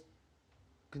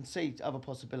conceived other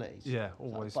possibilities. Yeah,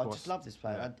 always. But I just love this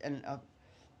place, and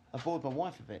I bored my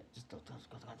wife a bit. Just thought, this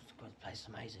place is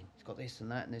amazing. It's got this and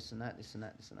that and this and that, this and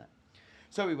that, this and that.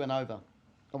 So we went over.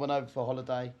 I went over for a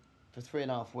holiday for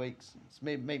 3.5 weeks. It's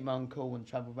meet my uncle and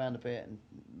travel around a bit and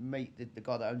meet the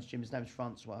guy that owns the gym. His name's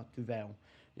Francois Duval.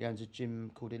 He owns a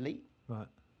gym called Elite. Right.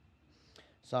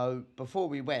 So before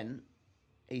we went,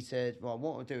 he said, right,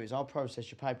 what I'll do is I'll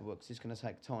process your paperwork because it's going to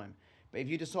take time. But if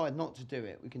you decide not to do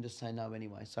it, we can just say no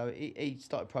anyway. So he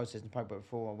started processing the paperwork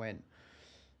before I went.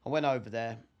 I went over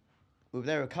there. We were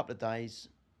there a couple of days,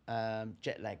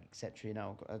 jet lag, etc. You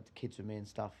know, I had the kids with me and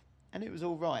stuff. And it was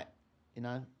all right, you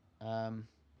know. I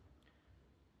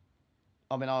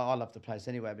mean, I love the place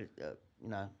anyway, but, you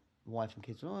know, wife and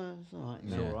kids, it's all right.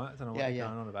 It's all right. I don't know what you're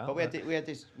going on about. But we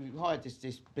hired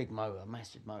this big motor, a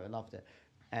massive motor, loved it.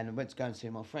 And I went to go and see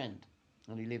my friend.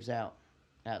 And he lives out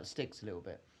the sticks a little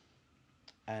bit.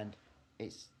 And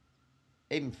it's,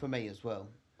 even for me as well,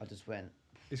 I just went.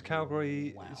 Is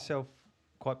Calgary itself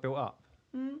quite built up?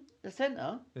 The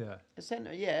centre? Yeah. The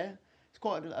centre, yeah. It's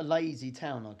quite a lazy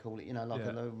town, I call it, you know, like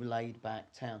a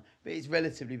laid-back town. But it's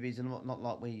relatively busy, not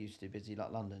like we used to, busy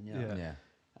like London, you know. Yeah.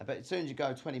 But as soon as you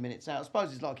go 20 minutes out, I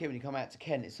suppose it's like here when you come out to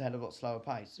Kent, it's a hell of a lot slower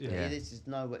pace. But here, this is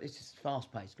it's just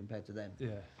fast paced compared to them.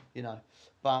 Yeah. You know.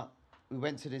 But we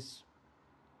went to this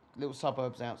little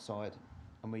suburbs outside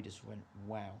and we just went,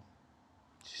 wow.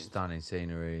 Stunning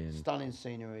scenery. Stunning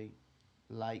scenery,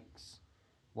 lakes,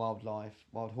 wildlife,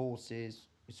 wild horses.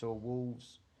 We saw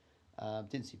wolves.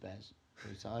 Didn't see bears.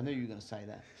 So I knew you were going to say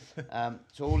that.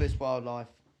 So all this wildlife.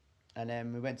 And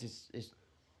then we went to this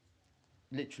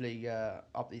literally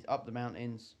up the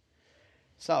mountains.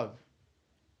 So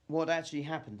what actually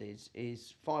happened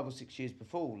is 5 or 6 years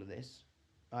before all of this,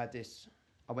 I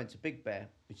went to Big Bear,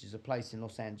 which is a place in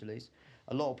Los Angeles.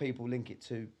 A lot of people link it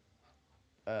to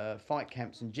fight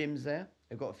camps and gyms there.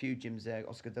 They've got a few gyms there.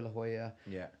 Oscar De La Hoya.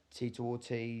 Yeah. Tito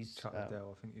Ortiz. Chuck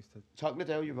Liddell, I think used to. Chuck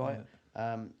Liddell, you're right.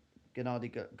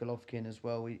 Gennady Golovkin as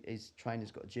well. His trainer's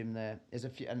got a gym there. There's a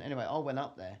few. And anyway, I went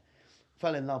up there.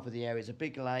 Fell in love with the area. It's a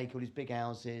big lake, all these big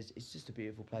houses. It's just a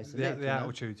beautiful place to live. The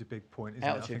altitude's a big point, isn't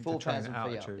altitude, it? I think 4,000 feet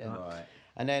altitude, up. right? Yeah.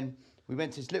 And then we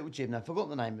went to this little gym. I forgot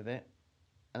the name of it.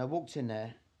 And I walked in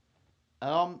there.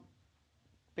 And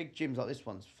big gyms like this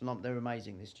one's phenomenal. They're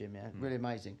amazing, this gym, yeah. Really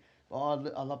amazing. But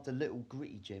I love the little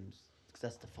gritty gyms. Because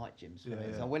that's the fight gyms. Yeah,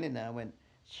 yeah. So I went in there and went,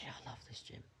 I love this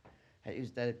gym.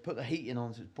 They put the heating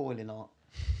on, so it's boiling hot.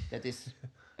 They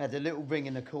had a little ring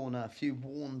in the corner, a few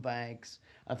worn bags.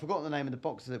 I forgot the name of the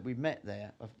boxer that we met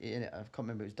there. I can't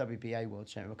remember. It was WBA World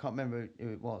Champion. I can't remember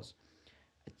who it was.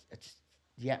 Just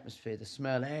the atmosphere, the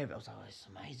smell, everything. I was like, it's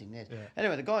amazing. This. Yeah.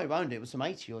 Anyway, the guy who owned it was some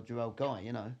 80-odd-year-old guy,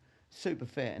 super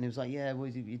fit. And he was like, yeah, well,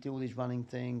 you do all these running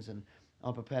things, and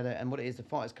I prepare that. And what it is, the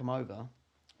fighters come over,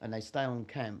 and they stay on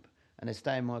camp, and they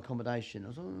stay in my accommodation. I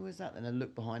was like, oh, where's that? And I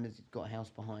looked behind us. He's got a house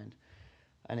behind.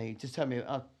 And he just told me,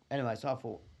 anyway, so I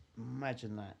thought,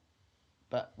 imagine that.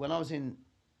 But when I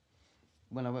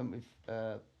went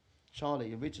with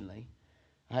Charlie originally,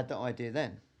 I had that idea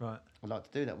then. Right. I'd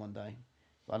like to do that one day.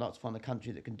 But I'd like to find a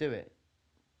country that can do it.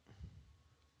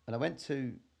 And I went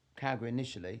to Calgary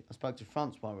initially. I spoke to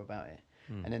Francois about it.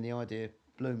 And then the idea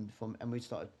bloomed and we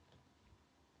started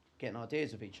getting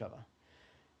ideas of each other.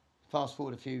 Fast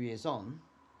forward a few years on,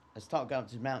 I started going up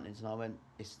to the mountains and I went,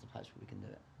 this is the place where we can do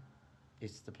it.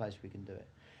 This is the place we can do it.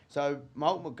 So my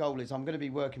ultimate goal is I'm going to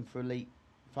be working for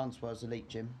Francois' elite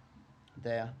gym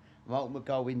there. My ultimate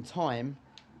goal in time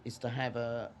is to have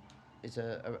a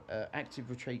active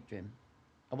retreat gym.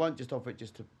 I won't just offer it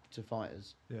just to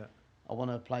fighters. Yeah. I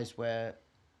want a place where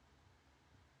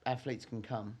athletes can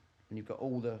come and you've got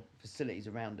all the facilities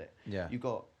around it. Yeah. You've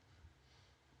got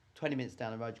 20 minutes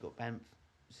down the road, you've got Banff,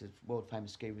 it's a world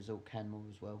famous ski resort, Canmore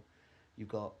as well. You've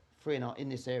got in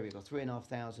this area, you've got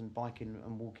 3,500 biking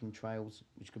and walking trails,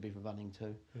 which could be for running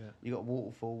too. Yeah. You've got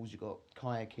waterfalls, you've got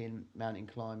kayaking, mountain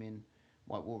climbing,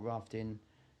 whitewater rafting.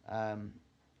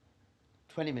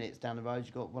 20 minutes down the road,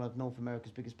 you've got one of North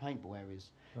America's biggest paintball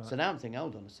areas. Right. So now I'm thinking,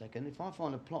 hold on a second, if I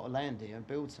find a plot of land here and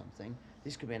build something,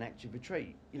 this could be an active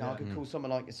retreat. I could call someone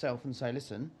like yourself and say,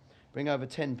 listen, bring over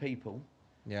 10 people.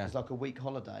 Yeah. It's like a week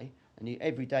holiday, and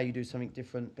every day you do something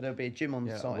different, but there'll be a gym on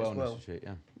the site as well. Retreat,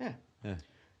 yeah.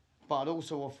 But I'd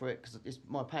also offer it, because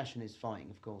my passion is fighting,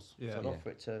 of course. Yeah. So I'd offer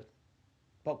it to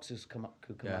boxers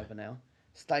could come over now,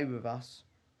 stay with us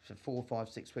for 4, 5,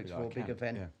 6 weeks for a big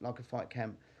event, like a fight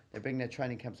camp. They bring their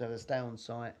training camps over, stay on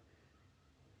site.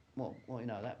 Well,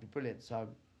 that'd be brilliant. So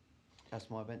that's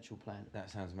my eventual plan. That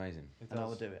sounds amazing. And I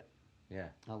will do it. Yeah.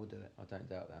 I will do it. I don't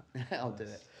doubt that. I'll do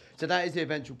it. So that is the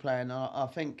eventual plan. I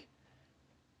think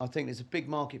there's a big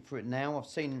market for it now. I've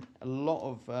seen a lot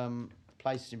of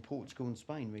places in Portugal and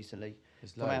Spain recently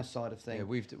from our side of things.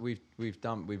 Yeah,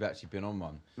 we've actually been on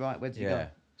one. Right, where did you go?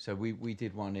 So we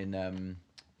did one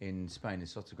in Spain, in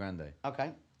Soto Grande.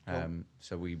 Okay. Cool.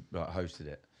 So we hosted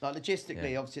it. Like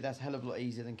logistically, obviously that's a hell of a lot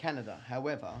easier than Canada.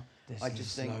 However, I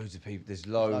just think loads of people. There's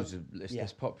loads of.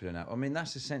 It's popular now. I mean,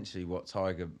 that's essentially what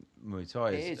Tiger Muay Thai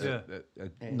is. It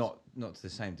is. Not to the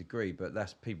same degree, but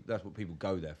that's what people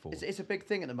go there for. It's a big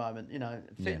thing at the moment.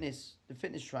 Fitness. The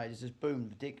fitness trade has just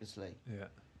boomed ridiculously. Yeah.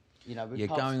 You're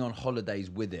going on holidays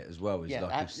with it as well. And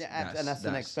that's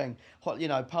the next thing.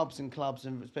 Pubs and clubs,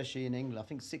 and especially in England, I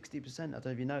think 60%. I don't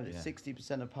know if you know this.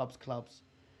 60% of pubs, clubs,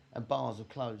 and bars are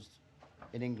closed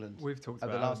in England. We've talked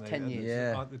over about the last 10 years.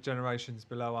 Yeah. The generations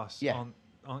below us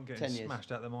aren't getting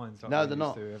smashed out their minds. Like no, they're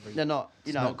not. They're not.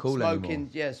 It's not cool smoking. Anymore.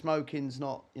 Yeah, smoking's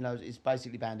not. It's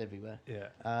basically banned everywhere.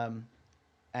 Yeah.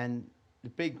 And the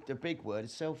big word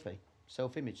is selfie.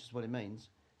 Self-image is what it means.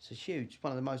 It's huge.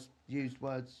 One of the most used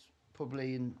words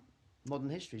probably in modern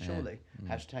history. Surely.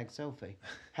 Hashtag selfie.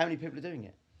 How many people are doing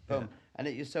it? Boom. And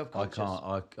you're self-conscious.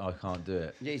 I can't do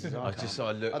it. Jesus, I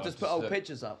just put old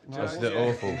pictures up. Just look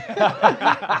awful.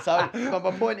 But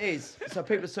my point is, so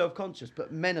people are self-conscious,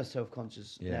 but men are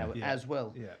self-conscious now as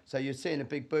well. Yeah. So you're seeing a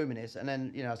big boom in this, and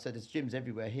then I said there's gyms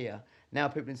everywhere here. Now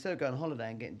people, instead of going on holiday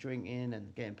and getting drinking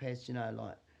and getting pissed, I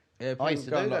used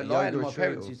to do that. Yoga my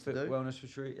parents used to do. Wellness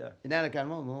retreat, yeah. And now they're going,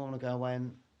 I want to go away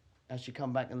and actually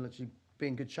come back and literally be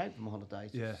in good shape for my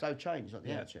holidays. Yeah. It's so changed, like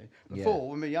the attitude. Before,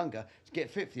 when we were younger, get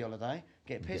fit for the holiday,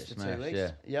 get pissed for 2 weeks.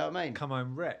 Yeah. You know what I mean? Come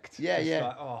home wrecked. Yeah,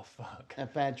 Like, oh, fuck.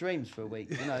 Have bad dreams for a week,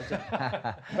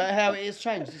 But how it has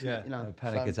changed, isn't it? A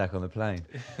panic attack on the plane.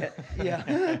 Yeah.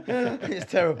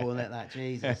 It's terrible, isn't it, that?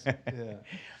 Jesus. Yeah.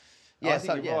 Yeah, I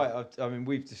think you're right. I mean,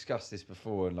 we've discussed this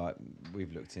before, and like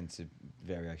we've looked into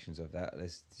variations of that.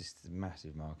 There's just a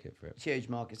massive market for it. It's a huge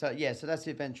market. So so that's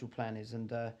the eventual plan is, and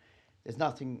there's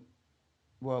nothing.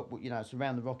 Well, it's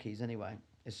around the Rockies anyway.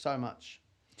 There's so much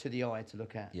to the eye to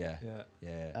look at. Yeah.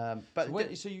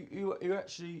 But so you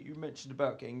actually you mentioned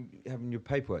about having your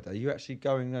paperwork. Are you actually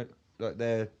going like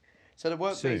there? So the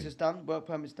work visa's done. Work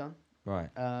permit's done. Right.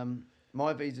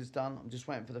 My visa's done. I'm just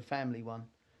waiting for the family one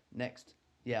next.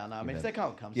 Yeah, I know. I mean, if they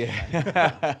can't come,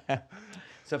 yeah.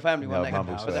 So family one next.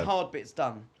 But the word. hard bit's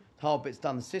done.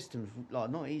 The system's like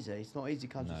not easy. It's not easy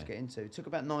country to get into. It took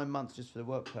about 9 months just for the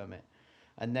work permit,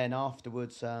 and then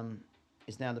afterwards,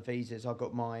 it's now the visas. I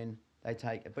got mine. They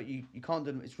take it, but you can't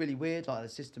do them. It's really weird. Like the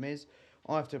system is,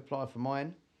 I have to apply for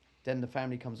mine, then the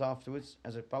family comes afterwards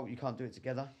as a bulk. You can't do it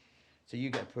together. So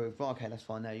you get approved. Right, okay, that's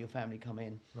fine. Now your family come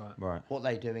in. Right. What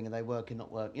they doing? Are they working?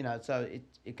 Not work? So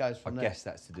it goes from there. I guess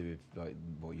that's to do with like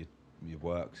what your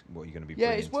work, what you're going to be.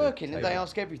 Yeah, it's working, and they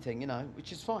ask everything.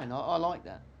 Which is fine. I like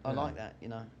that. I like that.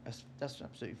 That's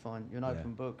absolutely fine. You're an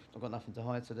open book. I've got nothing to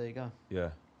hide. So there you go. Yeah.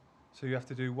 So you have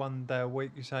to do 1 day a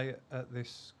week. You say at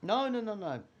this? No.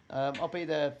 I'll be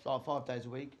there like 5 days a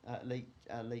week at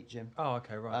elite gym. Oh,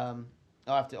 okay, right.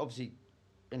 I have to obviously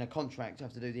in a contract. I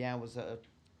have to do the hours that are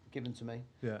given to me.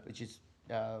 Yeah. Which is,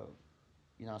 I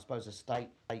suppose a state,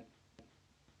 a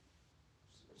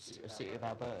city of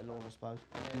Alberta law, I suppose.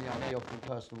 And they offer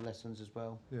personal lessons as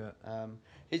well. Yeah.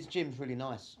 His gym's really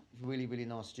nice. It's a really, really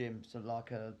nice gym. So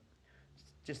like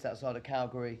just outside of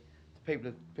Calgary.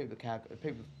 The people of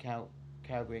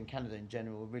Calgary and Canada in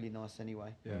general are really nice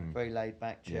anyway. Yeah. Very laid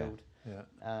back, chilled.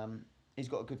 Yeah. He's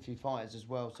got a good few fighters as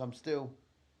well. So I'm still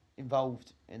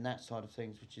involved in that side of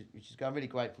things, which is good. I'm really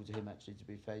grateful to him actually. To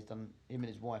be fair, him and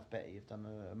his wife Betty have done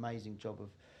an amazing job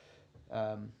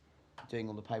of doing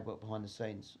all the paperwork behind the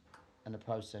scenes and the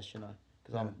process.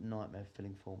 Because I'm a nightmare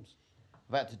filling forms.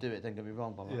 I've had to do it. Don't get me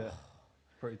wrong, but I'm like,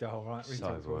 pretty dull, right?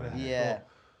 Yeah.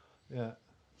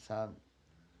 So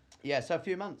So a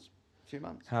few months.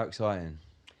 How exciting!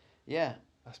 Yeah.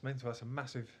 That's mental. That's a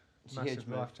massive huge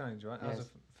life change, right? Yes. As a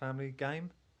family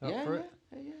game. Yeah.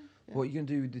 What are you going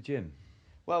to do with the gym?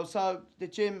 Well, so the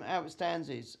gym, how it stands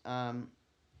is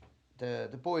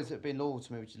the boys that have been loyal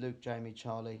to me, which is Luke, Jamie,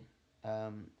 Charlie,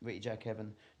 Ricky, Jack,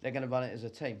 Evan, they're going to run it as a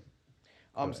team.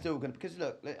 I'm still going to, because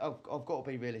look, I've got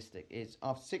to be realistic. It's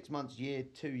after 6 months, year,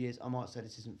 2 years, I might say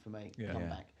this isn't for me. Come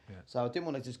back. Yeah. So I didn't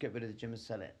want to just get rid of the gym and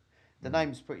sell it. The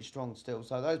name's pretty strong still.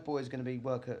 So those boys are going to be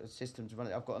work at a system to run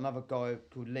it. I've got another guy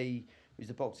called Lee, who's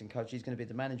the boxing coach. He's going to be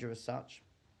the manager as such.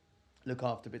 Look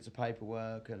after bits of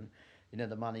paperwork and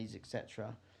the monies,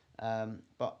 etc.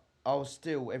 But I'll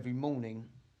still every morning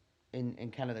in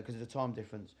Canada, because of the time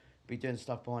difference, be doing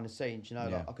stuff behind the scenes.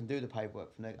 Like I can do the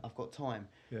paperwork from there. I've got time.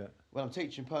 Yeah. When I'm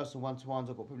teaching personal one-to-ones,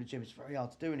 I've got people in the gym. It's very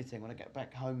hard to do anything. When I get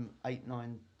back home 8,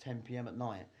 9, 10 p.m. at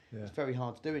night, it's very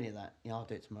hard to do any of that. I'll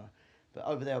do it tomorrow. But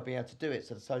over there, I'll be able to do it.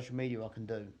 So the social media I can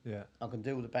do. Yeah. I can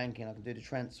do all the banking. I can do the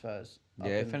transfers.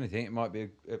 If anything, it might be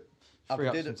free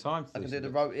up some time. I can do the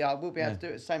road. Yeah, I will be able to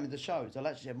do it. Same with the shows. I'll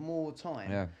actually have more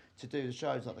time to do the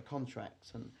shows, like the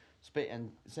contracts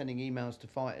and sending emails to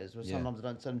fighters. Well, sometimes I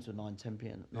don't send them till 9, 10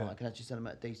 p.m. at night. I can actually send them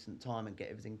at a decent time and get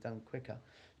everything done quicker.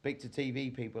 Speak to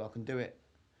TV people. I can do it,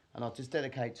 and I'll just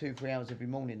dedicate 2-3 hours every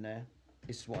morning there.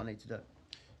 This is what I need to do.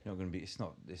 You're not going to be. It's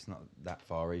not that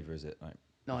far either, is it? Like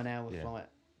 9-hour flight.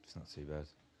 It's not too bad.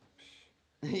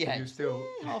 Yeah, you still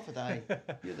half a day.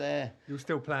 You're there. You'll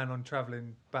still plan on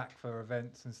travelling back for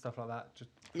events and stuff like that.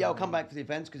 I'll come back for the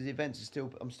events because the events are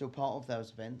still. I'm still part of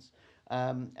those events,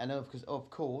 and of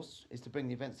course, is to bring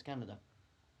the events to Canada.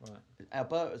 Right.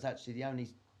 Alberta is actually the only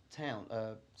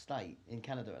state in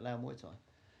Canada that allow Muay Thai.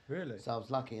 Really? So I was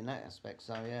lucky in that aspect.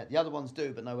 So yeah, the other ones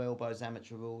do, but no elbows,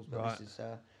 amateur rules. But this is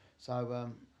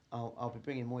I'll be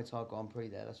bringing Muay Thai Grand Prix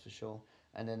there. That's for sure.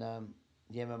 And then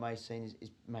the MMA scene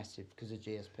is massive because of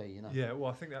GSP. Yeah, well,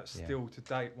 I think that's still to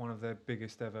date one of their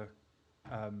biggest ever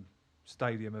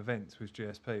stadium events with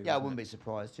GSP. Yeah, I wouldn't be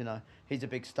surprised. He's a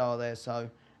big star there. So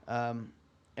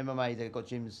MMA, they've got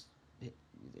gyms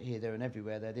here, there, and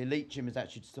everywhere. There, the elite gym is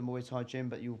actually just a Muay Thai gym,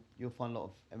 but you'll find a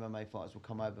lot of MMA fighters will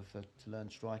come over to learn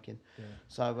striking. Yeah.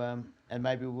 So and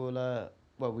maybe we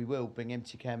will bring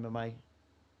MTK MMA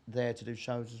there to do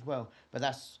shows as well. But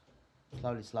that's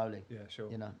slowly. Yeah, sure.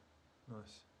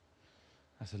 Nice.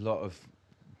 That's a lot of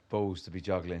balls to be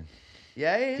juggling.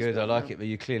 Yeah, it is. Good, I like it, but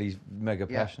you're clearly mega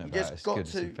passionate about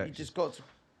it. You just got to.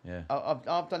 Yeah.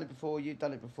 I've done it before. You've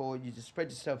done it before. You just spread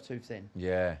yourself too thin.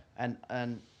 Yeah.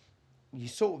 And you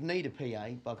sort of need a PA,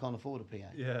 but I can't afford a PA.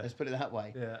 Yeah. Let's put it that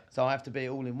way. Yeah. So I have to be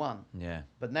all in one. Yeah.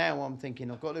 But now I'm thinking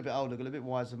I've got a little bit older, got a little bit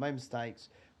wiser, made mistakes.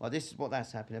 well, this is what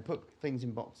that's happening. I put things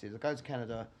in boxes. I go to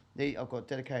Canada. I've got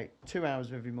to dedicate 2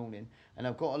 hours every morning, and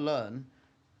I've got to learn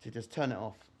to just turn it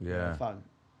off on my phone.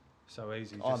 So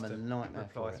easy. I'm a nightmare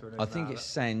for it. I think it's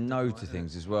saying no to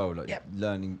things as well, like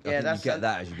learning. I think you get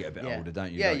that as you get a bit older,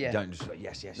 don't you? Yeah, like, you don't just like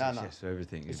yes for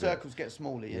everything. The circles get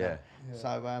smaller, you know.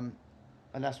 So,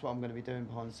 and that's what I'm going to be doing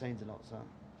behind the scenes a lot. So,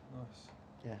 nice.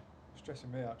 Yeah.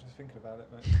 Stressing me out just thinking about it,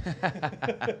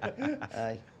 mate.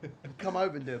 Hey, come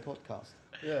over and do a podcast.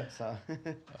 Yeah. So.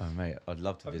 Oh mate, I'd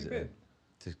love to visit them.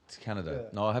 To Canada. Yeah.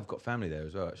 No, I have got family there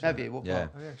as well. Actually. Have you? What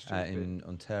part? In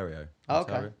Ontario. Oh,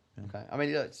 okay. Okay. I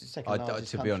mean, look, it's the second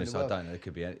largest to be honest, in the world. I don't know. It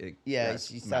could be.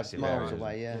 It's miles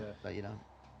away. Yeah, but you know.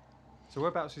 So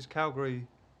whereabouts is Calgary?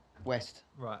 West.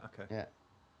 Right. Okay. Yeah.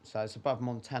 So it's above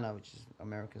Montana, which is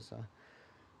America. So.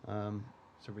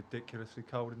 So ridiculously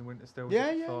cold in the winter still.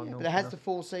 Yeah. But it has the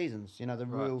 4 seasons. You know, the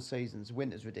real seasons.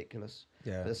 Winter's ridiculous.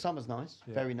 Yeah. But the summer's nice.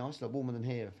 Yeah. Very nice. Like warmer than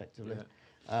here, effectively.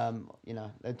 Yeah. You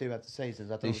know, they do have the seasons.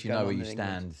 At least you know where you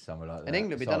stand somewhere like that. In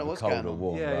England, we don't know what's going on.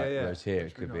 Warm, right? Whereas here,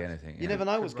 it could be anything. You never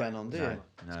know what's going on, do you?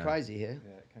 It's crazy here.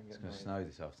 Yeah, it can get It's going to snow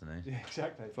this afternoon. Yeah,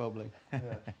 exactly. Probably. Yeah.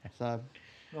 So.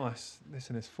 Nice.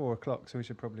 Listen, it's 4 o'clock, so we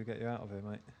should probably get you out of here,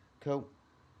 mate. Cool.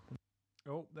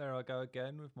 Oh, there I go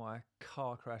again with my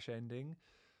car crash ending.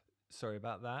 Sorry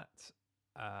about that.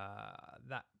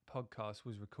 That podcast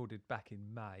was recorded back in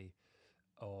May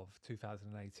of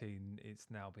 2018. It's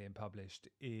now being published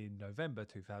in November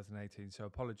 2018, so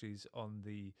apologies on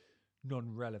the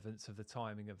non-relevance of the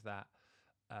timing of that.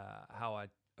 How I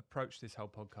approached this whole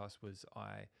podcast was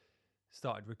I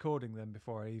started recording them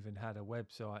before I even had a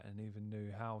website and even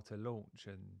knew how to launch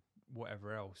and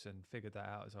whatever else, and figured that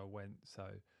out as I went. So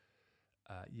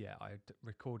I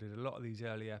recorded a lot of these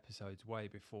early episodes way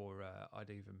before I'd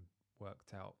even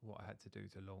worked out what I had to do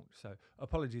to launch. So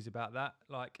apologies about that.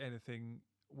 Like anything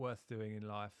worth doing in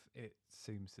life, it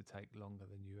seems to take longer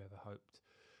than you ever hoped.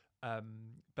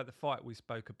 But the fight we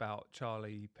spoke about,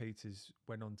 Charlie Peters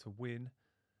went on to win.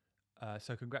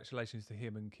 So congratulations to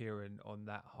him and Kieran on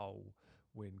that whole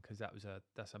win, because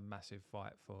that's a massive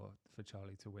fight for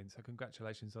Charlie to win. So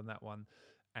congratulations on that one,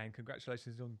 and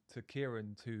congratulations on to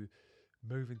Kieran to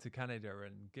moving to Canada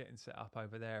and getting set up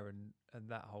over there and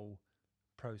that whole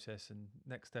process and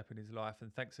next step in his life.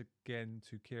 And thanks again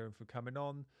to Kieran for coming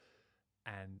on,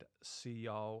 and see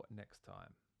y'all next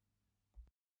time.